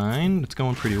we're fine. It's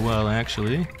going pretty well,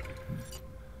 actually.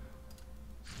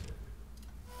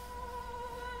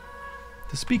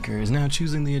 The speaker is now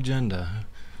choosing the agenda.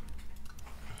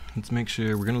 Let's make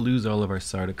sure we're going to lose all of our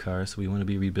Sardaukar, so we want to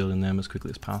be rebuilding them as quickly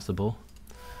as possible.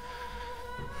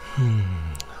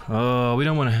 Oh, we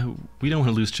don't want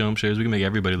to lose Chome shares. We can make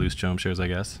everybody lose Chome shares, I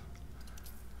guess.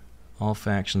 All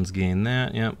factions gain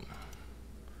that. Yep.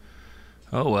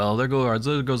 Oh well, there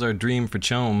goes our dream for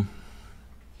Chome.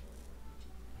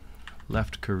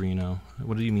 Left Carino.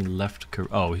 What do you mean left Carino?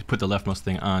 Oh, he put the leftmost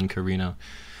thing on Carino.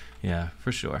 Yeah,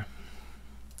 for sure.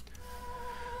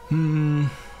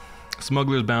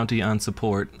 Smuggler's bounty on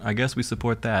support. I guess we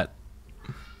support that.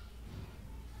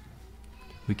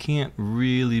 We can't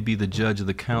really be the judge of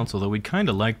the council, though we'd kind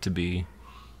of like to be.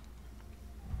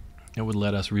 It would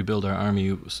let us rebuild our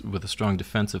army with a strong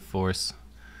defensive force.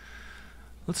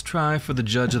 Let's try for the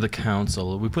judge of the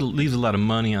council. Leaves a lot of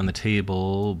money on the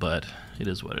table, but it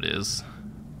is what it is.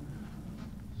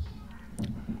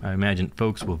 I imagine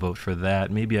folks will vote for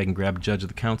that. Maybe I can grab judge of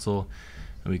the council,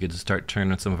 and we could just start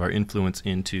turning some of our influence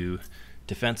into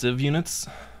defensive units.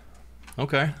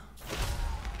 Okay.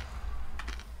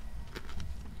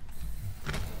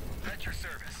 At your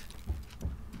service.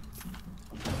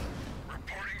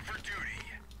 Reporting for duty.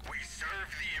 We serve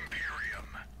the Imperium.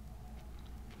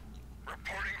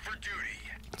 Reporting for duty.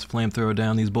 Let's flamethrower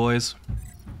down these boys.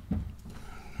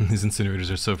 These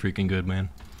incinerators are so freaking good, man.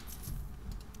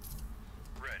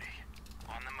 Ready.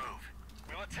 On the move.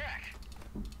 We'll attack.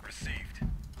 Received.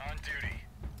 On duty.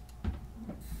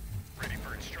 Ready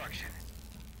for instruction.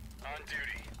 On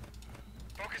duty.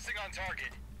 Focusing on target.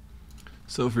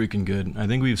 So freaking good. I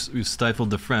think we've stifled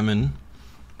the Fremen,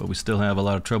 but we still have a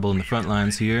lot of trouble in the front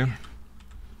lines here.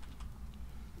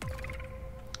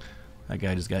 That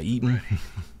guy just got eaten.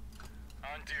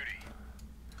 On duty.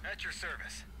 At your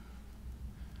service.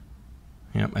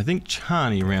 Yep, I think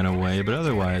Chani ran away, but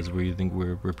otherwise we think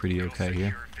we're pretty okay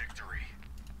here. Victory.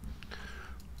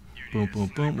 Boom,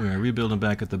 boom, boom. We are rebuilding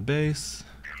back at the base.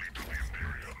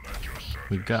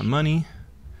 We've got money.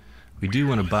 We do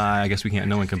want to buy. I guess we can't.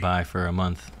 No one can buy for a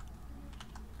month.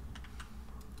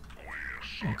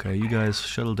 Okay, you guys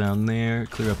shuttle down there.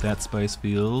 Clear up that spice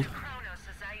field. Kronos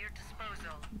is at your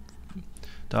disposal.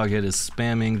 Doghead is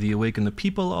spamming the Awaken the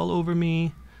People all over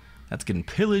me. That's getting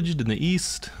pillaged in the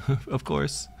east, of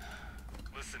course.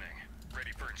 Listening.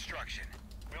 Ready for instruction.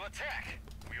 We'll attack.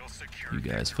 We'll secure. You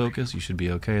guys focus. You should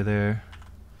be okay there.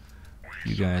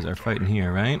 You guys are fighting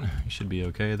here, right? You should be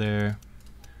okay there.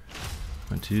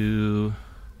 1, 2.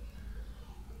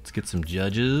 Let's get some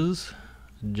judges.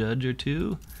 A judge or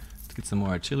two. Let's get some more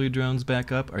artillery drones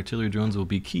back up. Artillery drones will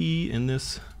be key in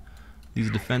these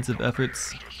defensive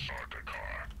efforts.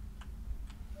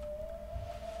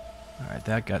 Alright,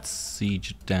 that got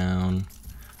sieged down.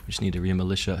 We just need to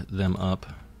re-militia them up.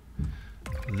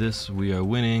 This we are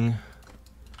winning.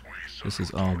 This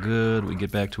is all good. We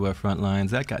get back to our front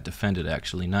lines. That got defended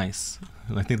actually. Nice.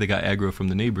 I think they got aggro from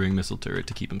the neighboring missile turret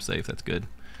to keep them safe. That's good.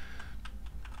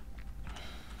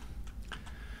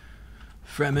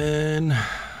 Fremen,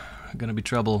 gonna be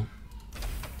trouble.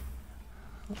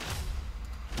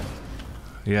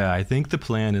 Yeah, I think the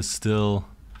plan is still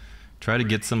try to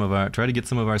get some of our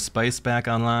spice back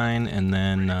online, and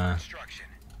then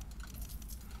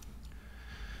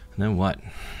what?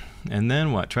 And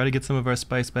then what? Try to get some of our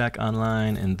spice back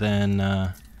online, and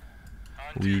then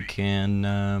we can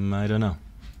I don't know.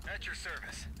 At your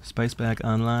service. Spice back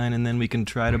online, and then we can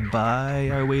try to buy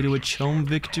our way to a Chom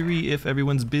victory if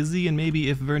everyone's busy, and maybe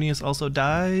if Vernius also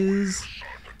dies.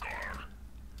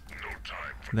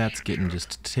 That's getting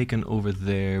just taken over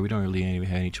there. We don't really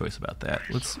have any choice about that.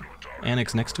 Let's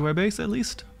annex next to our base at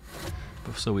least,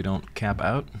 so we don't cap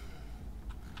out.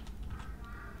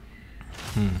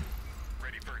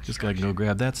 Just gotta go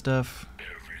grab that stuff.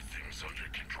 Everything's under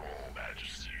control,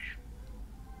 Majesty.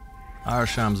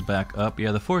 Arsham's back up.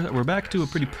 Yeah, the force. We're back to a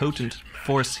pretty potent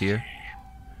force here.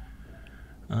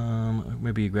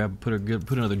 Maybe put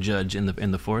another judge in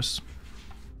the force.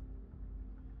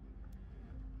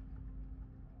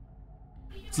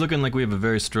 It's looking like we have a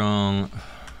very strong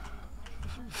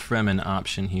Fremen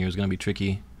option here. It's gonna be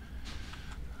tricky.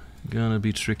 Gonna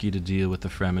be tricky to deal with the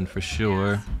Fremen for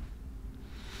sure.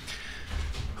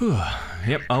 Whew.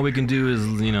 Yep, all we can do is,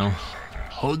 you know,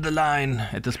 hold the line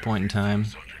at this point in time.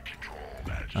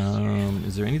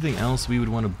 Is there anything else we would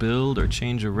want to build or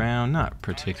change around? Not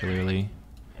particularly.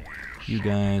 You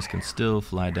guys can still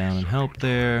fly down and help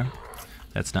there.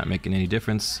 That's not making any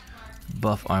difference.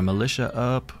 Buff our militia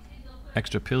up.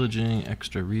 Extra pillaging,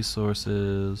 extra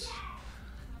resources.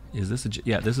 Is this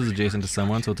yeah, this is adjacent to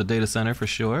someone, so it's a data center for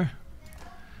sure.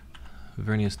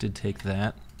 Vernius did take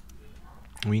that.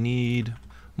 We need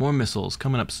more missiles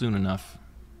coming up soon enough.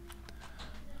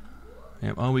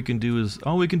 Yep, all we can do is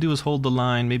hold the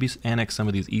line, maybe annex some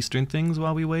of these eastern things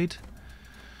while we wait.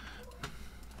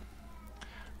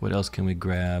 What else can we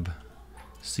grab?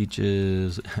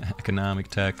 Sieges, economic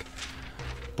tech.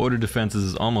 Border defenses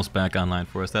is almost back online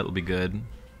for us. That will be good.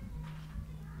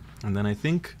 And then I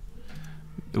think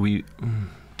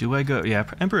do I go? Yeah,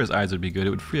 Emperor's Eyes would be good. It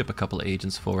would free up a couple of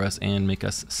agents for us and make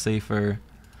us safer.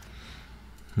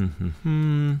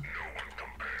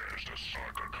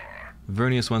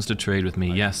 Vernius wants to trade with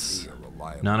me. Yes.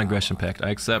 Non-aggression pact. I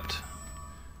accept.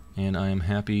 And I am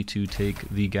happy to take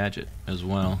the gadget as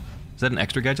well. Is that an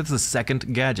extra gadget? That's a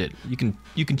second gadget. You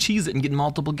can cheese it and get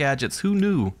multiple gadgets. Who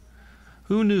knew?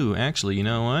 Who knew? Actually, you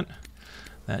know what?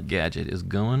 That gadget is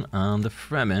going on the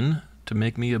Fremen to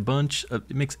make me a bunch of...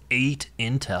 It makes 8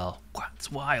 intel. Wow,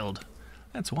 that's wild.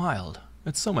 That's wild.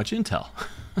 That's so much intel.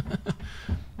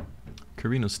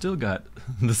 Carino's still got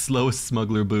the slowest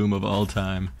smuggler boom of all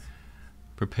time.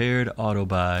 Prepared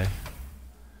auto-buy.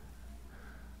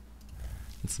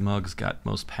 And Smug's got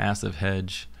most passive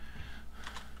hedge.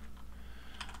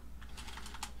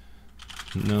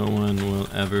 No one will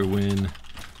ever win.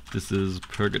 This is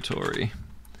purgatory.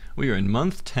 We are in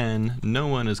month 10. No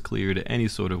one is cleared any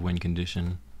sort of win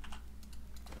condition.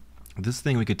 This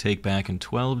thing we could take back in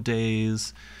 12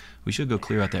 days. We should go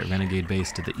clear out that renegade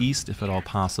base to the east, if at all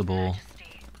possible.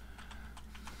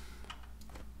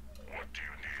 What do you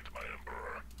need, my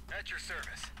Emperor? At your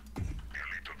service.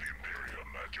 Elite of the Imperium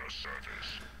at your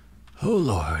service. Oh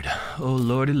lord. Oh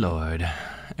lordy lord.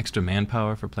 Extra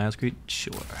manpower for Plascrete?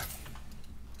 Sure.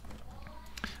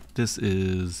 That's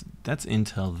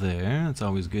intel there. It's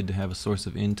always good to have a source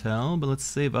of intel, but let's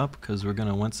save up because we're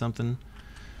gonna want something.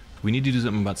 We need to do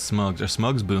something about smugs. Are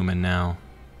smugs booming now?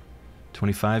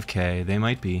 25k. They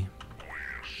might be.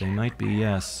 They might be,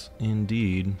 yes.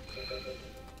 Indeed.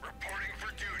 Reporting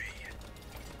for duty.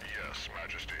 Yes,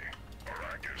 Majesty.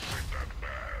 Arrakis ain't that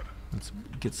bad. Let's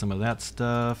get some of that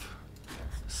stuff.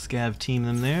 Scav team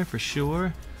them there for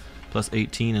sure. Plus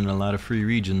 18 and a lot of free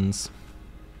regions.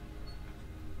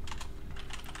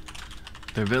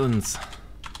 They're villains.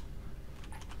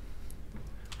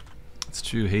 It's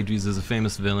true, Hadri's is a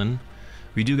famous villain.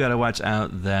 We do gotta watch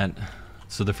out that...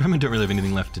 So the Fremen don't really have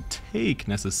anything left to take,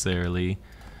 necessarily.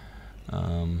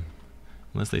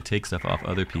 Unless they take stuff off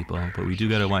other people. But we do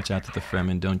gotta watch out that the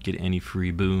Fremen don't get any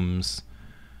free booms.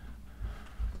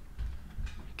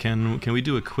 Can we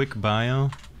do a quick bio?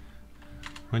 Why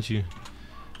don't you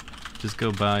just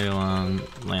go bio on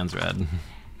Landsrad?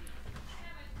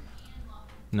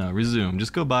 No, resume.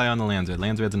 Just go buy on the Landsrad.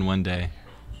 Landsrad's in one day.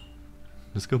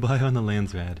 Just go buy on the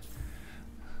Landsrad.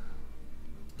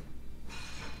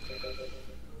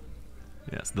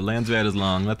 Yes, the Landsrad is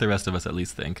long. Let the rest of us at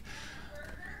least think.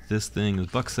 This thing is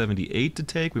 $178 to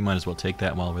take. We might as well take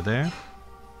that while we're there.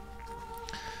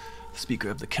 The Speaker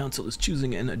of the Council is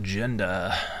choosing an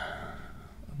agenda.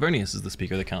 Vernius is the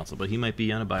Speaker of the Council, but he might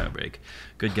be on a bio break.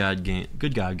 Good God,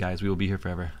 guys. We will be here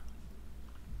forever.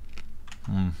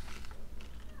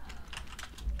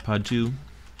 Pod 2,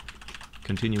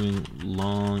 continuing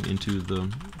long into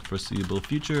the foreseeable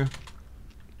future.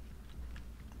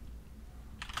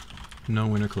 No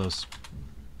winner close.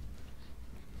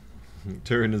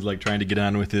 Turin is like trying to get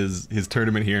on with his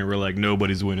tournament here, and we're like,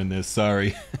 nobody's winning this,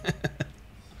 sorry.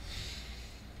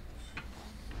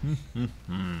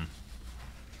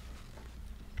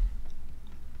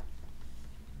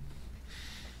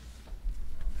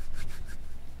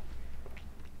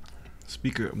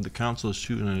 Speaker of the Council is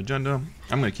shooting an agenda.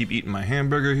 I'm going to keep eating my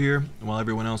hamburger here while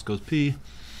everyone else goes pee.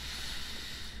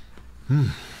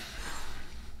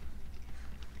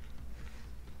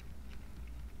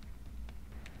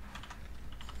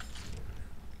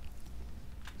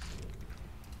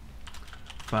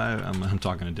 I'm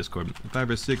talking to Discord. 5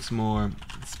 or 6 more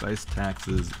spice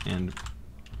taxes and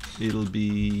it'll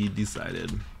be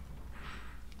decided.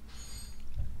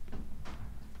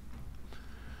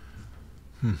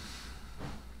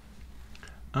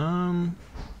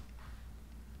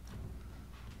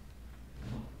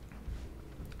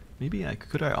 Maybe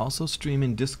could I also stream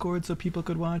in Discord so people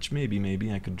could watch?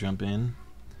 Maybe I could jump in.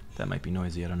 That might be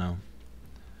noisy, I don't know.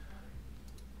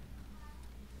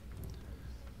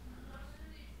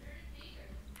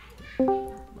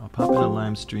 I'll pop in a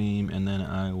Lime stream and then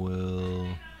I will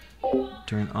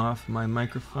turn off my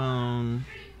microphone.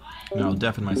 No, I'll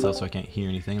deafen myself so I can't hear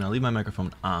anything, and I'll leave my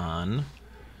microphone on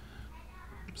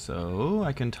so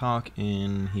I can talk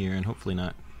in here and hopefully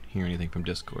not hear anything from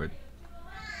Discord.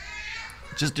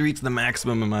 Just to reach the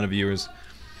maximum amount of viewers.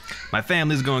 My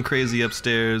family's going crazy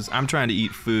upstairs. I'm trying to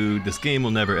eat food. This game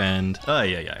will never end. Oh,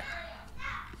 yeah.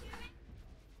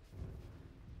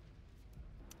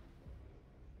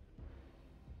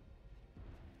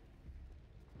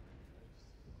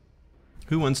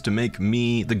 Who wants to make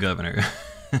me the governor?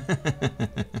 I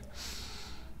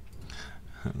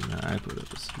put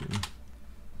up a stream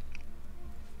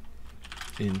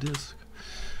in Disc.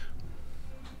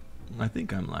 I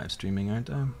think I'm live streaming, aren't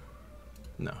I?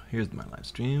 No, here's my live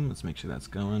stream. Let's make sure that's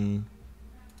going.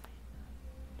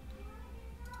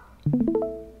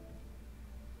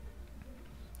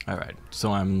 All right,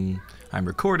 so I'm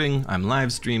recording, I'm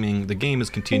live streaming, the game is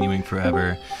continuing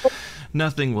forever.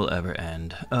 Nothing will ever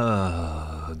end.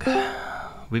 Ugh.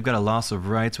 We've got a loss of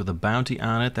rights with a bounty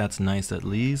on it. That's nice at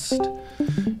least.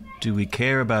 Do we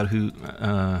care about who...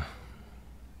 I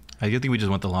think we just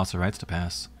want the loss of rights to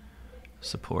pass.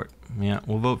 Support. Yeah,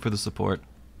 we'll vote for the support.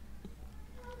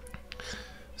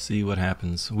 See what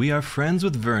happens. We are friends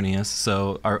with Vernius,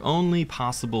 so our only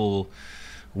possible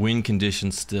win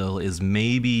condition still is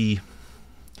maybe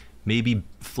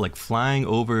like flying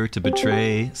over to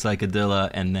betray Psychedilla,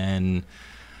 and then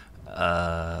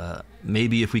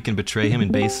maybe if we can betray him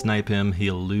and base snipe him,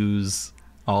 he'll lose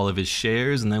all of his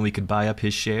shares, and then we could buy up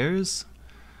his shares.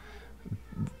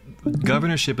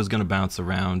 Governorship is going to bounce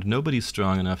around. Nobody's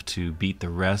strong enough to beat the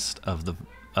rest of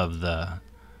the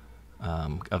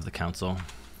council.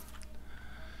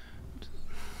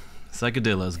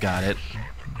 Psychedillas, got it.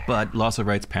 But loss of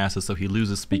rights passes, so he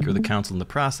loses Speaker of the Council in the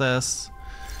process.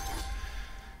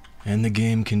 And the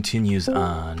game continues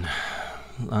on.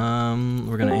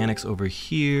 We're gonna annex over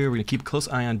here. We're gonna keep a close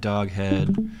eye on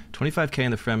Doghead. 25k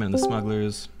in the Fremen and the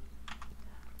smugglers.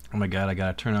 Oh my god, I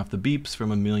gotta turn off the beeps from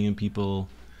 1 million people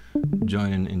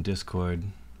joining in Discord.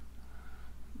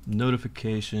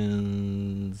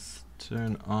 Notifications.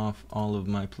 Turn off all of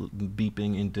my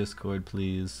beeping in Discord,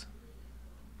 please.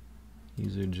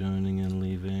 User joining and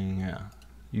leaving. Yeah.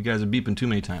 You guys are beeping too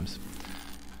many times.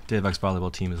 Davox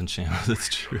volleyball team is in shambles. It's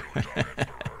true.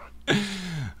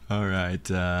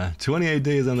 Alright. 28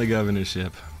 days on the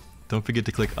governorship. Don't forget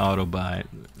to click auto buy.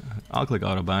 I'll click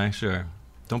auto buy, sure.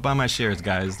 Don't buy my shares,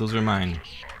 guys. Those are mine.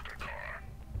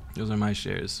 Those are my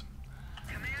shares.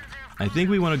 I think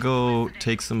we want to go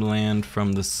take some land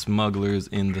from the smugglers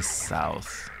in the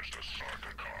south.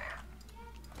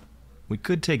 We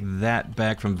could take that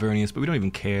back from Vernius, but we don't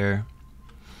even care.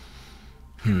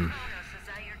 I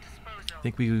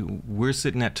think we're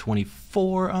sitting at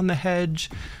 24 on the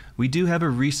hedge. We do have a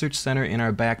research center in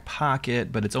our back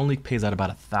pocket, but it only pays out about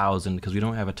 1,000 because we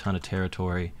don't have a ton of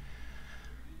territory.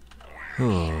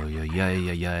 Oh,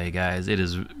 yeah, guys. It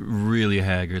is really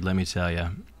haggard, let me tell you.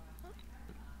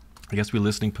 I guess we're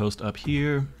listening post up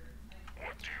here,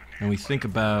 and we think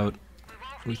about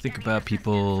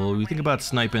people. We think about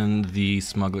sniping the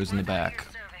smugglers in the back.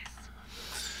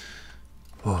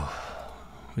 Oh,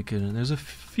 we could. There's a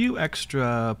few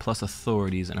extra plus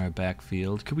authorities in our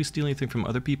backfield. Could we steal anything from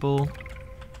other people?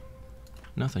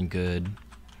 Nothing good.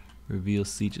 Reveal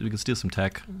siege. We can steal some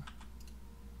tech.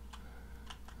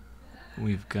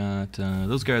 We've got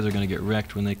those guys are gonna get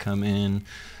wrecked when they come in.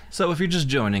 So if you're just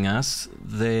joining us,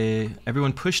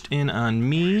 everyone pushed in on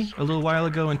me a little while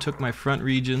ago and took my front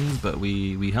regions, but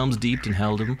we Helm's Deep'd and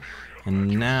held them.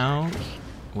 And now,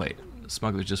 wait, the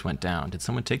smugglers just went down. Did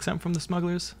someone take something from the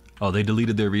smugglers? Oh, they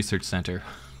deleted their research center.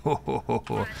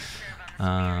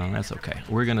 That's okay.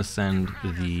 We're gonna send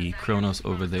the Kronos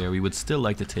over there. We would still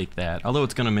like to take that, although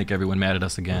it's gonna make everyone mad at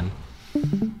us again.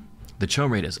 The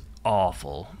chome rate is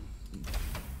awful,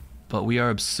 but we are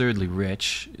absurdly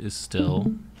rich. Is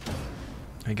still.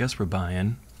 I guess we're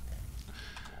buying.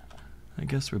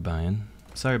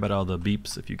 Sorry about all the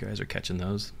beeps if you guys are catching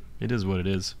those. It is what it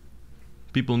is.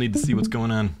 People need to see what's going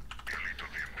on.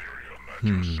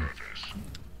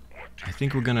 I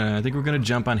think we're gonna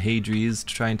jump on Hadri's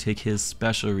to try and take his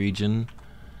special region.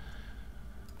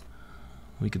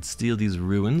 We could steal these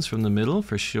ruins from the middle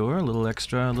for sure. A little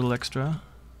extra.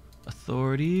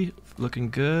 Authority, looking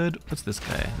good. What's this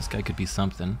guy? This guy could be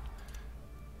something.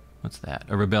 What's that?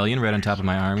 A rebellion right on top of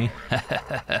my army.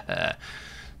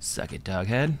 Suck it,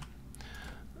 Doghead.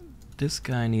 This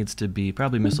guy needs to be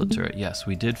probably missile turret. Yes,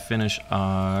 we did finish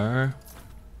our...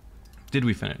 Did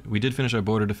we finish? We did finish our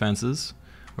border defenses.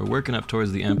 We're working up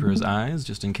towards the Emperor's eyes,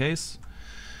 just in case.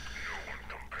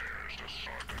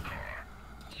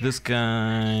 This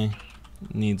guy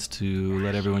needs to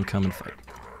let everyone come and fight.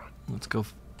 Let's go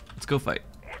fight.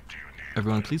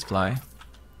 Everyone, please fly.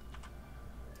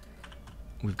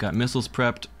 We've got missiles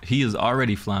prepped. He is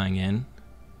already flying in.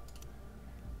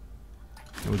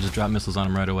 We'll just drop missiles on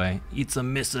him right away. Eat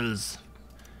some missiles.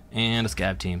 And a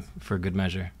scab team, for good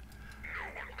measure.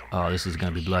 Oh, this is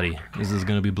gonna be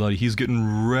bloody. He's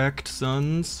getting wrecked,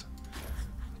 sons.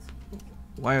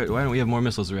 Why don't we have more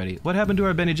missiles ready? What happened to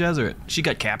our Bene Gesserit? She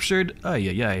got captured?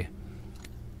 Ay.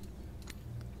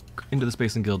 Into the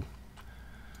Space and Guild.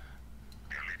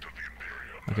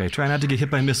 Okay, try not to get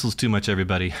hit by missiles too much,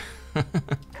 everybody.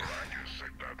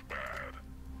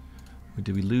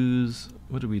 Did we lose?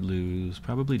 What did we lose?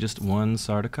 Probably just one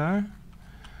Sardaukar.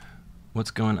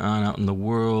 What's going on out in the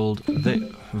world?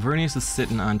 Vernius is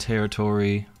sitting on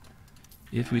territory.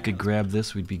 If we could grab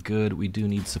this, we'd be good. We do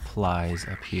need supplies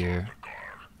up here.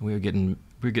 We're getting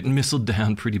missiled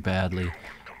down pretty badly.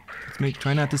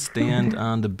 Try not to stand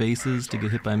on the bases to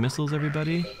get hit by missiles,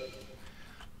 everybody.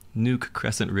 Nuke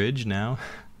Crescent Ridge now.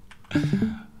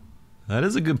 That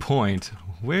is a good point.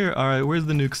 Where's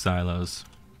the nuke silos?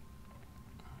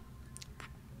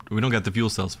 We don't got the fuel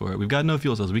cells for it. We've got no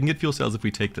fuel cells. We can get fuel cells if we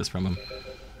take this from them.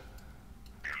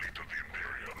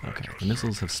 Okay, the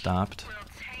missiles have stopped.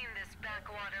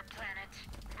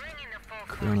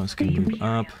 Kronos can move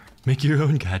up. Make your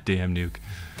own goddamn nuke.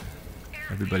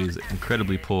 Everybody's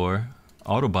incredibly poor.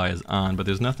 Auto buy is on, but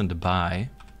there's nothing to buy.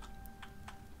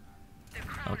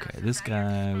 Okay, this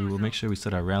guy, we will make sure we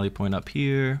set our rally point up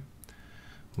here.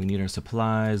 We need our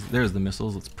supplies. There's the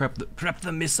missiles. Let's prep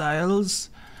the missiles.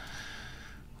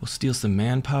 We'll steal some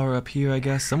manpower up here, I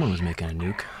guess. Someone was making a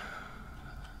nuke.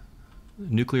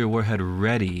 Nuclear warhead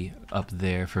ready up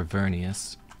there for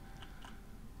Vernius.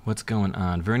 What's going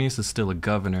on? Vernius is still a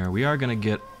governor. We are gonna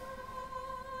get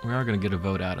a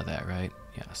vote out of that, right?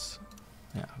 Yes.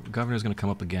 Yeah, governor's gonna come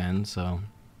up again, so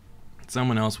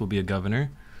someone else will be a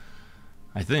governor.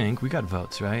 I think we got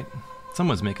votes, right?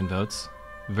 Someone's making votes.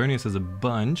 Vernius has a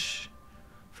bunch.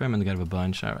 Fremen's got a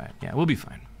bunch. All right, yeah, we'll be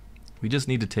fine. We just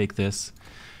need to take this.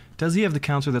 Does he have the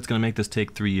counselor that's gonna make this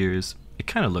take 3 years? It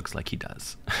kind of looks like he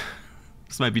does.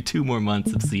 This might be 2 more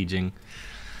months of sieging.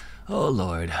 Oh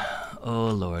lord. Oh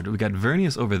lord. We got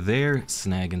Vernius over there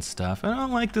snagging stuff. I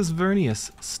don't like this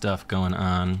Vernius stuff going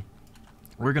on.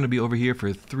 We're gonna be over here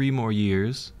for 3 more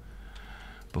years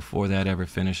before that ever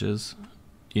finishes.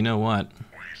 You know what?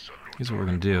 Here's what we're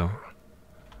gonna do.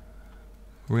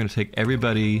 We're gonna take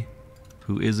everybody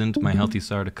who isn't my healthy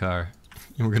Sardaukar,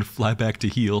 and we're gonna fly back to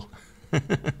heal.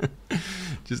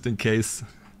 Just in case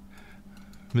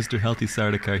Mr. Healthy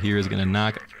Sardaukar here is gonna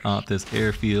knock off this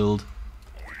airfield.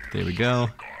 There we go.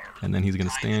 And then he's gonna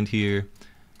stand here.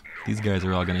 These guys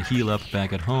are all gonna heal up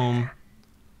back at home.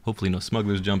 Hopefully no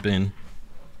smugglers jump in.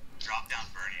 Drop down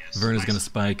Vernius. Vern is gonna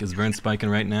spike. Is Vern spiking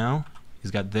right now?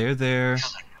 He's got there.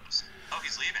 Oh,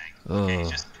 he's leaving. Oh, Okay,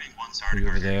 he's just putting one are you Sardaukar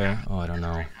over here. there? Oh, I don't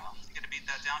know. He's gonna beat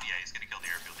that down. Yeah, he's gonna kill the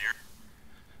airfield here.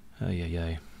 Ay, ay,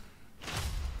 ay.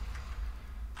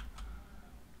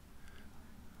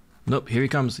 Nope, here he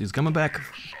comes. He's coming back.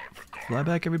 Fly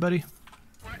back, everybody.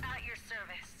 We're at your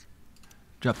service.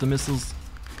 Drop the missiles.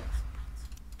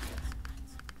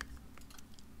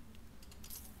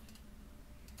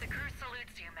 The crew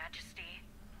salutes you, Majesty.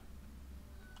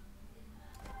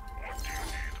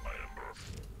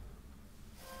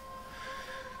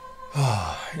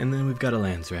 And then we've got a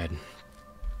Landsred.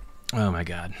 Oh my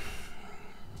god.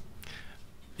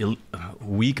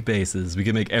 Weak bases. We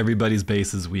can make everybody's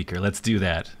bases weaker. Let's do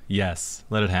that. Yes,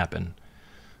 let it happen.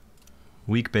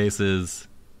 Weak bases,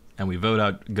 and we vote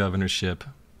out governorship.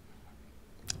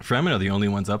 Fremen are the only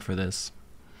ones up for this.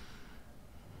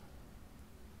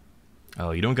 Oh,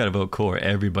 you don't gotta vote core.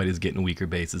 Everybody's getting weaker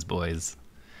bases, boys.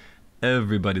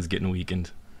 Everybody's getting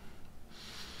weakened.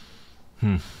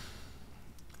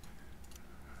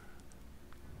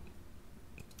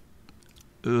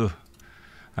 Ugh.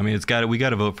 I mean, we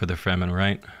gotta vote for the Fremen,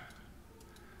 right?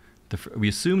 We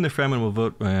assume the Fremen will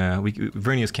vote.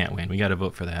 Vernius can't win. We gotta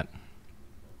vote for that.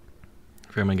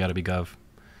 Fremen gotta be gov.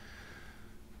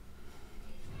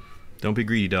 Don't be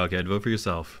greedy, doghead. Vote for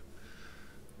yourself.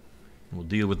 We'll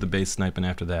deal with the base sniping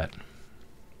after that.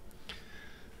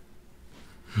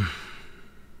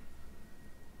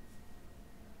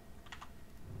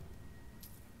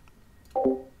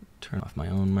 Turn off my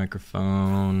own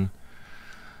microphone.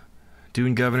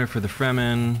 Dune governor for the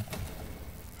Fremen.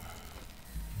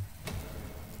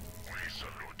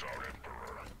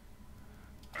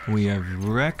 We have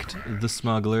wrecked the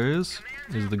smugglers,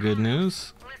 is the good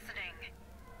news. Listening.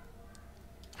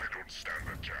 They don't stand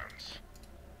a chance.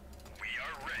 We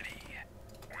are ready.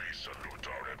 We salute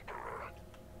our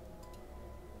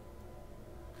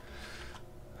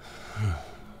Emperor.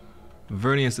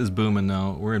 Vernius is booming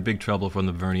though. We're in big trouble from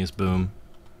the Vernius boom.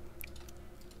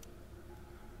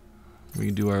 We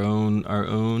can do our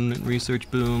own research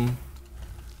boom.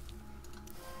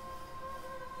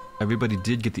 Everybody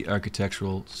did get the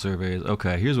architectural surveys.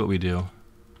 Okay, here's what we do.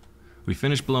 We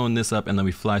finish blowing this up and then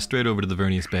we fly straight over to the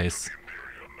Vernius base.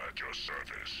 Imperium at your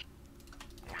service.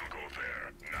 We'll go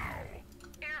there now.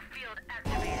 Airfield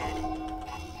activated. No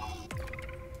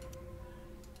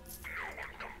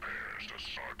one compares to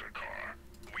Sardaukar.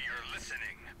 We are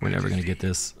listening. We're never gonna get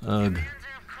this. Ugh. Commander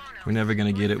of Kronos. We're never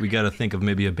gonna get it. We gotta think of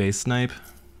maybe a base snipe.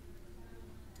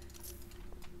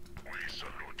 We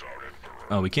salute our Emperor.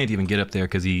 Oh, we can't even get up there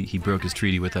because he broke his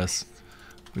treaty with us.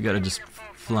 We gotta just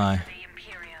fly. The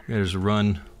Imperium. We gotta just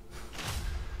run.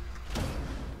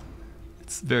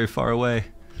 It's very far away.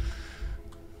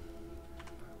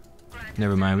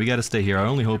 Never mind, we gotta stay here. Our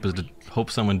only hope is to hope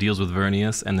someone deals with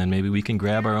Vernius, and then maybe we can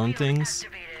grab our own things.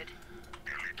 Activated.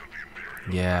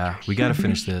 Yeah, we gotta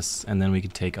finish this, and then we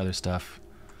could take other stuff.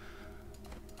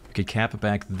 We could cap it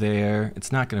back there.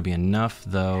 It's not gonna be enough,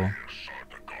 though.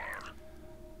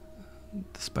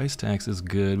 The spice tax is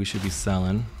good. We should be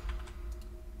selling.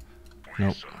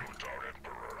 Nope. Salute our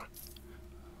Emperor.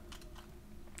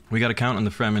 We gotta count on the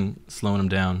Fremen slowing them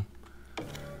down.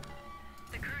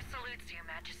 The crew salutes you,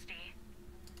 Majesty.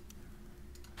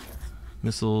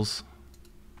 Missiles.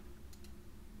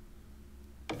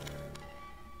 Do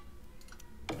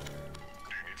you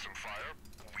need some fire?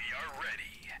 We are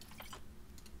ready.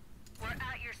 We're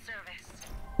at your service.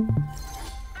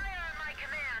 Fire on my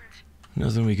command.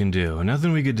 Nothing we can do.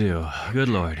 Nothing we could do. Good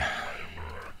lord.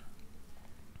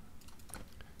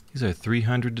 These are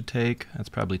 300 to take. That's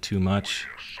probably too much.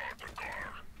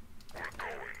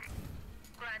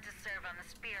 the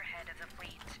spearhead of the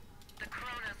fleet. The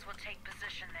Kronos will take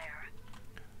position there.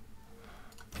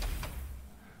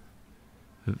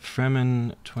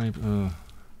 Fremen 20.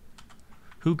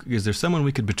 Who is there? Someone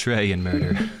we could betray and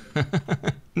murder?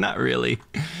 Not really.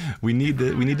 We need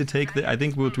to take the. I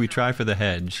think we try for the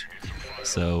hedge.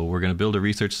 So we're gonna build a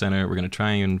research center. We're gonna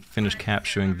try and finish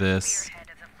capturing this,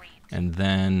 and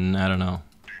then I don't know.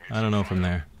 I don't know from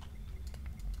there.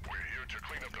 We're here to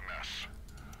clean up the mess.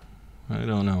 I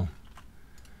don't know.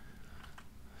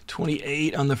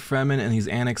 28 on the Fremen, and he's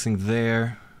annexing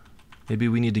there. Maybe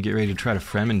we need to get ready to try to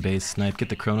Fremen base snipe. Get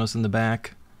the Kronos in the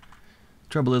back.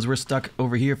 Trouble is, we're stuck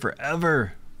over here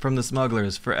forever from the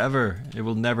smugglers. Forever. It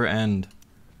will never end.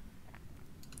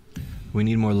 We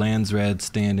need more Landsred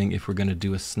standing if we're going to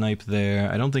do a snipe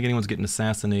there. I don't think anyone's getting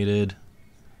assassinated.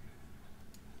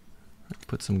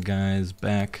 Put some guys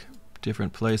back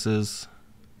different places.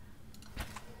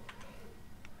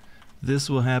 This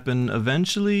will happen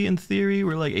eventually, in theory.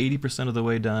 We're like 80% of the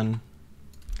way done.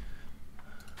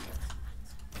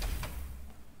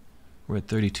 We're at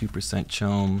 32%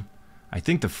 chom. I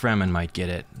think the Fremen might get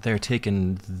it. They're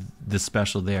taking the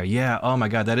special there. Yeah, oh my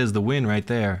god, that is the win right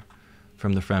there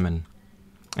from the Fremen.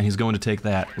 And he's going to take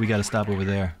that. We gotta stop over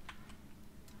there.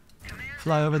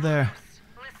 Fly over there.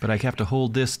 But I have to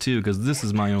hold this too, because this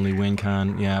is my only win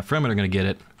con. Yeah, Fremen are gonna get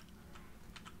it.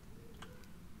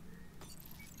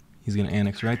 He's gonna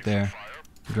annex right there.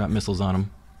 Drop missiles on him.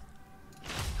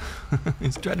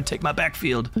 He's trying to take my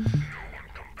backfield.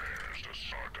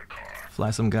 Fly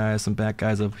some guys, some back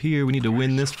guys up here. We need to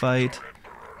win this fight,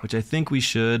 which I think we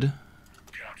should.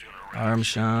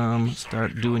 Armsham,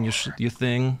 start doing your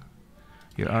thing,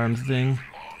 your arm thing.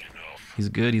 He's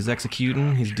good. He's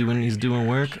executing. He's doing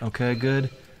work. Okay, good.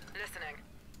 Listening.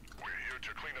 We're here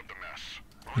to clean up the mess.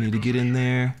 We need to get in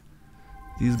there.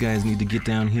 These guys need to get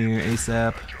down here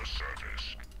ASAP.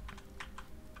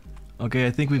 Okay,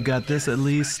 I think we've got this at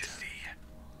least.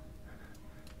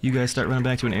 You guys start running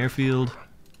back to an airfield.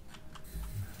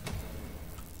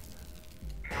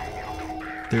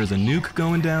 There's a nuke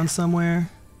going down somewhere.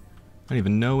 I don't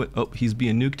even know it. Oh, he's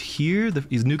being nuked here.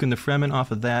 He's nuking the Fremen off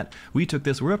of that. We took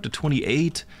this. We're up to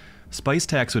 28. Spice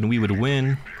tax when we would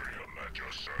win.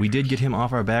 We did get him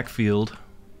off our backfield.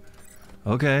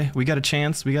 Okay, we got a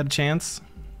chance. We got a chance.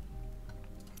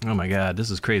 Oh my god, this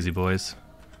is crazy, boys.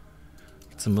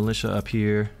 Get some militia up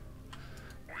here.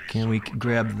 Can we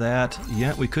grab that?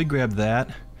 Yeah, we could grab that.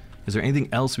 Is there anything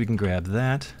else we can grab?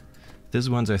 That. These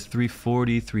ones are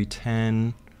 340,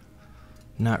 310.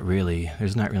 Not really.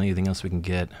 There's not really anything else we can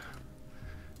get.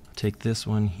 Take this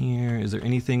one here. Is there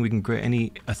anything we can grab?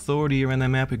 Any authority around that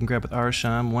map we can grab with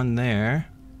Arsham? One there.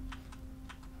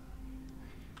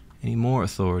 Any more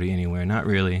authority anywhere? Not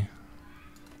really.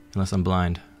 Unless I'm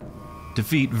blind.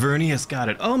 Defeat Vernius. Got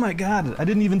it. Oh my god. I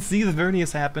didn't even see the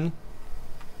Vernius happen.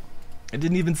 I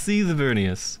didn't even see the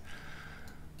Vernius.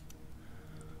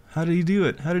 How did he do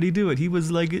it? How did he do it? He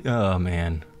was like, oh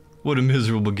man, what a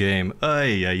miserable game.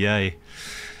 Ay, ay, ay.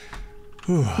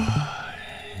 Whew.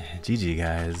 GG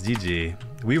guys, GG.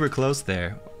 We were close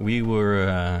there. We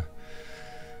were,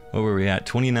 what were we at?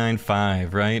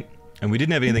 29-5, right? And we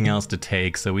didn't have anything else to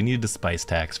take, so we needed a spice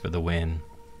tax for the win.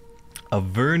 A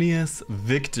Vernius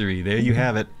victory. There you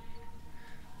have it.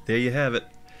 There you have it.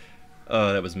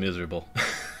 Oh, that was miserable.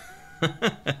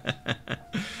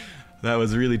 That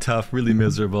was really tough, really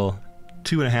miserable.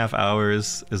 2.5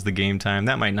 hours is the game time.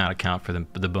 That might not account for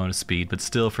the bonus speed, but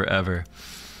still forever.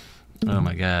 Oh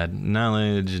my god.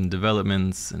 Knowledge and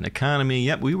developments and economy.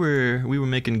 Yep, we were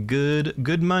making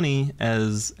good money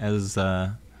as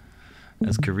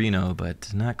Carino,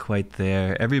 but not quite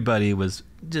there. Everybody was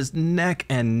just neck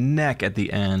and neck at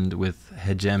the end with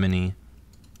hegemony.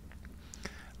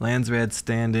 Landsred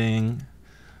standing.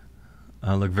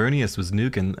 Look, Vernius was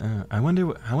nuking. I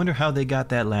wonder how they got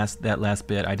that last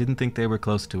bit. I didn't think they were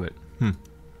close to it.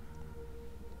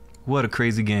 What a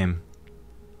crazy game.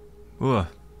 Ugh.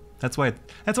 That's why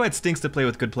it stinks to play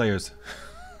with good players.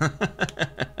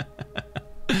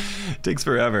 Takes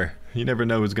forever. You never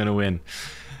know who's gonna win.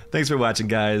 Thanks for watching,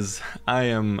 guys. I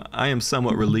am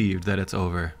somewhat relieved that it's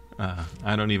over.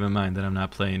 I don't even mind that I'm not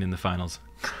playing in the finals.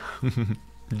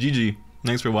 GG.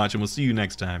 Thanks for watching. We'll see you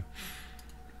next time.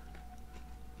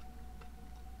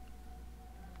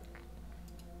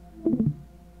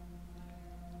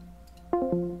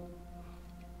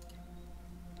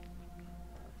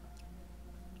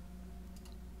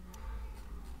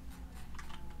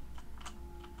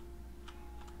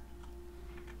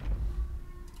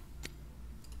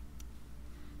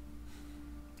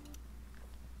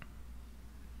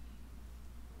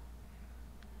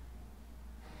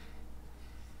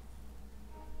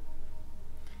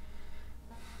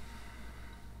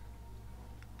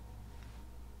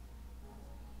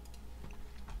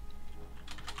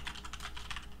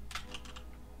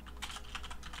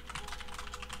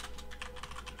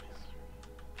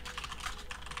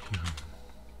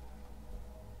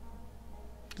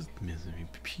 Just misery,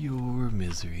 pure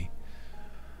misery.